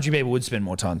think country people would spend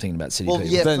more time thinking about city people.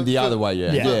 Yeah, Then the other way, yeah.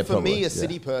 For me, probably, a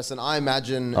city person, I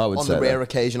imagine I would on say the rare that.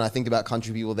 occasion I think about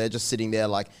country people, they're just sitting there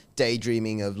like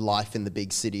daydreaming of life in the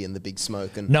big city and the big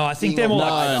smoke. And No, I think being they're more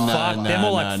on- like fuck. They're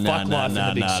more like fuck life in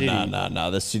the big city.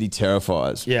 No. The city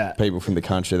terrifies Yeah. people from the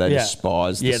country. They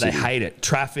despise the Yeah, city. they hate it.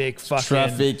 Traffic, fucking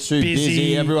Traffic, too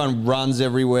busy. Everyone runs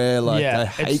everywhere. Like, they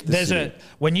hate the city.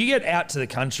 When you get out to the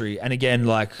country, and again,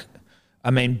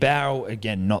 Barrel,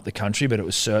 again, not the country, but it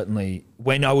was certainly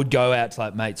when I would go out to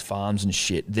like mates' farms and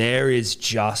shit, there is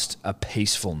just a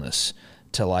peacefulness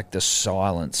to like the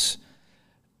silence.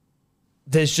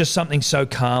 There's just something so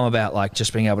calm about like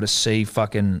just being able to see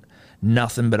fucking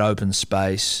nothing but open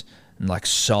space and like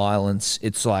silence.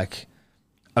 It's like,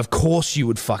 of course you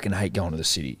would fucking hate going to the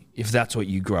city if that's what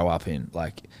you grow up in.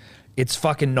 Like, it's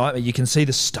fucking nightmare. You can see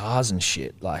the stars and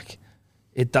shit. Like,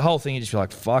 the whole thing, you just be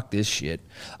like, fuck this shit.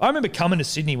 I remember coming to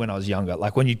Sydney when I was younger.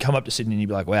 Like, when you'd come up to Sydney and you'd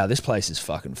be like, wow, this place is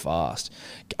fucking fast.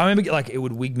 I remember, like, it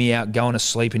would wig me out going to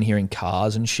sleep and hearing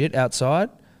cars and shit outside.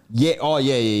 Yeah. Oh,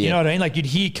 yeah. You know what I mean? Like, you'd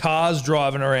hear cars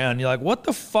driving around. You're like, what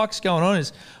the fuck's going on?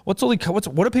 What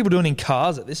are people doing in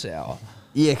cars at this hour?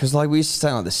 Yeah, because like we used to stay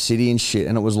in like the city and shit,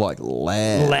 and it was like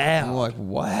loud. I'm like,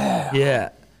 wow. Yeah.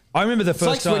 I remember the It's first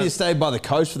like time. when you stay by the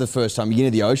coast for the first time, you get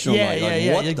into the ocean. Yeah, like,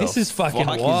 yeah. What Like, the this is fucking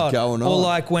fuck wild. is going on? Or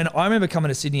like when I remember coming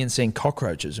to Sydney and seeing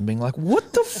cockroaches and being like,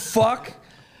 what the fuck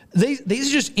These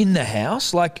are just in the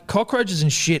house. Like cockroaches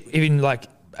and shit, even like,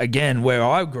 again, where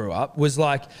I grew up was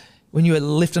like when you were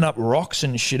lifting up rocks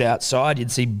and shit outside,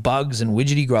 you'd see bugs and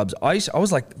widgety grubs. I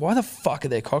was like, why the fuck are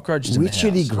there cockroaches in the house?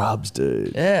 Widgety grubs,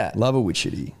 dude. Yeah. Love a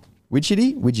widgety.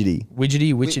 Widgety? Widgety.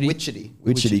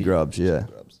 Widgety grubs, yeah.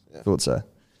 Thought so.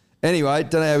 Anyway,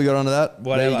 don't know how we got onto that.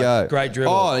 Whatever. There you go. Great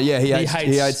dribble. Oh, yeah, he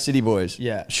hates City boys.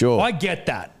 Yeah. Sure. I get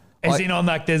that. As in, I'm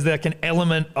like, there's like an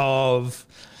element of,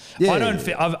 Yeah, I don't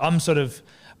feel,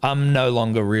 I'm no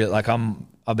longer real, like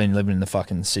I've been living in the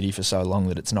fucking city for so long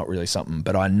that it's not really something,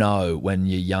 but I know when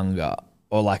you're younger,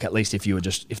 or like at least if you were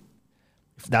just, if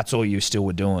that's all you still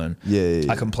were doing,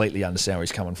 I completely understand where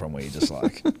he's coming from, where you're just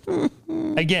like,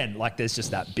 again, like there's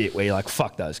just that bit where you're like,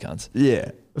 fuck those cunts.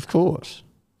 Yeah, of course.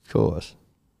 Of course.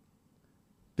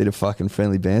 Bit of fucking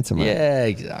friendly banter, mate. Yeah,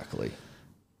 exactly.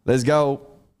 Let's go.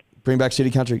 Bring back City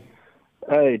Country.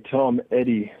 Hey, Tom,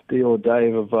 Eddie, Dior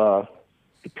Dave of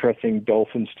depressing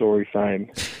dolphin story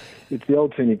fame. It's the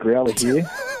old Tony Growler here,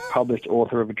 published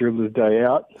author of A Dribbler's Day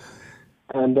Out.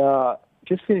 And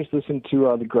just finished listening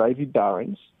to the Gravy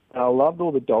Barons. I loved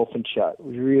all the dolphin chat. It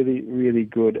was really, really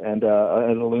good and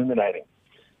illuminating.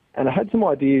 And I had some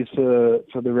ideas for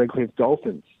the Redcliffe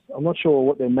Dolphins. I'm not sure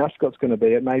what their mascot's going to be.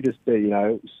 It may just be,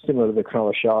 similar to the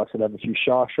Cronulla Sharks that have a few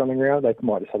sharks running around. They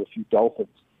might just have a few dolphins.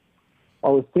 I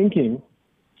was thinking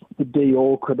the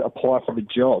Dior could apply for the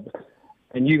job.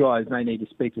 And you guys may need to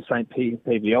speak to St.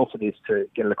 PVL for this to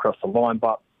get it across the line.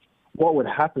 But what would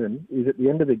happen is at the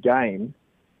end of the game,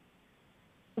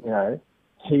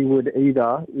 he would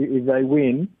either, if they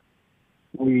win,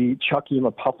 we chuck him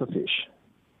a pufferfish.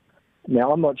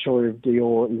 Now, I'm not sure if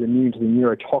Dior is immune to the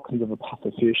neurotoxins of a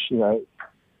pufferfish.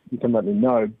 You can let me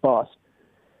know. But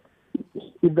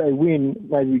if they win,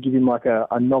 maybe we give him like a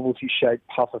novelty-shaped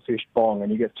pufferfish bong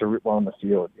and he gets to rip one on the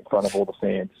field in front of all the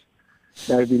fans.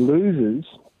 Now, if he loses,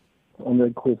 and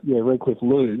Redcliffe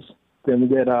lose, then we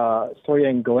get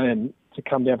 3N Glenn to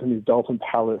come down from his Dolphin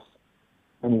Palace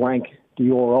and wank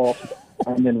Dior off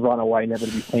and then run away, never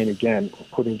to be seen again,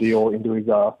 putting Dior into his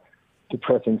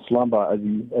depressing slumber, as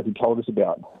he told us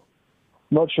about.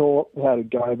 Not sure how to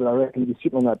go, but I reckon if you're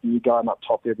sitting on that beer garden up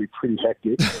top, it'd be pretty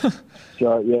hectic.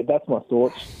 So, yeah, that's my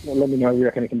thoughts. Let me know if you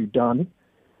reckon it can be done.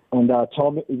 And,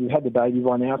 Tom, if you've had the baby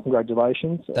by now,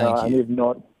 congratulations. Thank you. And if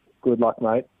not, good luck,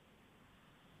 mate.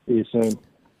 See you soon.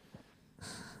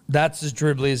 That's as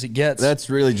dribbly as it gets. That's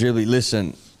really dribbly.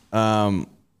 Listen, I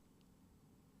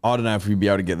don't know if we'd be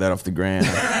able to get that off the ground.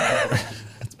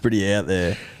 It's pretty out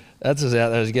there. That's as out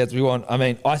there as it gets.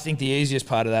 I think the easiest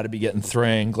part of that would be getting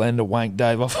 3N Glenn to wank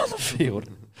Dave off on the field.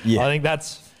 Yeah. I think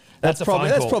that's a probably, phone call.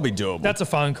 that's probably doable. That's a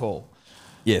phone call.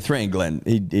 Yeah, 3N Glenn,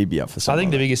 he'd be up for something. I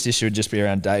think like the biggest issue would just be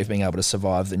around Dave being able to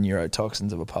survive the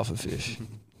neurotoxins of a pufferfish.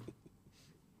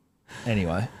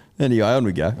 Anyway, on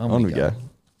we go. On we go.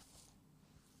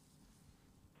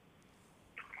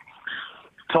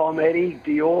 Tom, Eddie,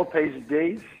 Dior, P's and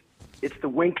D's. It's the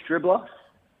Wink dribbler.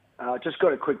 Just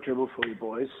got a quick dribble for you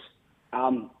boys.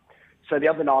 So the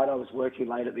other night I was working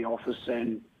late at the office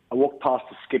and I walked past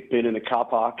the skip bin in the car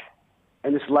park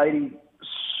and this lady,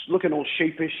 looking all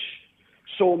sheepish,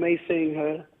 saw me seeing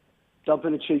her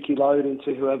dumping a cheeky load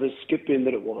into whoever's skip bin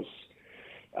that it was.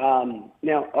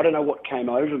 Now, I don't know what came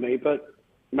over me, but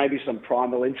maybe some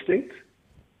primal instinct.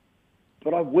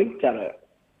 But I winked at her.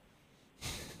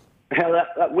 Now,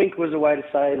 that wink was a way to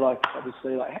say,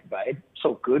 obviously, hey, babe, it's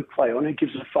all good, play on, who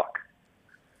gives a fuck?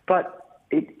 But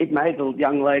it made the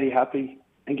young lady happy,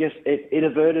 and guess it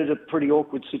averted a pretty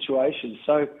awkward situation.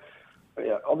 So,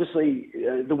 obviously,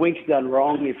 the wink's done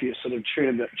wrong if you're sort of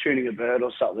tuning a bird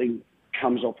or something,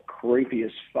 comes off creepy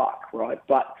as fuck, right?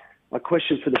 But my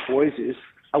question for the boys is,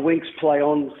 are winks play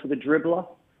on for the dribbler?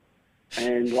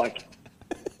 And,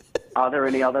 are there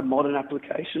any other modern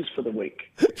applications for the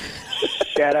wink?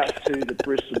 Shout out to the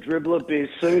Bristol dribbler, beers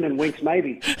soon, and winks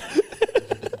maybe.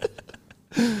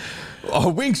 A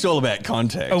wink's all about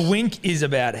context. A wink is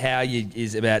about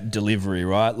is about delivery,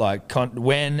 right? Like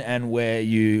when and where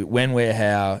when, where,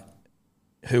 how,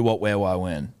 who, what, where, why,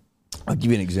 when. I'll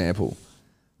give you an example.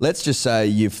 Let's just say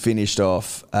you've finished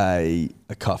off a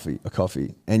coffee,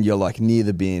 and you're near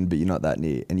the bin, but you're not that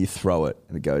near, and you throw it,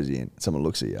 and it goes in. Someone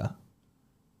looks at you.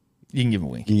 You can give them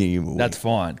a wink. That's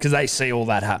fine, because they see all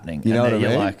that happening. You know what I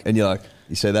mean? And you're like,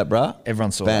 you see that, bruh?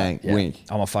 Everyone saw Bang, that. Yeah. wink.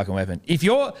 I'm a fucking weapon.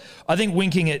 I think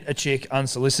winking at a chick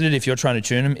unsolicited, if you're trying to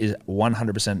tune them, is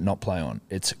 100% not play on.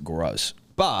 It's gross.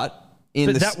 But in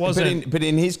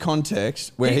his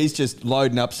context, where he's just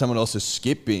loading up someone else's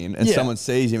skip bin and someone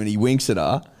sees him and he winks at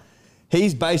her,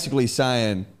 he's basically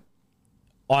saying,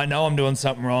 I know I'm doing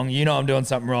something wrong. You know I'm doing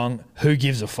something wrong. Who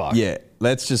gives a fuck? Yeah.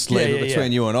 let's just leave Yeah, it yeah,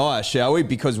 between you and I, shall we?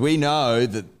 Because we know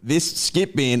that this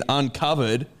skip bin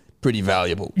uncovered pretty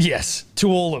valuable. Yes, to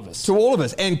all of us. To all of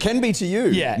us, and can be to you.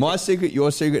 Yeah. My secret,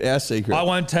 your secret, our secret. I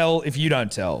won't tell if you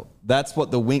don't tell. That's what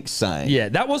the wink's saying. Yeah,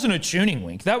 that wasn't a tuning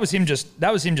wink. That was him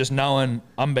just knowing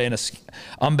I'm being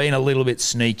a little bit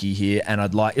sneaky here, and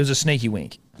it was a sneaky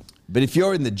wink. But if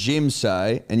you're in the gym,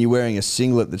 say, and you're wearing a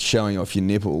singlet that's showing off your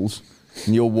nipples,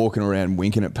 and you're walking around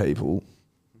winking at people,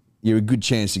 you're a good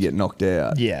chance to get knocked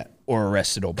out. Yeah, or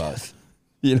arrested or both.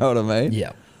 You know what I mean?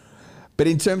 Yeah. But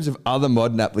in terms of other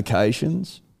modern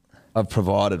applications, I've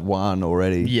provided one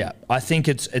already. Yeah, I think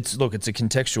it's a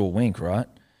contextual wink, right?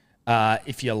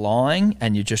 If you're lying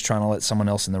and you're just trying to let someone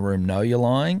else in the room know you're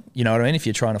lying, you know what I mean? If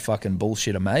you're trying to fucking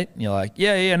bullshit a mate, and you're like,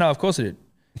 yeah, no, of course I did.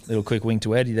 Little quick wink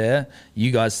to Eddie there.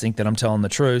 You guys think that I'm telling the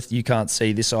truth. You can't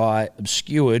see this eye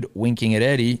obscured winking at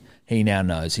Eddie. He now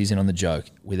knows he's in on the joke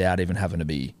without even having to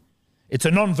be. It's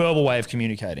a non-verbal way of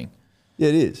communicating. Yeah,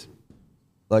 it is.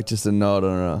 Like just a nod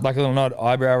or like a little nod,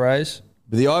 eyebrow raise.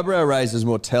 But the eyebrow raise is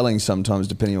more telling sometimes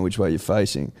depending on which way you're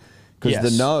facing. Because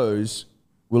Yes. the nose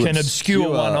will Can obscure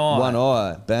one eye. One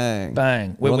eye. Bang.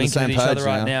 Bang. We're on the winking same at each page other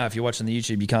right now. If you're watching the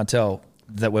YouTube, you can't tell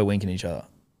that we're winking at each other.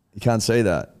 You can't see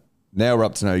that. Now we're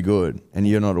up to no good, and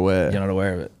you're not aware. You're not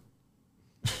aware of it.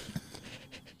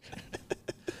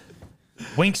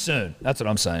 Wink soon. That's what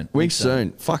I'm saying. Wink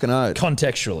soon. Fucking oath.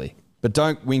 Contextually. But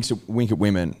don't wink at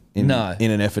women in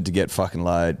an effort to get fucking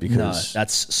laid because No,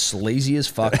 that's sleazy as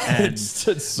fuck and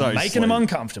it's so making them sleazy.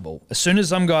 uncomfortable. As soon as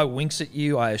some guy winks at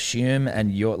you, I assume,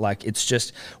 and you're like, it's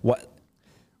just what.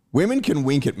 Women can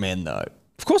wink at men though.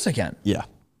 Of course they can. Yeah.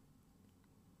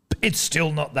 It's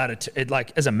still not that.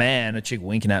 Like as a man, a chick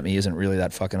winking at me isn't really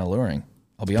that fucking alluring.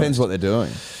 I'll be Depends honest. what they're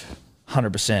doing.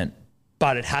 100%.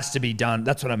 But it has to be done.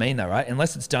 That's what I mean, though, right?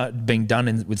 Unless it's being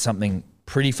done with something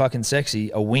pretty fucking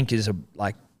sexy, a wink is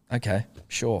like, okay,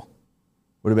 sure.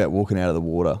 What about walking out of the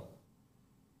water?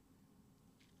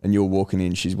 And you're walking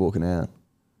in, she's walking out.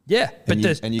 Yeah, but you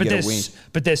get a wink.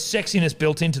 there's sexiness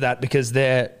built into that because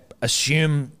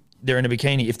assume they're in a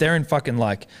bikini. If they're in fucking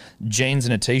like jeans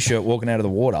and a t-shirt walking out of the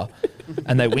water,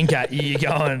 and they wink at you, you're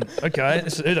going, okay,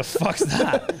 who the fuck's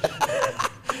that?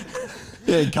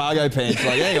 Yeah, cargo pants.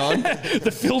 Like, hang on.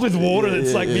 They're filled with water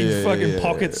that's like big fucking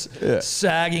pockets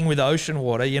sagging with ocean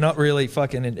water. You're not really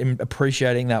fucking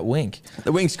appreciating that wink.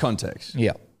 The wink's context.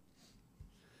 Yeah.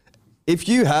 If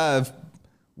you have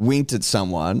winked at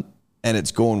someone and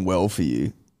it's gone well for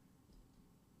you,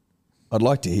 I'd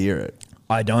like to hear it.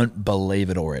 I don't believe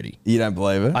it already. You don't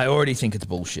believe it? I already think it's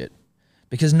bullshit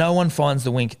because no one finds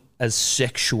the wink as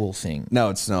sexual thing. No,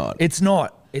 it's not. It's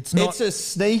not. It's not. It's a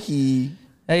sneaky.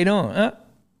 How you doing?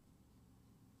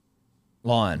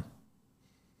 Lying.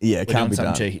 Yeah, We're can't doing be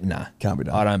something done. cheeky. Nah, Can't be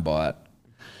done. I don't buy it.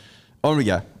 On we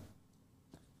go.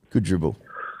 Good dribble.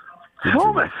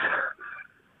 Thomas,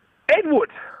 Edward.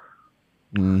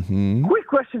 Mm-hmm. Quick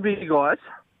question for you guys.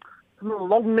 I'm a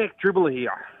long neck dribbler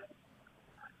here.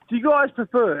 Do you guys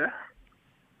prefer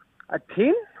a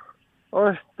tin or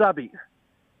a stubby?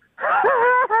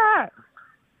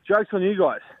 Joke's on you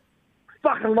guys.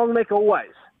 Fucking long neck always.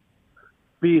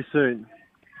 Be you soon.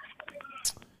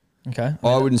 Okay.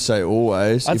 I wouldn't say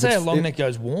always. I'd If say a it's- long if neck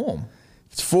goes warm.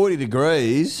 It's 40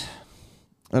 degrees,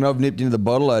 and I've nipped into the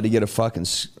bottle to get a fucking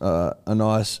a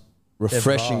nice,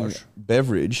 refreshing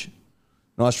beverage,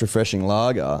 nice, refreshing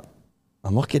lager.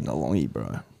 I'm not getting a longie,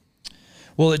 bro.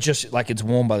 Well, it just it's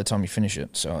warm by the time you finish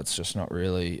it, so it's just not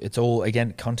really. It's all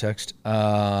again context.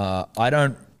 I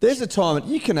don't. There's a time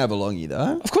you can have a longie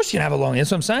though. Of course, you can have a longie.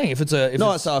 That's what I'm saying. If it's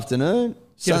Nice afternoon,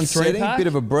 Get a sun setting, three-pack? bit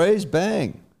of a breeze,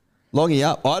 bang, longie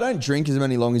up. I don't drink as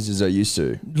many longies as I used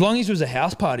to. longies was a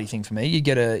house party thing for me. You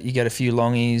get a few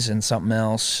longies and something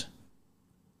else.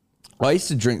 I used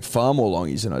to drink far more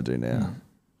longies than I do now.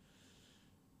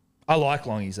 I like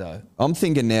longies though. I'm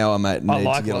thinking now I might need I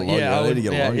like to get a longies. longie. Yeah, I need to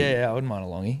get a longie. yeah, I wouldn't mind a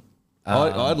longie.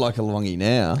 I'd like a longie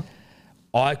now.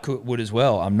 I would as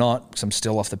well. I'm not because I'm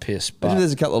still off the piss. But But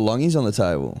there's a couple of longies on the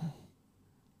table.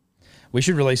 we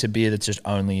should release a beer that's just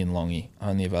only in longie,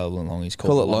 only available in longies.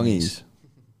 Call it longies.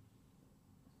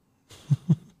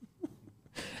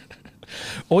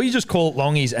 Or you just call it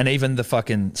longies, and even the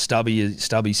fucking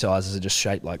stubby sizes are just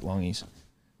shaped like longies.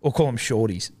 Or call them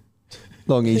shorties.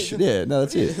 Longies. Yeah, no,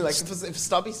 that's it. Like if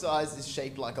stubby size is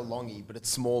shaped like a longie, but it's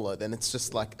smaller, then it's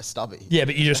just like a stubby. Yeah,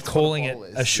 but you're just That's what calling it ball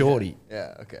is. a shorty.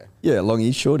 Yeah, okay. Yeah,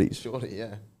 longies, shorties. Shorty,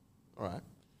 yeah. All right.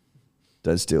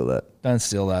 Don't steal that. Don't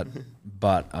steal that.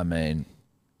 But I mean,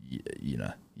 you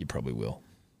know, you probably will.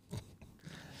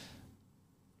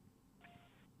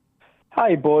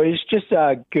 Hey boys, just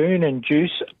a Goon and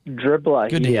Juice dribbler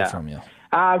Good to here. hear from you.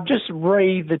 Just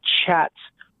read the chat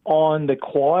on the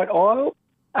quiet aisle.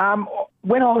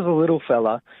 When I was a little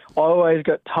fella, I always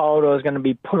got told I was going to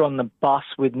be put on the bus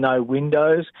with no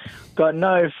windows. Got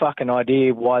no fucking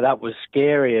idea why that was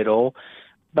scary at all.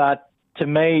 But to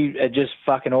me, it just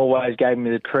fucking always gave me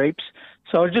the creeps.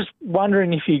 So I was just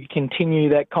wondering if you could continue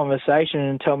that conversation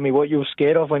and tell me what you were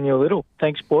scared of when you were little.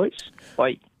 Thanks, boys.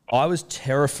 Bye. I was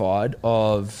terrified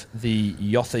of the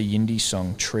Yotha Yindi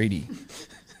song Treaty.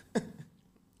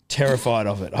 Terrified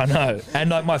of it, I know. And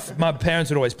like my parents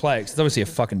would always play it because it's obviously a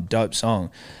fucking dope song.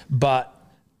 But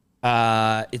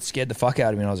it scared the fuck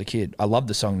out of me when I was a kid. I love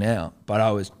the song now, but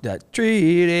I was that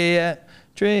Treaty.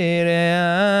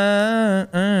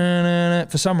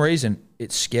 For some reason,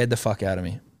 it scared the fuck out of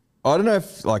me. I don't know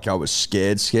if like I was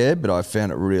scared, but I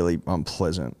found it really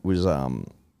unpleasant. It was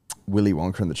Willy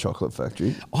Wonka and the Chocolate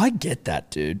Factory. I get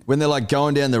that, dude. When they're like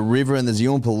going down the river and there's the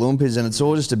Oompa Loompas and it's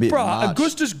all just a bit Bruh, much.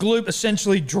 Augustus Gloop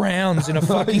essentially drowns in a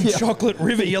fucking chocolate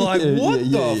river. You're like, what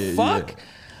the fuck?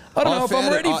 I don't know if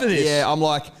I'm ready for this. Yeah, I'm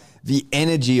like, the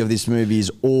energy of this movie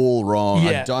is all wrong.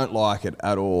 Yeah. I don't like it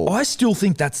at all. I still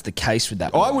think that's the case with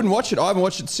that movie. I wouldn't watch it. I haven't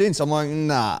watched it since. I'm like,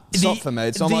 nah, it's not for me.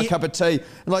 It's not my cup of tea.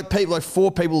 And like people, like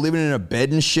 4 people living in a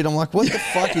bed and shit. I'm like, what the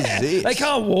fuck is this? They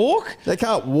can't walk? They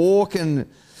can't walk, and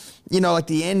you know, like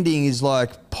the ending is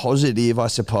like positive, I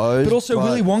suppose. But also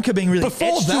Willy Wonka being really before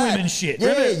etched to that, him and shit.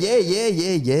 Yeah,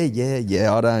 Remember?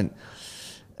 yeah. I don't.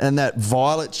 And that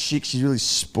Violet chick, she's really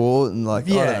sport and like, I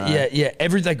don't know. Yeah.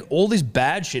 Everything, all this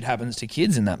bad shit happens to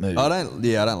kids in that movie. I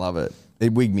don't love it.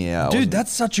 It wigged me out. Dude,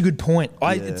 that's such a good point.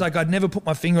 It's like I'd never put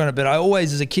my finger on it, but I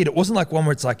always, as a kid, it wasn't like one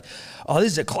where it's like, oh,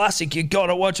 this is a classic, you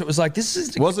gotta watch it. It was like, this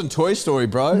is... It wasn't Toy Story,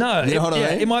 bro. No, you know what I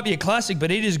mean? It might be a classic,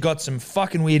 but it has got some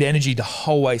fucking weird energy the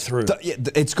whole way through.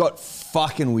 It's got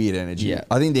fucking weird energy. Yeah.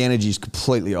 I think the energy is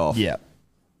completely off. Yeah.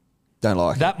 Don't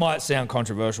like it. That might sound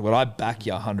controversial, but I back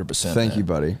you 100%. Thank you,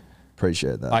 buddy.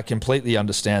 Appreciate that. I completely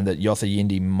understand that Yotha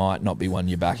Yindi might not be one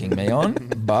you're backing me on,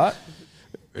 but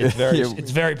it's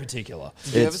very particular.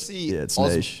 Do you ever see? it's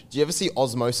niche. Do you ever see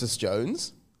Osmosis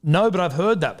Jones? No, but I've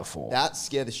heard that before. That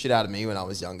scared the shit out of me when I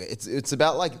was younger. It's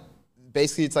about like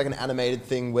basically it's like an animated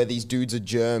thing where these dudes are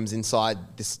germs inside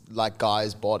this like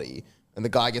guy's body, and the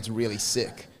guy gets really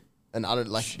sick, and I don't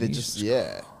like they're just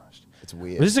it's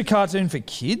weird. Was this a cartoon for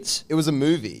kids? It was a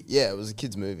movie. Yeah, it was a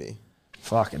kids movie.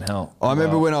 Fucking hell. I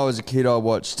remember when I was a kid, I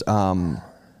watched,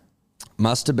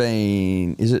 must have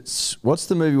been, what's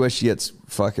the movie where she gets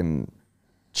fucking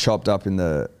chopped up in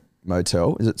the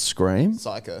motel? Is it Scream?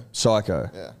 Psycho.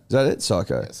 Yeah. Is that it?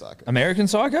 Psycho. Yeah, Psycho. American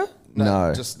Psycho?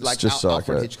 No, just like it's just Alfred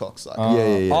Psycho. Hitchcock's Psycho.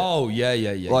 Yeah. Oh,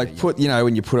 yeah. Like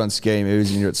when you put on scary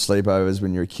movies and you're at sleepovers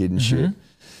when you're a kid and shit.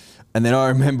 And then I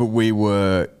remember we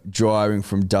were driving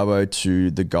from Dubbo to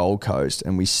the Gold Coast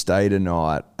and we stayed a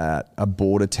night at a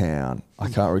border town. I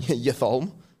can't remember.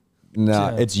 Yatholm?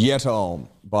 No, it's Yetholm,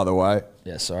 by the way.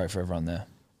 Yeah, sorry for everyone there.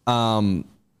 I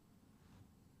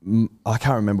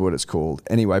can't remember what it's called.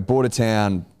 Anyway, border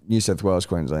town, New South Wales,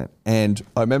 Queensland. And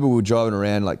I remember we were driving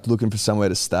around like looking for somewhere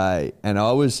to stay. And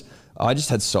I just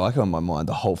had Psycho on my mind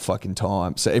the whole fucking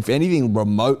time. So if anything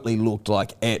remotely looked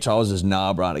like Etch, I was just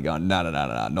nah-brah going,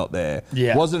 no, not there.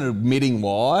 Yeah. Wasn't admitting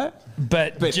why,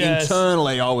 but just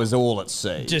internally I was all at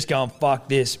sea. Just going, fuck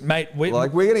this. Mate, we're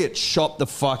going to get chopped the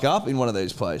fuck up in one of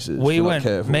these places. Me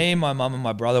and my mum and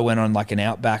my brother went on like an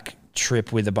outback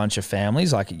trip with a bunch of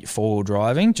families, like four-wheel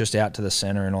driving, just out to the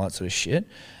centre and all that sort of shit.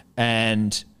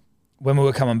 And when we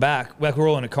were coming back, like we're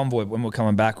all in a convoy, but when we were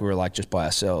coming back, we were like just by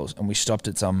ourselves and we stopped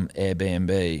at some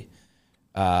Airbnb.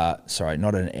 Sorry,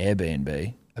 not an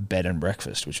Airbnb, a bed and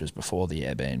breakfast, which was before the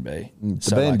Airbnb.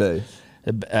 B&B.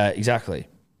 Exactly.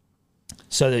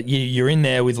 So that you're in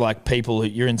there with like people,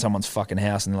 you're in someone's fucking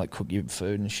house and they like cook you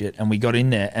food and shit. And we got in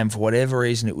there and for whatever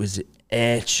reason, it was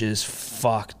etch as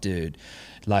fuck, dude.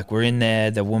 Like we're in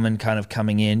there, the woman kind of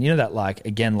coming in, you know, that like,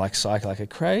 again, like Psycho, like a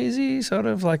crazy sort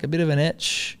of like a bit of an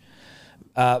etch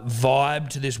vibe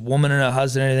to this woman and her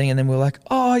husband and everything. And then we were like,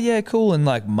 oh yeah, cool. And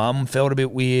like mum felt a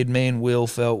bit weird. Me and Will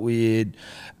felt weird.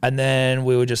 And then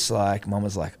we were just like, mum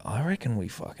was like, I reckon we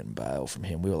fucking bail from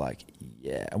him. We were like,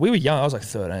 yeah. And we were young. I was like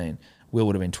 13. Will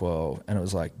would have been 12. And it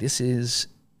was like, this is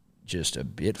just a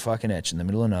bit fucking etch in the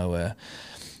middle of nowhere.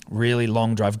 Really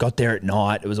long drive. Got there at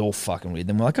night. It was all fucking weird.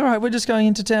 Then we're like, all right, we're just going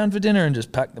into town for dinner and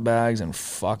just packed the bags and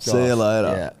fucked off. See you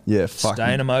later. Yeah, fuck.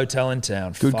 Stay in a motel in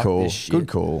town. Good Fuck call. this shit. Good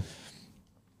call.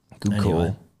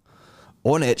 Anyway.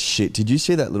 On etch shit, did you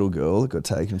see that little girl that got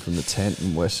taken from the tent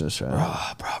in Western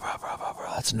Australia? Bro.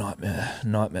 That's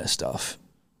nightmare stuff.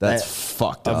 That's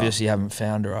fucked up. Obviously you haven't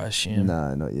found her, I assume.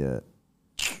 No, not yet.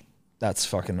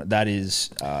 That is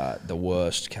the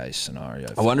worst case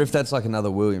scenario. I wonder if that's like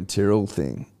another William Tyrrell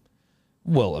thing.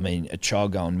 Well, I mean, a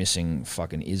child going missing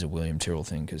fucking is a William Tyrrell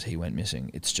thing because he went missing.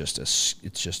 It's just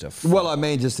a. Well, I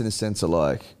mean, just in a sense of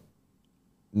like,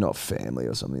 not family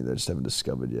or something they just haven't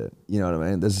discovered yet. You know what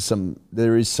I mean?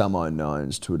 There is some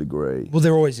unknowns to a degree. Well,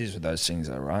 there always is with those things,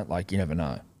 though, right? Like you never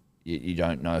know. You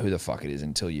don't know who the fuck it is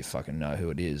until you fucking know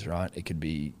who it is, right? It could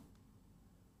be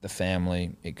the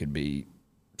family. It could be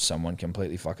someone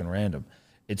completely random.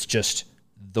 It's just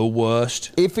the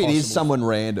worst. If it is someone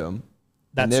random.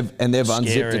 And they've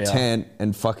unzipped a tent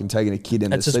and fucking taken a kid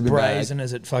in a sleeping bag. It's as brazen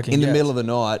as it fucking in gets. the middle of the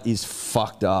night is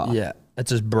fucked up. Yeah,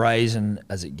 it's as brazen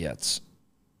as it gets.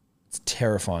 It's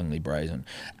terrifyingly brazen.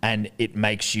 And it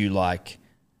makes you like,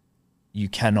 you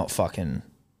cannot fucking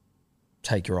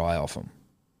take your eye off them.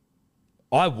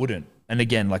 I wouldn't. And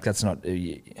again, like that's not...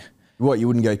 What, you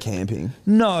wouldn't go camping?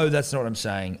 No, that's not what I'm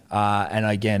saying. And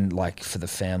again, like for the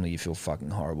family, you feel fucking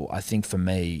horrible. I think for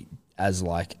me, as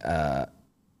like...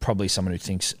 probably someone who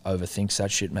overthinks that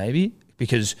shit maybe,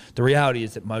 because the reality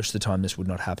is that most of the time this would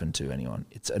not happen to anyone.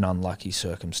 It's an unlucky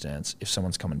circumstance if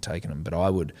someone's come and taken them. But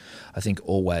I think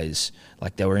always,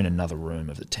 like they were in another room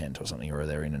of the tent or something, or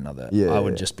they're in another,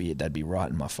 they'd be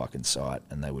right in my fucking sight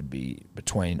and I'd be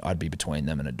between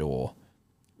them and a door,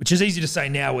 which is easy to say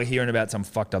now. We're hearing about some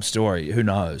fucked up story. Who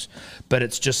knows? But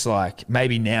it's just like,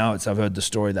 maybe now I've heard the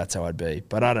story, that's how I'd be.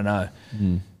 But I don't know.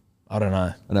 I don't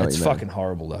know. It's fucking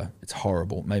horrible, though. It's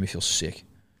horrible. It made me feel sick.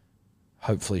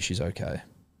 Hopefully she's okay.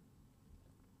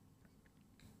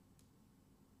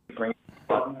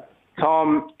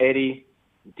 Tom, Eddie,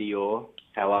 Dior,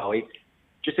 how are we?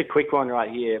 Just a quick one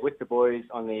right here. With the boys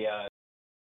on the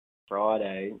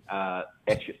Friday,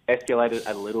 escalated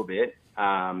a little bit.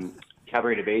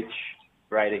 Cabarita Beach,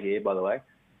 Raider here, by the way.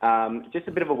 Just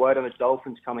a bit of a word on the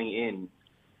Dolphins coming in.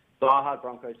 Diehard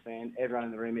Broncos fan, everyone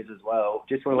in the room is as well.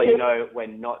 Just want to let you know we're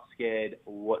not scared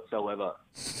whatsoever.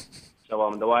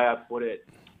 So the way I put it,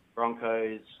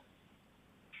 Broncos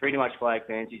pretty much flag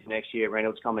fancies next year.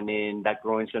 Reynolds coming in, that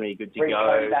groin's going to be good to Bring go.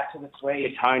 Tony back to the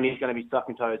suite. Tony's going to be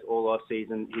sucking toes all off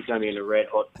season. He's going to be in a red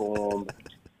hot form.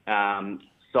 Kelvin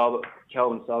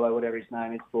Solo, whatever his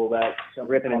name is, fullback,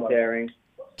 ripping and tearing.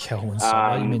 Kelvin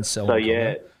Solo, you mean Solo? So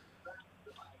yeah.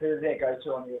 Who does that go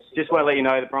to on your Just want to let you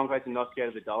know the Broncos are not scared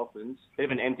of the Dolphins. Bit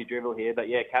of an empty dribble here, but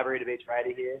yeah, Cabarita Beach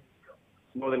Raider here.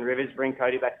 Northern Rivers, bring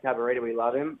Cody back to Cabarita. We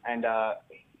love him. And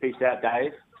peace out,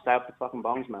 Dave. Stay up the fucking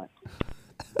bongs, mate.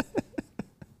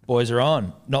 Boys are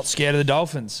on. Not scared of the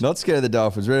Dolphins. Not scared of the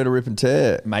Dolphins. Ready to rip and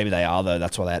tear. Maybe they are, though.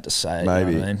 That's why they had to say it.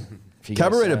 Maybe. You know what I mean?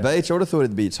 Cabarita Beach, I would have thought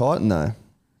it'd be Titan, though.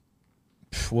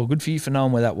 Well, good for you for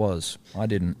knowing where that was. I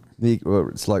didn't. Well,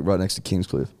 it's like right next to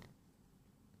Kingscliff.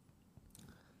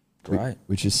 Great.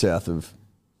 Which is south of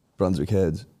Brunswick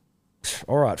Heads.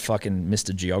 All right, fucking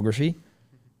Mr. Geography.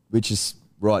 Which is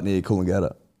right near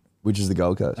Coolangatta, which is the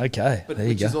Gold Coast. Okay, But there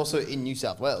you which go. is also in New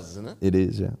South Wales, isn't it? It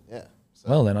is, yeah. Yeah.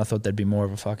 Well, then I thought there'd be more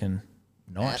of a fucking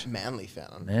night. Manly fan.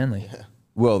 Manly. Yeah.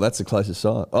 Well, that's the closest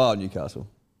side. Oh, Newcastle.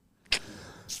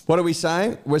 What are we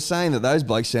saying? We're saying that those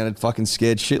blokes sounded fucking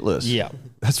scared shitless. Yeah.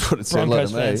 That's what it sounded like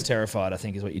Broncos to me. fans terrified, I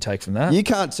think, is what you take from that. You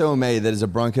can't tell me that as a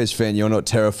Broncos fan, you're not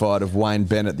terrified of Wayne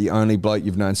Bennett, the only bloke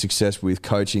you've known success with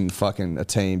coaching fucking a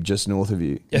team just north of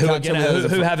you. Who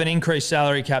have an increased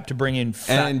salary cap to bring in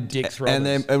fat dick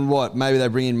throbbers. And what? Maybe they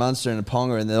bring in Munster and a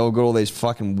Ponga and they've all got all these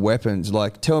fucking weapons.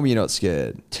 Like, tell me you're not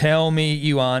scared. Tell me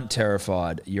you aren't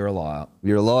terrified. You're a liar.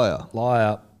 You're a liar.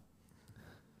 Liar.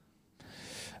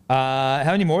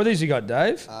 How many more of these you got,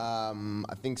 Dave? I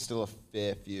think still a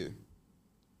fair few.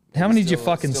 How many did you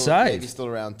fucking save? Maybe still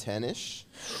around 10-ish.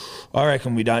 I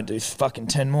reckon we don't do fucking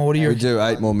 10 more. What do you We do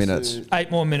 8 more minutes.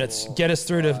 8 more minutes. Get us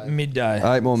through to midday.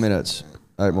 8 more minutes.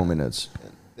 8 more minutes.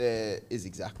 There is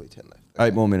exactly 10 left.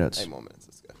 8 more minutes. 8 more minutes.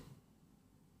 Let's go.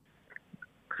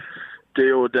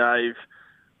 Deal, Dave.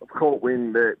 I've caught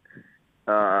wind that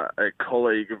a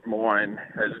colleague of mine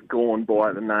has gone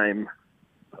by the name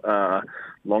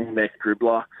Long Neck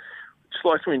Dribbler. I'd just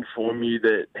like to inform you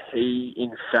that he,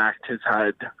 in fact, has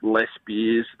had less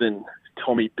beers than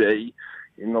Tommy B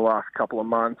in the last couple of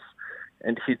months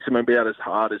and hits him about as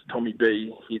hard as Tommy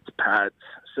B hits pads.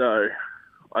 So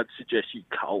I'd suggest you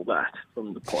cull that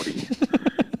from the potty.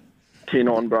 Tin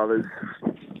on, brothers.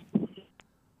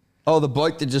 Oh, the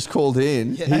bloke that just called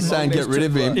in, he's saying get rid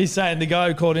of him. He's saying the guy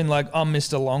who called in like, I'm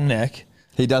Mr. Longneck.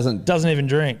 He doesn't even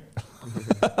drink.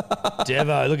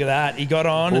 Devo, look at that. He got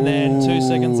on and then 2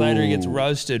 seconds later he gets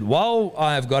roasted. While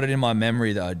I have got it in my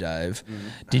memory though, Dave,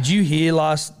 did you hear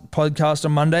last podcast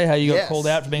on Monday how you got called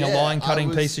out for being a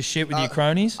line-cutting piece of shit with your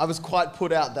cronies? I was quite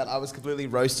put out that I was completely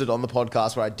roasted on the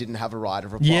podcast where I didn't have a right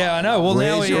of reply. Yeah, I know. Well,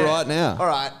 Where's your right now? All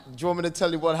right. Do you want me to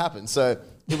tell you what happened? So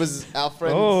It was our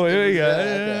friend. Oh, here we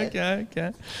go. Yeah,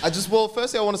 okay.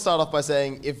 Firstly, I want to start off by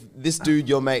saying if this dude,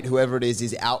 your mate, whoever it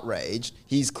is outraged,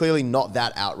 he's clearly not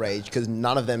that outraged because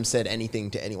none of them said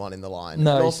anything to anyone in the line.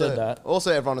 No, And he also, said that.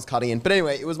 Also, everyone was cutting in. But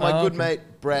anyway, it was my good okay. mate,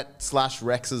 Brett /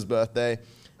 Rex's birthday.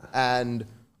 And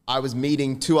I was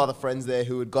meeting 2 other friends there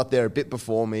who had got there a bit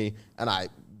before me. And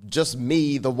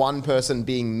the one person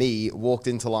being me, walked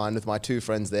into line with my 2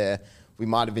 friends there. We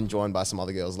might have been joined by some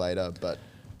other girls later, but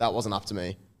that wasn't up to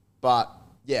me. But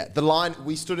yeah,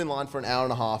 we stood in line for an hour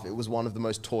and a half. It was one of the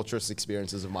most torturous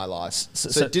experiences of my life.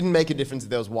 So it didn't make a difference if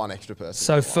there was one extra person.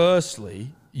 So firstly,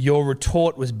 your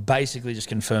retort was basically just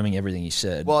confirming everything he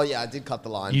said. Well, yeah, I did cut the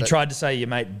line. You but tried to say your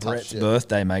mate tough Brett's shit.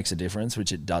 birthday makes a difference,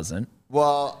 which it doesn't.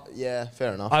 Well, yeah,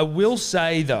 fair enough. I will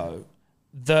say, though,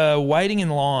 the waiting in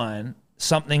line,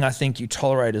 something I think you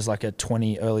tolerate as like a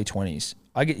early 20s.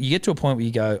 You get to a point where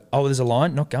you go, oh, there's a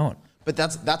line, not going. But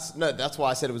that's why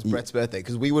I said it was Brett's birthday,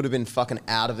 because we would have been fucking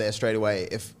out of there straight away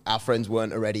if our friends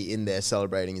weren't already in there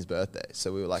celebrating his birthday.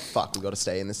 So we were like, fuck, we got to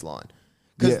stay in this line.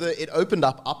 Because it opened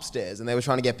up upstairs and they were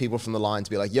trying to get people from the line to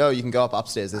be like, yo, you can go up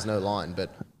upstairs, there's no line.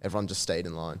 But everyone just stayed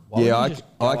in line. I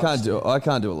can't do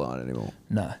a line anymore.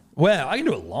 No. Well, I can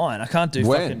do a line. I can't do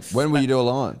When will you do a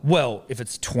line? Well, if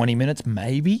it's 20 minutes,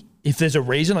 maybe. If there's a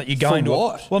reason, like you're going to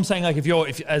what? Well, I'm saying like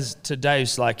as to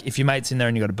Dave's, like if your mate's in there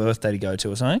and you got a birthday to go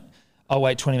to or something, I'll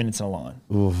wait 20 minutes in a line.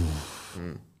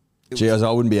 Gee,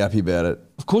 I wouldn't be happy about it.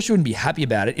 Of course you wouldn't be happy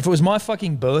about it. If it was my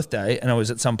fucking birthday and I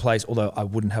was at some place, although I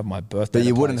wouldn't have my birthday. But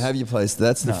you wouldn't have your place.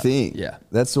 That's the thing. Yeah.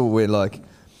 That's what we're like.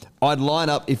 I'd line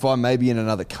up if I may be in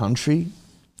another country.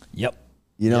 Yep.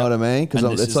 You know what I mean? And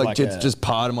Because this it's is like, like just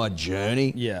part of my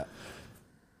journey. Yeah.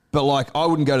 But like, I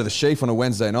wouldn't go to the Sheaf on a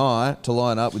Wednesday night to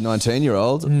line up with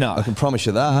 19-year-olds. No. I can promise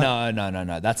you that.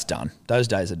 No. That's done. Those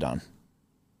days are done.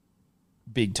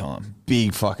 Big time.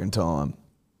 Big fucking time.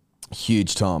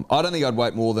 Huge time. I don't think I'd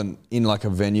wait more than in like a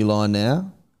venue line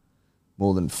now,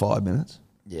 more than 5 minutes.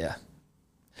 Yeah.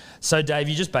 So, Dave,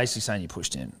 you're just basically saying you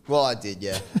pushed in. Well, I did,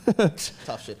 yeah.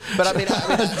 Tough shit. But I mean,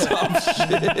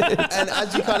 and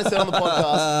as you kind of said on the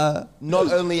podcast,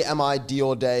 not only am I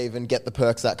Dior Dave and get the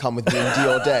perks that come with being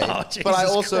Dior Dave, but I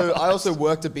also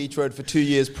worked at Beach Road for 2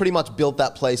 years, pretty much built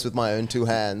that place with my own 2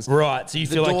 hands. Right, so you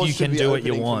feel like you can do what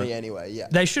you opening for want. me anyway, yeah.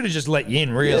 They should have just let you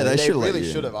in, really. Yeah, They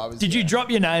really should have. Did you drop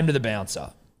your name to the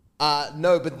bouncer?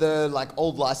 No, but the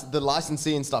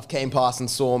licensee and stuff came past and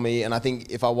saw me, and I think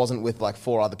if I wasn't with like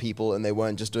 4 other people and they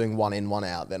weren't just doing 1 in, 1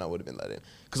 out, then I would have been let in.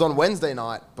 Because on Wednesday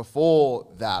night, before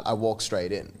that, I walked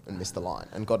straight in and missed the line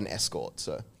and got an escort.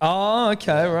 So. Oh,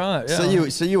 okay, right. Yeah.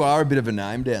 So you are a bit of a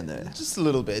name down there. Just a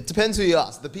little bit. It depends who you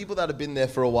ask. The people that have been there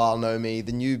for a while know me.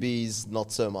 The newbies,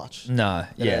 not so much. No,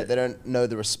 They don't know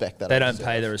the respect that They I don't deserve.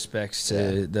 pay the respects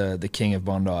to the king of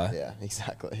Bondi. Yeah,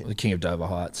 exactly. Or the king of Dover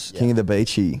Heights. King of the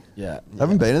Beachy. Yeah. I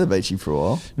haven't been to the Beachy for a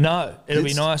while. No, it'll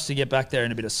be nice to get back there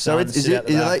in a bit of So sun.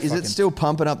 is it still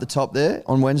pumping up the top there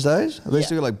on Wednesdays? Have they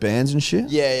still got like bands and shit?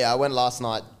 Yeah. I went last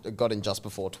night. I got in just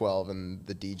before 12, and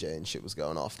the DJ and shit was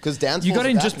going off. Because dance. You got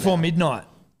in just before midnight.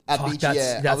 At Fuck, Beach, that's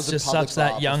yeah. I that's was a just public such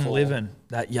that bar young before. living.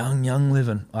 That young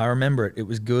living. I remember it. It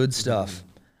was good stuff.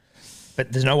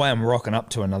 But there's no way I'm rocking up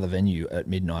to another venue at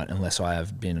midnight unless I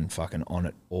have been fucking on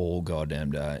it all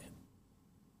goddamn day.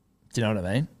 Do you know what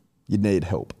I mean? You'd need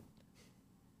help.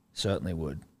 Certainly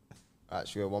would. All right,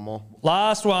 should we go one more?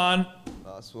 Last one.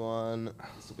 Last one.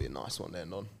 This will be a nice one to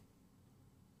end on.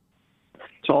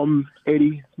 Tom,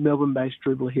 Eddie, Melbourne-based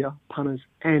dribbler here, punters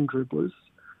and dribblers.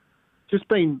 Just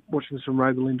been watching some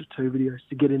Robolinda 2 videos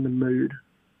to get in the mood,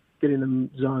 get in the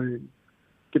zone,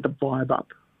 get the vibe up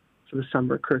for the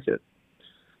Sunborough cricket.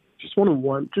 Just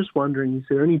wondering, is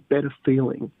there any better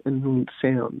feeling and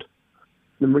sound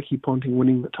than Ricky Ponting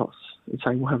winning the toss and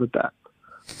saying we'll have a bat?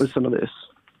 Listen to this.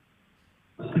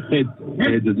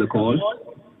 Heads is the call.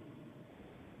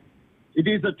 It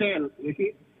is a tail,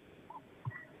 Ricky.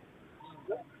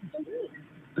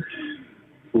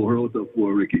 4 out of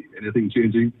 4, Ricky. Anything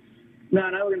changing? No,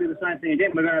 we're going to do the same thing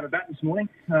again. We're going to have a bat this morning.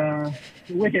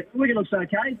 Wicket looks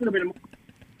okay. A little bit of...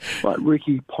 Like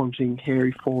Ricky Ponting,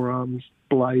 hairy forearms,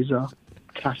 blazer,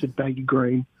 tattered baggy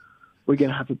green. We're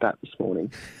going to have a bat this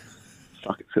morning.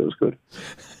 Fuck, it feels good.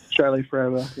 Australia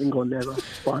forever, England never.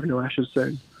 5-0 Ashes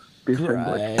soon. Be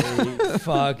friendly. Great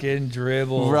fucking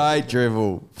dribble. Great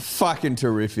dribble. Fucking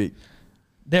terrific.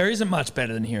 There isn't much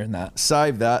better than hearing that.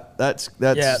 Save that. That's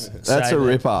save a it.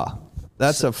 ripper.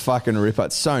 That's a fucking ripper.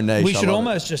 It's so niche. We I should love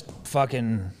almost just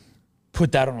fucking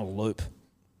put that on a loop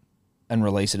and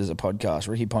release it as a podcast.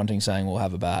 Ricky Ponting saying we'll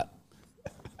have a bat.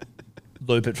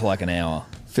 Loop it for like an hour.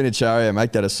 it. Finicharia,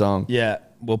 make that a song. Yeah,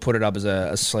 we'll put it up as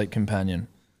a sleep companion,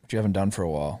 which you haven't done for a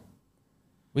while.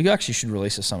 We actually should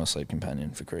release a summer sleep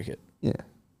companion for cricket. Yeah.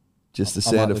 Just the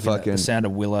I might sound of look at that. fucking... The sound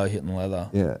of Willow hitting leather.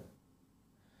 Yeah.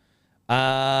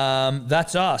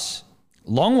 That's us.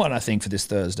 Long one, I think, for this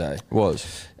Thursday.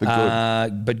 Was.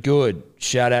 But good.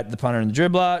 Shout out to the punter and the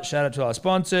dribbler. Shout out to our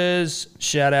sponsors.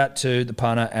 Shout out to the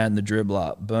punter and the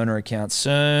dribbler. Burner account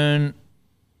soon.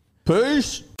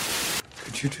 Peace.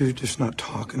 Could you two just not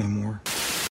talk anymore?